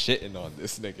shitting on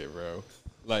this nigga, bro.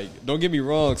 Like, don't get me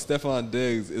wrong, Stephon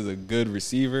Diggs is a good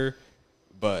receiver,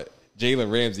 but Jalen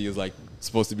Ramsey is like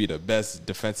supposed to be the best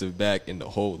defensive back in the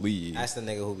whole league. That's the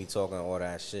nigga who be talking all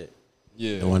that shit.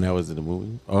 Yeah. The one that was in the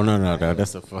movie? Oh, no.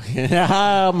 That's a fucking...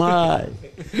 How am I?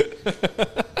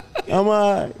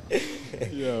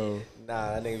 Yo.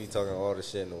 Nah, that nigga be talking all the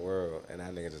shit in the world, and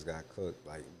that nigga just got cooked,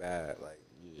 like, bad. Like,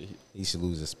 he should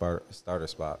lose his starter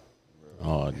spot.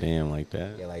 Oh, damn, like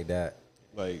that? Yeah, like that.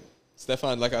 Like,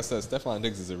 like I said, Stephon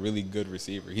Diggs is a really good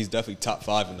receiver. He's definitely top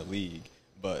 5 in the league,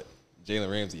 but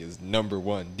Jalen Ramsey is number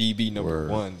 1, DB number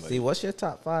 1. Like, see, what's your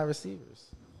top 5 receivers?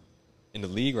 In the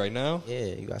league right now? Yeah,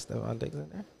 you got Stephon Diggs in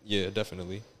there? Yeah,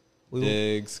 definitely.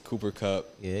 Diggs, Cooper Kupp.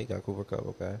 Yeah, you got Cooper Kupp,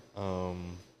 okay.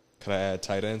 Could I add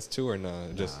tight ends too or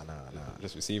not? Nah?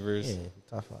 Just receivers? Yeah,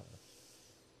 top 5.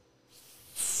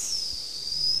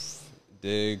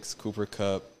 Diggs, Cooper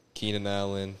Kupp, Keenan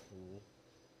Allen.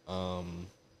 I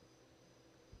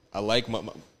like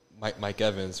Mike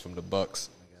Evans from the Bucks.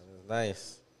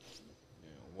 Nice. Yeah,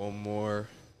 one more.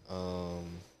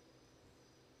 I'm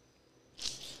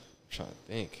trying to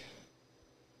think.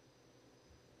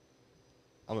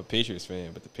 I'm a Patriots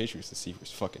fan, but the Patriots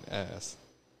receiver's fucking ass.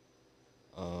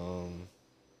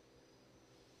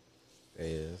 It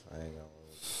is. I ain't gonna.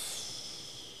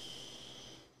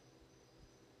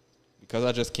 Because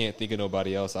I just can't think of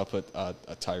nobody else, I'll put a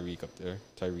Tyreek up there.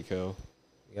 Tyreek Hill.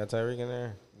 You got Tyreek in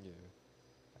there? Yeah.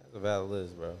 That's a valid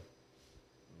list, bro.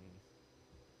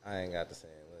 I ain't got the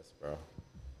same list, bro.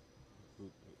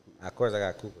 Of course, I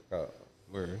got Cooper Kupp.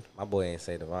 Word. My boy ain't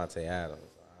say Devontae Adams.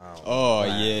 Oh,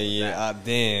 yeah.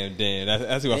 Damn.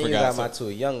 That's who I then forgot. You got my 2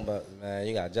 young bucks, man.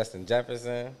 You got Justin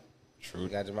Jefferson. True. You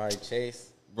got Jamari Chase.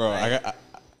 Bro, right.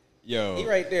 Yo. He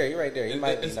right there. He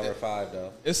might be number 5,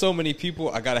 though. It's so many people,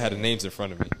 I got to have the names in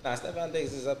front of me. Nah, Stephon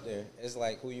Diggs is up there. It's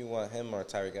like who you want, him or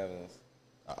Tyreek Evans.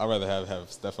 I'd rather have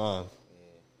Stephon.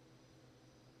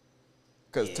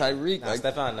 Because Tyreek, Nah,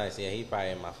 Stephon nice. Yeah, he probably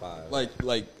in my 5. Like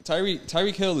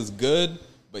Tyreek Hill is good,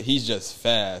 but he's just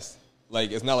fast.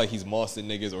 Like, it's not like he's mossing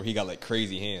niggas or he got like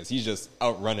crazy hands. He's just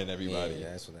outrunning everybody.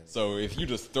 Yeah, that's what I mean. So if you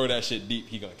just throw that shit deep,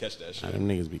 he gonna catch that shit. Them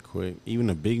niggas be quick. Even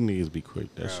the big niggas be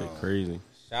quick. That shit crazy.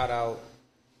 Shout out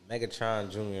Megatron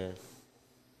Jr. You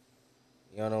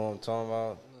don't know what I'm talking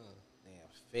about? Damn,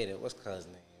 faded. What's cuz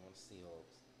name on the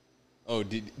Seahawks? Oh,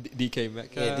 DK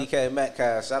Metcalf? Yeah, DK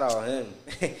Metcalf. Shout out him.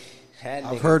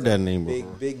 I've heard that name before.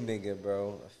 Big nigga,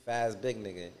 bro. A fast big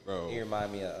nigga. Bro. He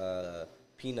remind me of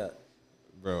Peanut.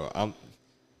 Bro, I'm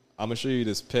gonna show you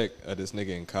this pic of this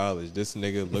nigga in college. This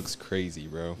nigga looks crazy,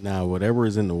 bro. Nah, whatever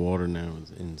is in the water now is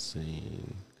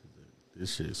insane.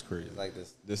 This shit is crazy. It's like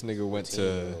this. This nigga went to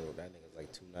that nigga's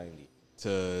like 290.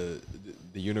 To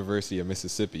the University of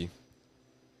Mississippi,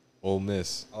 Ole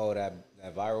Miss. Oh, that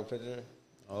viral picture.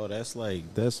 Oh, that's like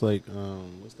what's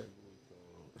that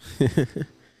movie called?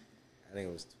 That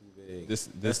nigga was too big.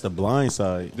 That's the blind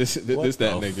side. This that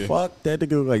nigga. Fuck, that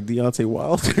nigga look like Deontay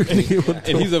Wilder.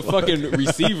 And he's a fucking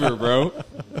receiver, bro.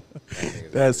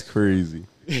 That's crazy.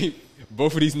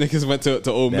 Both of these niggas went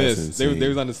to Ole That's Miss. They insane.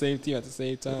 was on the same team at the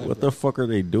same time. What bro. the fuck are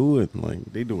they doing? Like,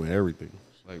 they doing everything.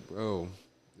 Like, bro,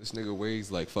 this nigga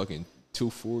weighs like fucking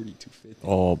 240, 250.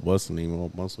 All busting him,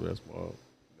 all muscle. That's wild.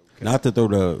 Not to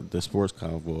throw the sports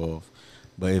convo off,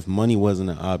 but if money wasn't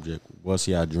an object, what's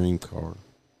your dream car?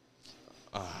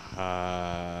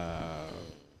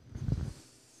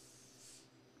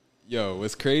 Yo,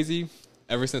 what's crazy?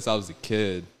 Ever since I was a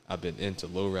kid, I've been into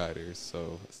lowriders.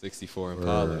 So 64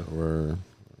 Impala, Word.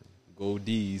 Gold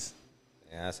D's.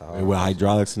 Yeah, that's a With hard one.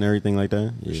 hydraulics and everything like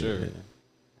that? For sure.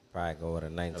 Probably go with a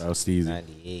out Steezy.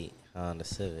 1998 Honda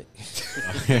Civic.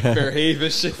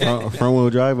 Fairhaven shit. Front wheel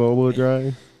drive, all wheel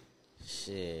drive?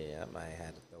 Shit, I might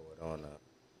have to throw it on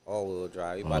a all-wheel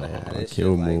drive. We about to have this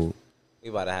kill shit mode. like... We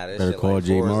about to have this Better shit call like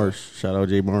Jay Forza. Marsh. Shout out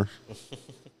Jay Marsh.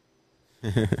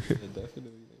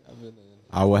 Definitely. I've been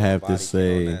I would have Body to kit on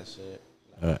say that shit.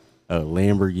 a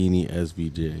Lamborghini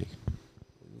SVJ.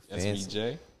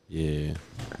 SVJ. Yeah.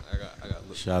 I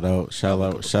got look.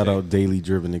 Shout out Daily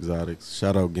Driven Exotics.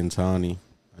 Shout out Gintani.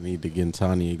 I need the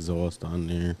Gintani exhaust on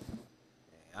there.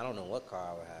 I don't know what car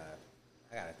I would have.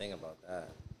 I gotta think about that.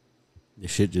 The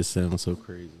shit just sounds so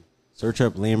crazy. Search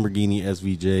up Lamborghini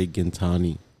SVJ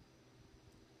Gintani.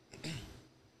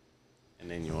 And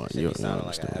then you'll Shit be sounding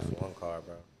like understand. an F1 car,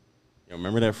 bro. Yo,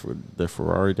 remember that the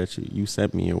Ferrari that you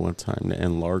sent me at one time, the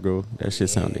N Largo? That shit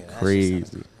sounded that shit crazy.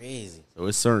 sounded crazy. So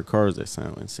it's certain cars that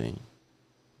sound insane.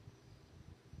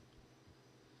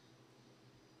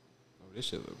 Oh, this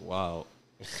shit look wild.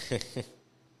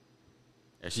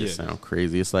 That shit Yeah. sound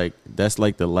crazy. It's like that's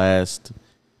like the last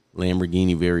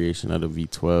Lamborghini variation of the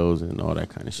V12s and all that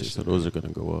kind of shit. So those are gonna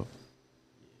go up.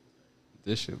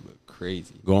 This shit look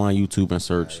crazy. Go on YouTube and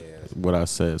search what I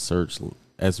said. Search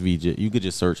SVJ. You could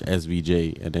just search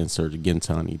SVJ and then search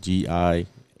Gintani.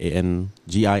 GINATINA.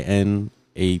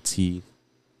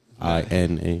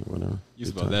 Whatever. You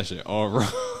spelled that shit all wrong.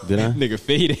 Did I? Nigga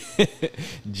faded.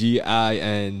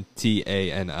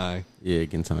 GINTANI. Yeah,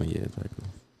 Gintani. Yeah, exactly.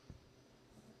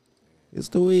 It's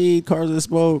the weed. Cars that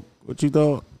smoke. What you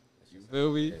thought? You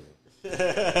feel me?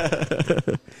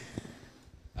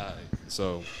 Alright,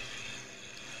 so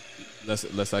let's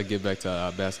get back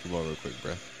to basketball real quick,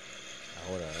 bro.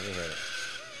 Hold on, let me hear it.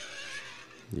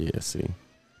 Yeah, see.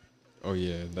 Oh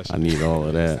yeah, that shit. I need all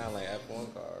of that. Sound like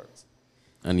F1 cars.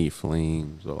 I need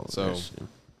flames. All of So that shit.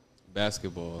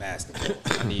 basketball. I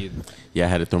need Yeah, I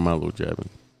had to throw my little jab in.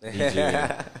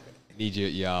 need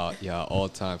y'all all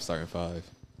time starting five.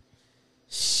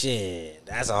 Shit,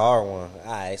 that's a hard one.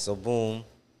 All right, so boom.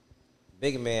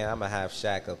 Big man, I'm going to have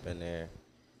Shaq up in there.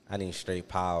 I need straight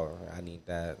power. I need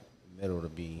that middle to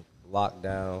be locked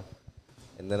down.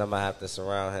 And then I'm going to have to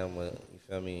surround him with, you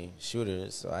feel me,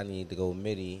 shooters. So I need to go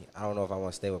midi. I don't know if I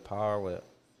want to stay with power with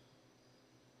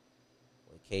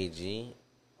KG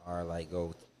or like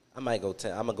go. I might go.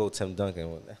 I'm gonna go Tim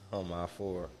Duncan on my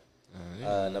 4.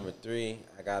 Number 3,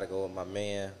 I gotta go with my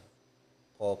man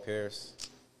Paul Pierce.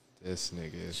 This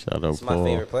nigga. Shout out It's my Paul.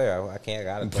 favorite player. I can't. I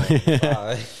gotta go.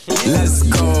 Let's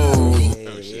go.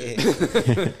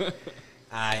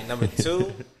 All right, number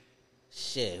 2.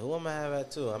 Shit, who am I have at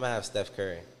 2? I'm gonna have Steph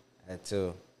Curry at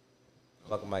 2.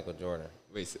 Fuck Michael Jordan.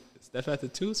 Wait, Steph at the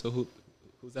 2. So who's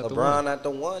at the 1? LeBron at the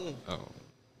 1. Oh,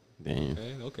 Damn.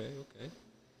 okay.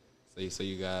 So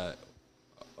you got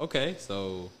okay.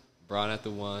 So Bron at the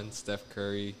 1, Steph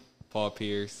Curry, Paul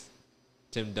Pierce,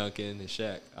 Tim Duncan, and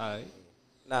Shaq. All right.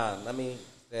 Nah, let me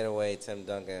stay away Tim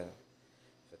Duncan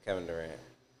for Kevin Durant.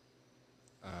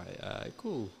 All right,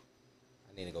 cool.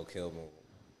 I need to go kill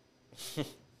move.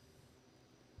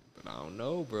 But I don't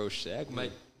know, bro. Shaq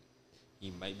might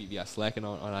be slacking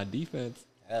on our defense.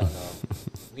 Hell no.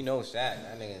 We know Shaq.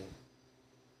 That nigga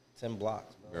 10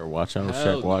 blocks, bro. Better watch out, Hell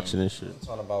Shaq no. watching this shit.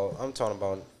 I'm talking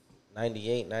about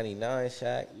 98, 99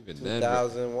 Shaq. Even then,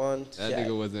 2001 That Shaq.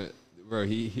 nigga wasn't, bro.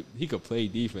 He could play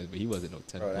defense, but he wasn't no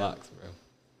 10 Bro, that- blocks, bro.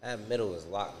 That middle is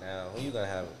locked now. Who you gonna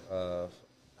have?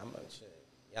 I'm not shit.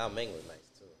 Y'all Ming was nice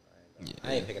too.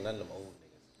 I ain't picking none of them old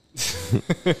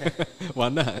niggas. Why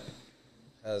not?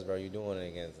 Cause bro, you doing it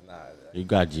against You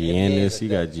got Giannis. You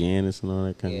got Giannis and all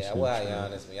that kind of Yeah, shit. I will have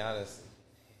Giannis, but Giannis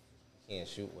can't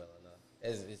shoot well enough.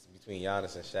 It's between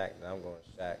Giannis and Shaq, and I'm going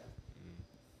Shaq.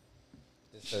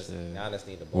 Just because Giannis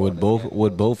need the ball.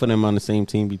 Would both of them on the same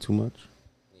team be too much?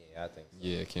 Yeah, I think so.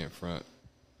 Yeah, can't front.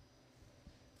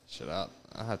 Shit, I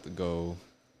have to go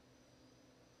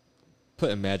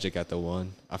putting Magic at the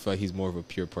 1. I feel like he's more of a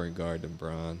pure point guard than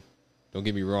Bron. Don't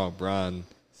get me wrong, Bron.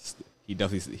 He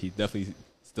definitely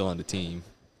still on the team.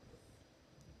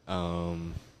 I'll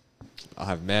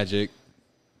have Magic.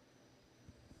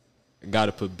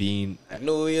 Gotta put Bean. I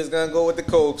knew he was gonna go with the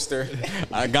Cobster.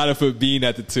 I gotta put Bean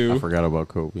at the 2. I forgot about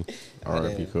Kobe.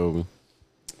 R.I.P. Kobe.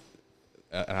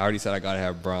 I already said I gotta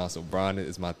have Bron, so Bron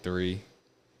is my 3.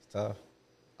 It's tough.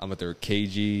 I'm gonna throw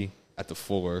KG at the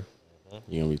 4.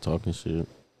 You gonna be talking shit?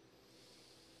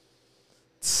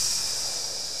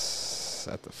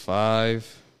 At the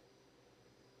 5.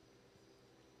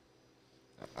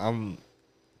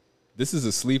 This is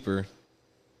a sleeper.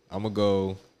 I'm gonna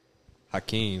go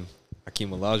Hakeem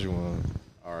Olajuwon.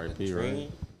 R.I.P. Right?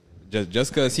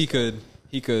 Just because he could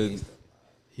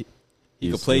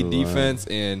play defense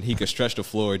and he could stretch the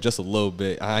floor just a little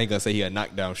bit. I ain't gonna say he a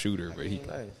knockdown shooter, but he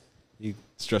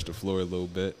stretched the floor a little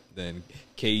bit. Then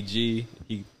KG,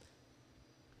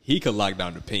 he could lock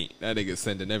down the paint. That nigga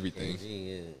sending everything.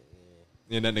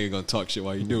 And that nigga gonna talk shit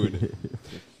while you doing it.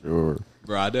 Sure.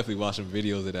 Bro, I definitely watch some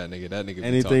videos of that nigga. That nigga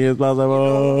anything is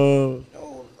possible.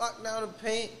 No, lock down the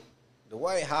paint.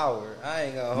 Dwight Howard, I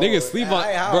ain't gonna. Niggas sleep on,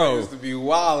 Dwight Howard bro. Used to be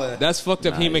wildin'. That's fucked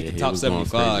up. He make the top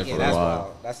 75. Yeah, that's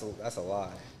wild. That's a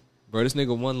lie. Bro, this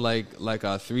nigga won like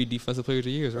 3 defensive players of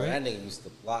the years, Bro, right? that nigga used to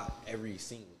block every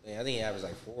single thing. I think he averaged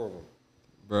like 4 of them.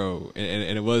 Bro,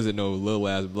 and it wasn't no little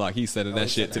ass block. He sending that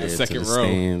shit to the second row.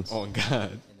 Stands. Oh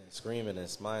God. And then screaming and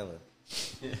smiling.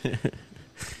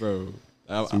 Bro.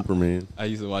 Superman. I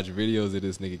used to watch videos of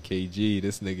this nigga KG.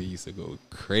 This nigga used to go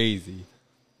crazy.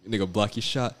 Nigga block your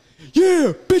shot.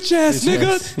 Yeah, bitch ass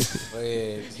nigga. Oh,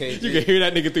 yeah, You can hear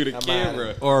that nigga through the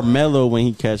camera. Or Melo when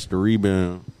he catch the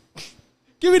rebound.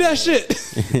 Give me that shit.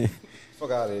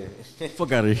 Fuck out of here.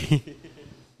 Fuck out of here.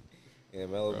 Yeah,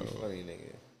 Melo be funny,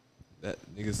 nigga. That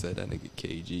nigga said that nigga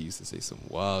KG used to say some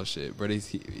wild shit. Bro,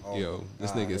 this God,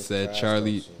 nigga it's said trash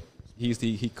Charlie. talk shit.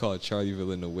 He called Charlie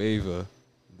Villanueva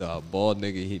the bald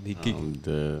nigga.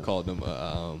 He called him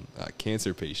a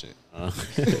cancer patient.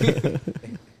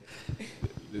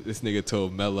 This nigga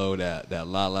told Melo that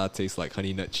Lala tastes like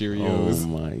Honey Nut Cheerios. Oh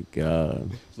my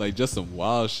God. Like just some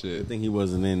wild I shit. think he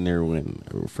wasn't in there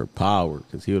for power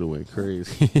because he would have went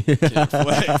crazy. Can't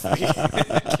flex.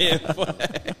 Can't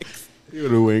flex. He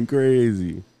would have went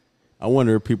crazy. I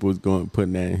wonder if people was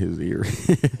putting that in his ear.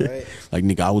 Right. Like,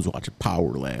 nigga, I was watching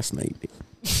Power last night.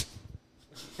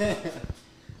 Bro,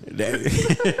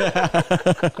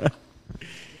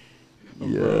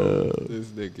 this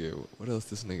nigga. What else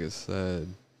this nigga said?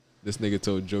 This nigga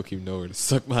told Joakim Noah to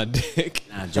suck my dick.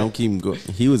 Nah, Joakim,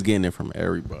 he was getting it from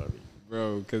everybody.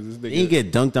 Bro, because this nigga. He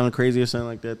get dunked on crazy or something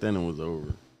like that, then it was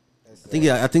over.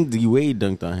 I think D Wade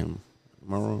dunked on him.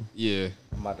 Am I wrong? Yeah.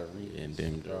 I'm about to read Yeah, this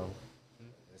damn, shit, bro.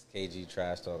 This KG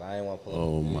trash talk. I ain't want to pull up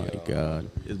Oh the my video. God.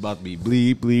 It's about to be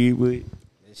bleep, bleep, bleep.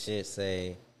 This shit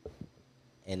say,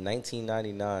 in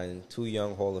 1999, 2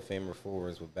 young Hall of Famer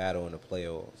forwards would battle in the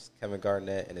playoffs. Kevin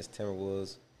Garnett and his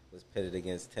Timberwolves was pitted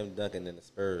against Tim Duncan and the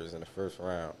Spurs in the first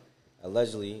round.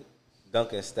 Allegedly,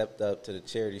 Duncan stepped up to the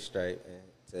charity stripe and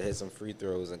to hit some free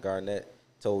throws, and Garnett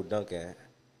told Duncan,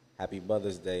 "Happy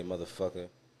Mother's Day, motherfucker."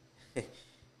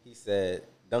 He said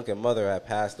Duncan's mother had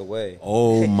passed away.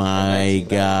 Oh from my 1999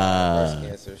 God. breast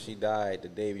cancer. She died the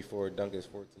day before Duncan's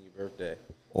 14th birthday.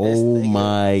 Oh This nigga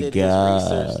my did his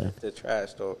God. research to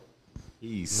trash talk.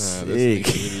 He's This sick.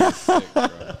 nigga really is sick, bro.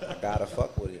 I gotta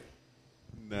fuck with it.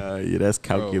 Nah, yeah, that's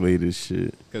calculated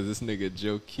shit. Because this nigga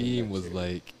Joakim was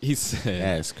like, he said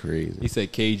That's crazy. He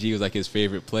said KG was like his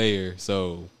favorite player,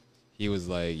 so he was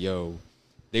like, "Yo,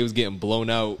 they was getting blown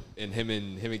out, and him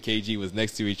and KG was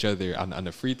next to each other on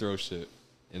the free throw shit."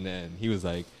 And then he was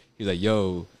like,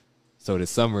 "Yo, so this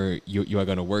summer you are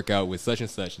gonna work out with such and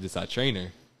such, this our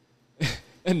trainer."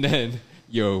 And then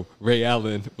Ray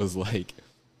Allen was like,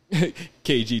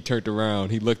 KG turned around,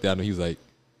 he looked at him, he was like,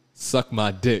 "Suck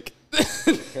my dick."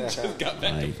 Just got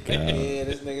back My to God. Yeah,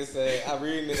 this nigga said, I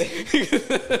read it.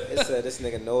 It said, this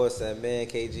nigga Noah said, "Man,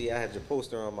 KG, I had your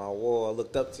poster on my wall. I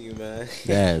looked up to you, man."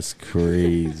 That's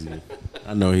crazy.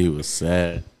 I know he was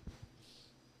sad.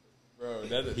 Bro,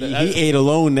 He ate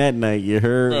alone that night, you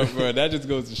heard? bro, that just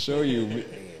goes to show you,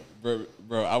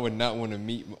 bro. I would not want to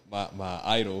meet my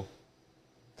idol.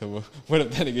 Cause what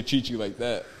if that nigga treat you like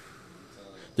that?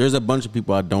 There's a bunch of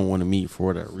people I don't want to meet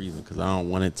for that reason because I don't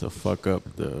want it to fuck up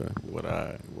what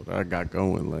I got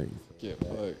going. Like, Get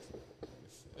fucked.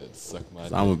 It suck my. I'm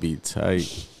gonna be tight.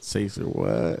 Say so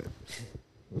what?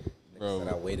 Bro.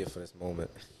 Said I waited for this moment.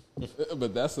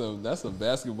 But that's some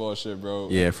basketball shit, bro.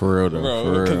 Yeah, for real though.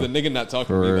 Bro, because the nigga not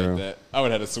talking For to me real. like that, I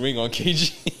would have had a swing on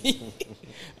KG.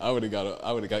 I would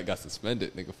have got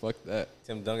suspended, nigga. Fuck that,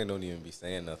 Tim Duncan don't even be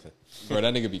saying nothing. bro.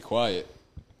 That nigga be quiet.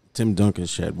 Tim Duncan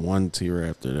shed one tear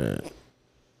after that.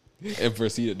 and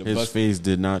proceeded to His bust. face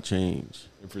did not change.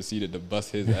 And proceeded to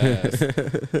bust his ass.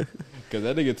 Because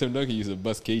that nigga Tim Duncan used to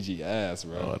bust KG ass,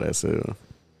 bro. Oh, that's it.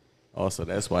 Also,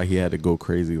 that's why he had to go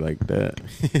crazy like that.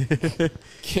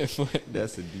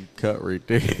 That's a deep cut right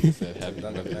there. Said happy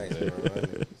Mother's Day.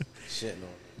 Shitting on.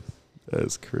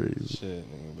 That's crazy. Shit,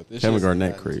 nigga. But this Kevin shit's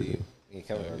Garnett nothing to crazy. you. Yeah,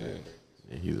 Kevin Garnett.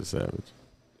 Yeah, he's a savage.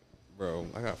 Bro,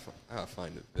 I gotta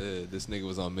find the vid. This nigga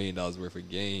was on $1 million worth of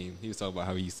game. He was talking about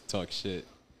how he used to talk shit.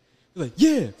 He's like,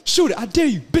 yeah, shoot it, I dare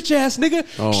you, bitch ass nigga.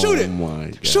 Oh shoot it. My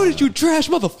God. Shoot it, you trash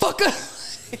motherfucker.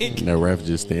 And the ref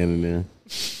just standing there.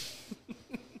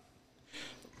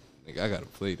 Nigga, I gotta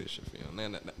play this shit for you.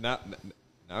 Now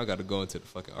I gotta go into the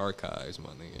fucking archives, my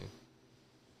nigga.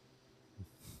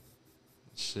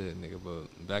 Shit, nigga,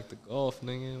 but back to golf,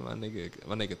 nigga. My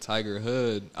nigga Tiger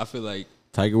Hood. I feel like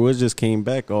Tiger Woods just came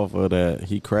back off of that.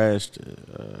 He crashed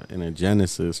in a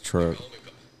Genesis truck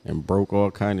and broke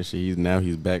all kind of shit. Now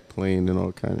he's back playing and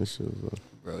all kind of shit. So.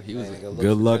 Bro, he was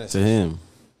good luck to him.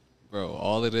 Bro,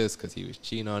 all of this because he was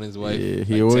cheating on his wife. Yeah, like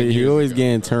he 10 always years ago,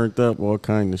 getting bro. turned up, all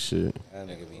kind of shit. That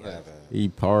nigga be having He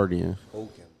partying.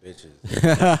 poking bitches.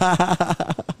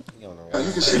 Now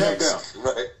you can see that down.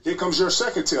 Right. Here comes your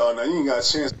second tail. Now you ain't got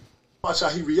a chance. Watch how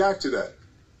he react to that.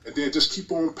 And then just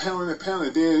keep on pounding and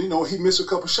pounding. Then, he missed a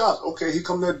couple shots. Okay, here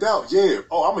come that doubt. Yeah.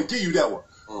 Oh, I'm going to give you that one.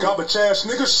 Garbage ass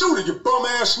nigga, shoot it, you bum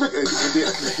ass nigga. And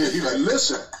then he like,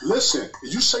 listen.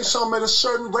 You say something at a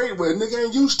certain rate where a nigga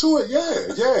ain't used to it.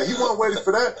 Yeah. He wasn't ready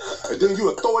for that. And then you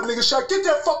would throw a nigga shot. Get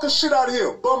that fucking shit out of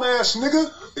here, bum ass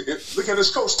nigga. Look at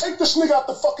this coach. Take this nigga out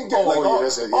the fucking game. All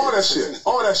that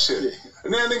shit.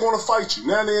 And now they want to fight you.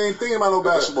 Now they ain't thinking about no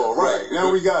basketball. Right.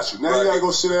 Now we got you. Now you got to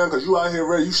go sit down because you out here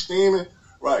ready. You steaming.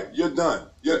 Right. You're done.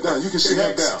 You can sit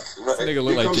that down. This nigga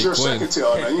look Here like comes Jay your Quinn. second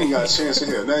tail. Now you ain't got a chance in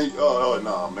here. Now you,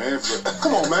 nah, man.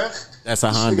 Come on, man. That's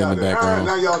a Honda in the All right, background.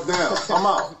 now y'all down.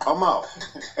 I'm out.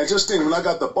 And just think, when I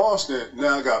got the Boston,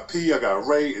 now I got P, I got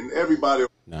Ray, and everybody.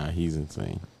 Nah, he's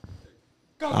insane.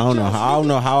 I don't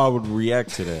know how I would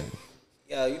react to that.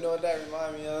 Yeah, you know what that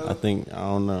remind me of? I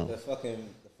don't know. The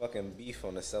fucking beef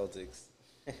on the Celtics.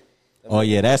 Oh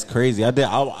yeah, that's crazy. I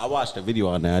watched a video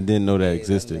on that. I didn't know that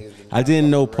existed. I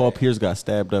didn't know Paul Pierce got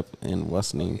stabbed up in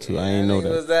what's name too. I ain't know that.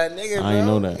 Was that nigga, bro? I ain't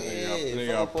know that. Yeah, Nigga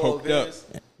got poked up.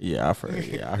 Yeah, I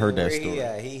heard that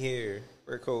story. He here.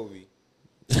 Where Kobe?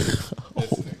 You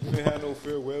ain't had no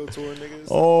farewell tour, niggas.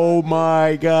 Oh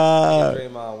my God.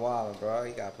 Draymond Wild, bro.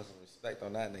 He gotta put some respect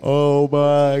on that nigga. Oh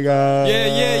my God.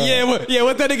 Yeah.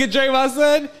 What that nigga Draymond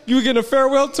said? You were getting a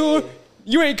farewell tour?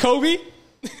 You ain't Kobe.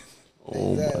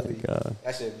 Oh my God.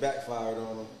 That shit backfired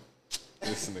on him.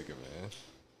 This nigga, man.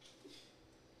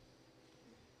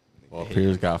 Paul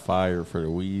Pierce got fired for the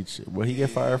weed shit. What he get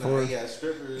fired for? He got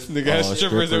strippers. This nigga had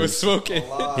strippers that was smoking.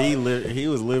 He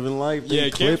was living life. Yeah,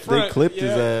 They clipped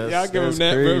his ass. Yeah, I give him That's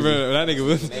that. crazy. Bro, that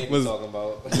nigga was talking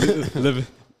about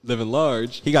living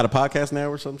large. He got a podcast now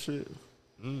or some shit.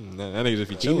 That nigga just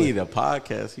be He chilling. need a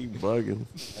podcast. He bugging.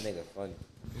 That nigga funny.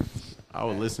 I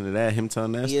would listen to that. Him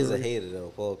telling that He is a story. hater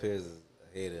though. Paul Pierce is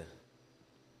a hater.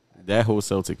 That whole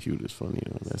Celtic feud is funny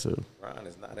though. That's it. Ron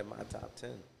is not in my top 10.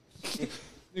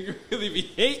 Nigga really be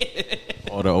hating.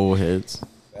 All the old heads.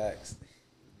 Facts.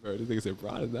 Bro, this nigga said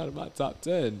Bron is not in my top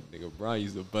 10. Nigga, Bron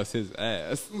used to bust his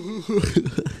ass. I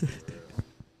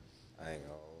ain't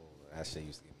gonna. That shit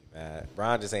used to get me mad.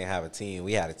 Bron just ain't have a team.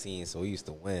 We had a team, so we used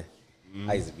to win.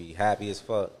 I used to be happy as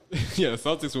fuck. Yeah, the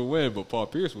Celtics would win, but Paul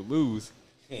Pierce would lose.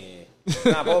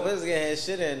 Nah, Paul Pierce was getting his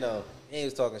shit in though. He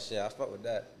was talking shit. I fuck with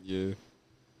that. Yeah.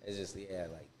 It's just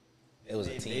it was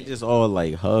a team. They just all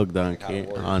like hugged on Like how it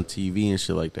works. on TV and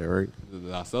shit like that, right? The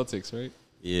Celtics, right?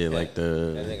 Yeah, like That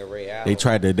nigga Ray Allen.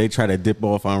 they tried to dip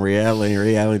off on Ray Allen. And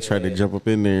Ray Allen tried to jump up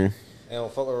in there. They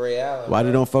don't fuck with Ray Allen. Why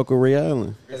they don't fuck with Ray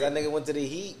Allen? Because that nigga went to the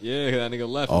Heat. Yeah, that nigga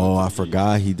left. Oh, I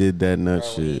forgot he did that nut Bro,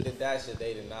 when he shit. did that shit,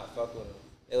 they did not fuck with him.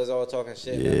 It was all talking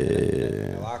shit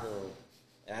in the locker room.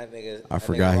 And that nigga, I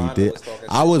forgot he Rondo did. was talking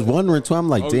I shit. was wondering too. I'm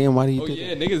like, damn, why did he Oh do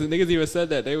yeah, that? niggas even said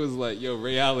that. They was like, yo,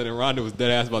 Ray Allen and Rondo was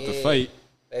dead ass about to fight.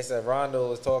 They said Rondo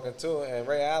was talking to him, and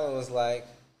Ray Allen was like,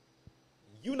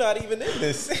 "You not even in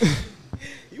this.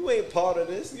 You ain't part of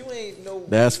this. You ain't no."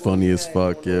 That's funny as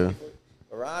fuck, yeah.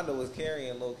 But Rondo was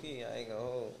carrying low key. I ain't gonna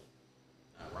hold.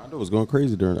 Rondo was going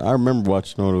crazy during. I remember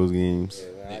watching all those games.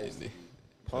 Yeah, I used to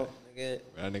pump nigga.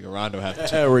 That nigga Rondo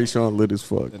have Ray Sean lit as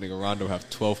fuck. That nigga Rondo have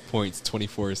 12 points,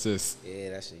 24 assists. Yeah,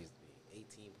 that shit used to be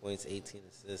 18 points, 18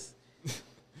 assists,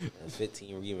 and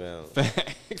 15 rebounds.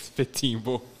 Facts, 15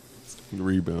 balls.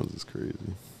 Rebounds is crazy.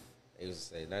 They used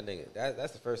to say that nigga.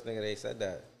 That's the first nigga they said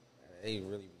that. They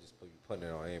really just be putting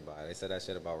it on anybody. They said that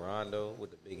shit about Rondo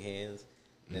with the big hands,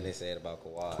 and then they say it about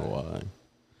Kawhi.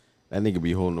 That nigga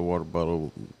be holding the water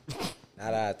bottle,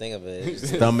 Now that I think of it,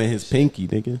 thumbing his pinky,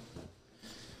 nigga.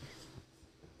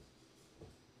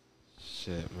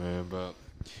 Shit, man, but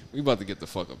we about to get the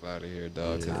fuck up out of here,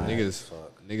 dog. 'Cause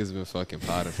niggas been fucking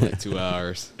potting for like 2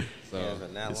 hours. So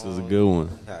this was a good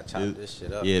one. Gotta chop this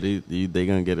shit up. Yeah, they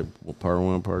gonna get a part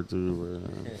 1, part 2.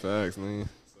 Facts, man.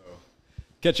 So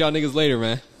catch y'all niggas later,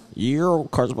 man.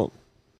 Carsvote.